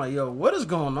bathroom. I'm like, yo, what is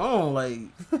going on? Like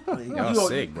Y'all you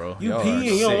sick, bro. You Y'all pee are and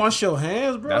you don't sick. wash your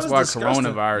hands, bro. That's why disgusting.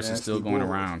 coronavirus is Nasty still going boy.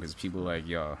 around because people like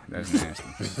y'all. That's nasty.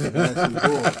 Nasty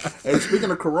boy. Hey,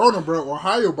 speaking of Corona, bro,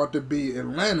 Ohio about to be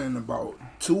Atlanta in about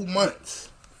 2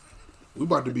 months. We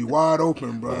about to be wide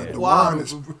open, bro. Yeah. The Wide wine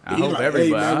is. I he hope like,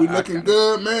 everybody- hey, man, we I- looking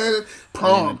good, man.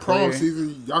 Prom clear.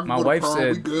 season. Y'all can My go wife to prom.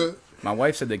 said- We good. My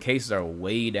wife said the cases are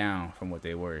way down from what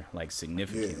they were, like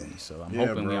significantly. So I'm Yeah,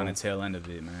 hoping we bro. on the tail end of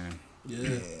it, man.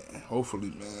 Yeah,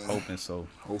 hopefully, man. Hoping so.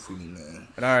 Hopefully, man.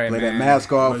 But all right, Play man. that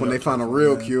mask off when they find a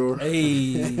real man. cure.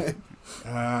 Hey.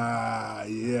 Ah,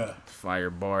 yeah. Fire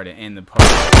bar to end the party.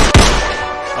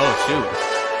 Oh shoot!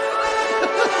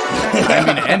 I didn't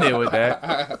mean to end it with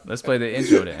that. Let's play the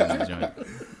intro to end the joint.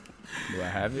 Do I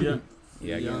have it?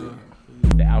 Yeah, I got it.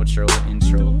 The outro,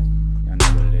 intro. I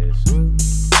know what it is.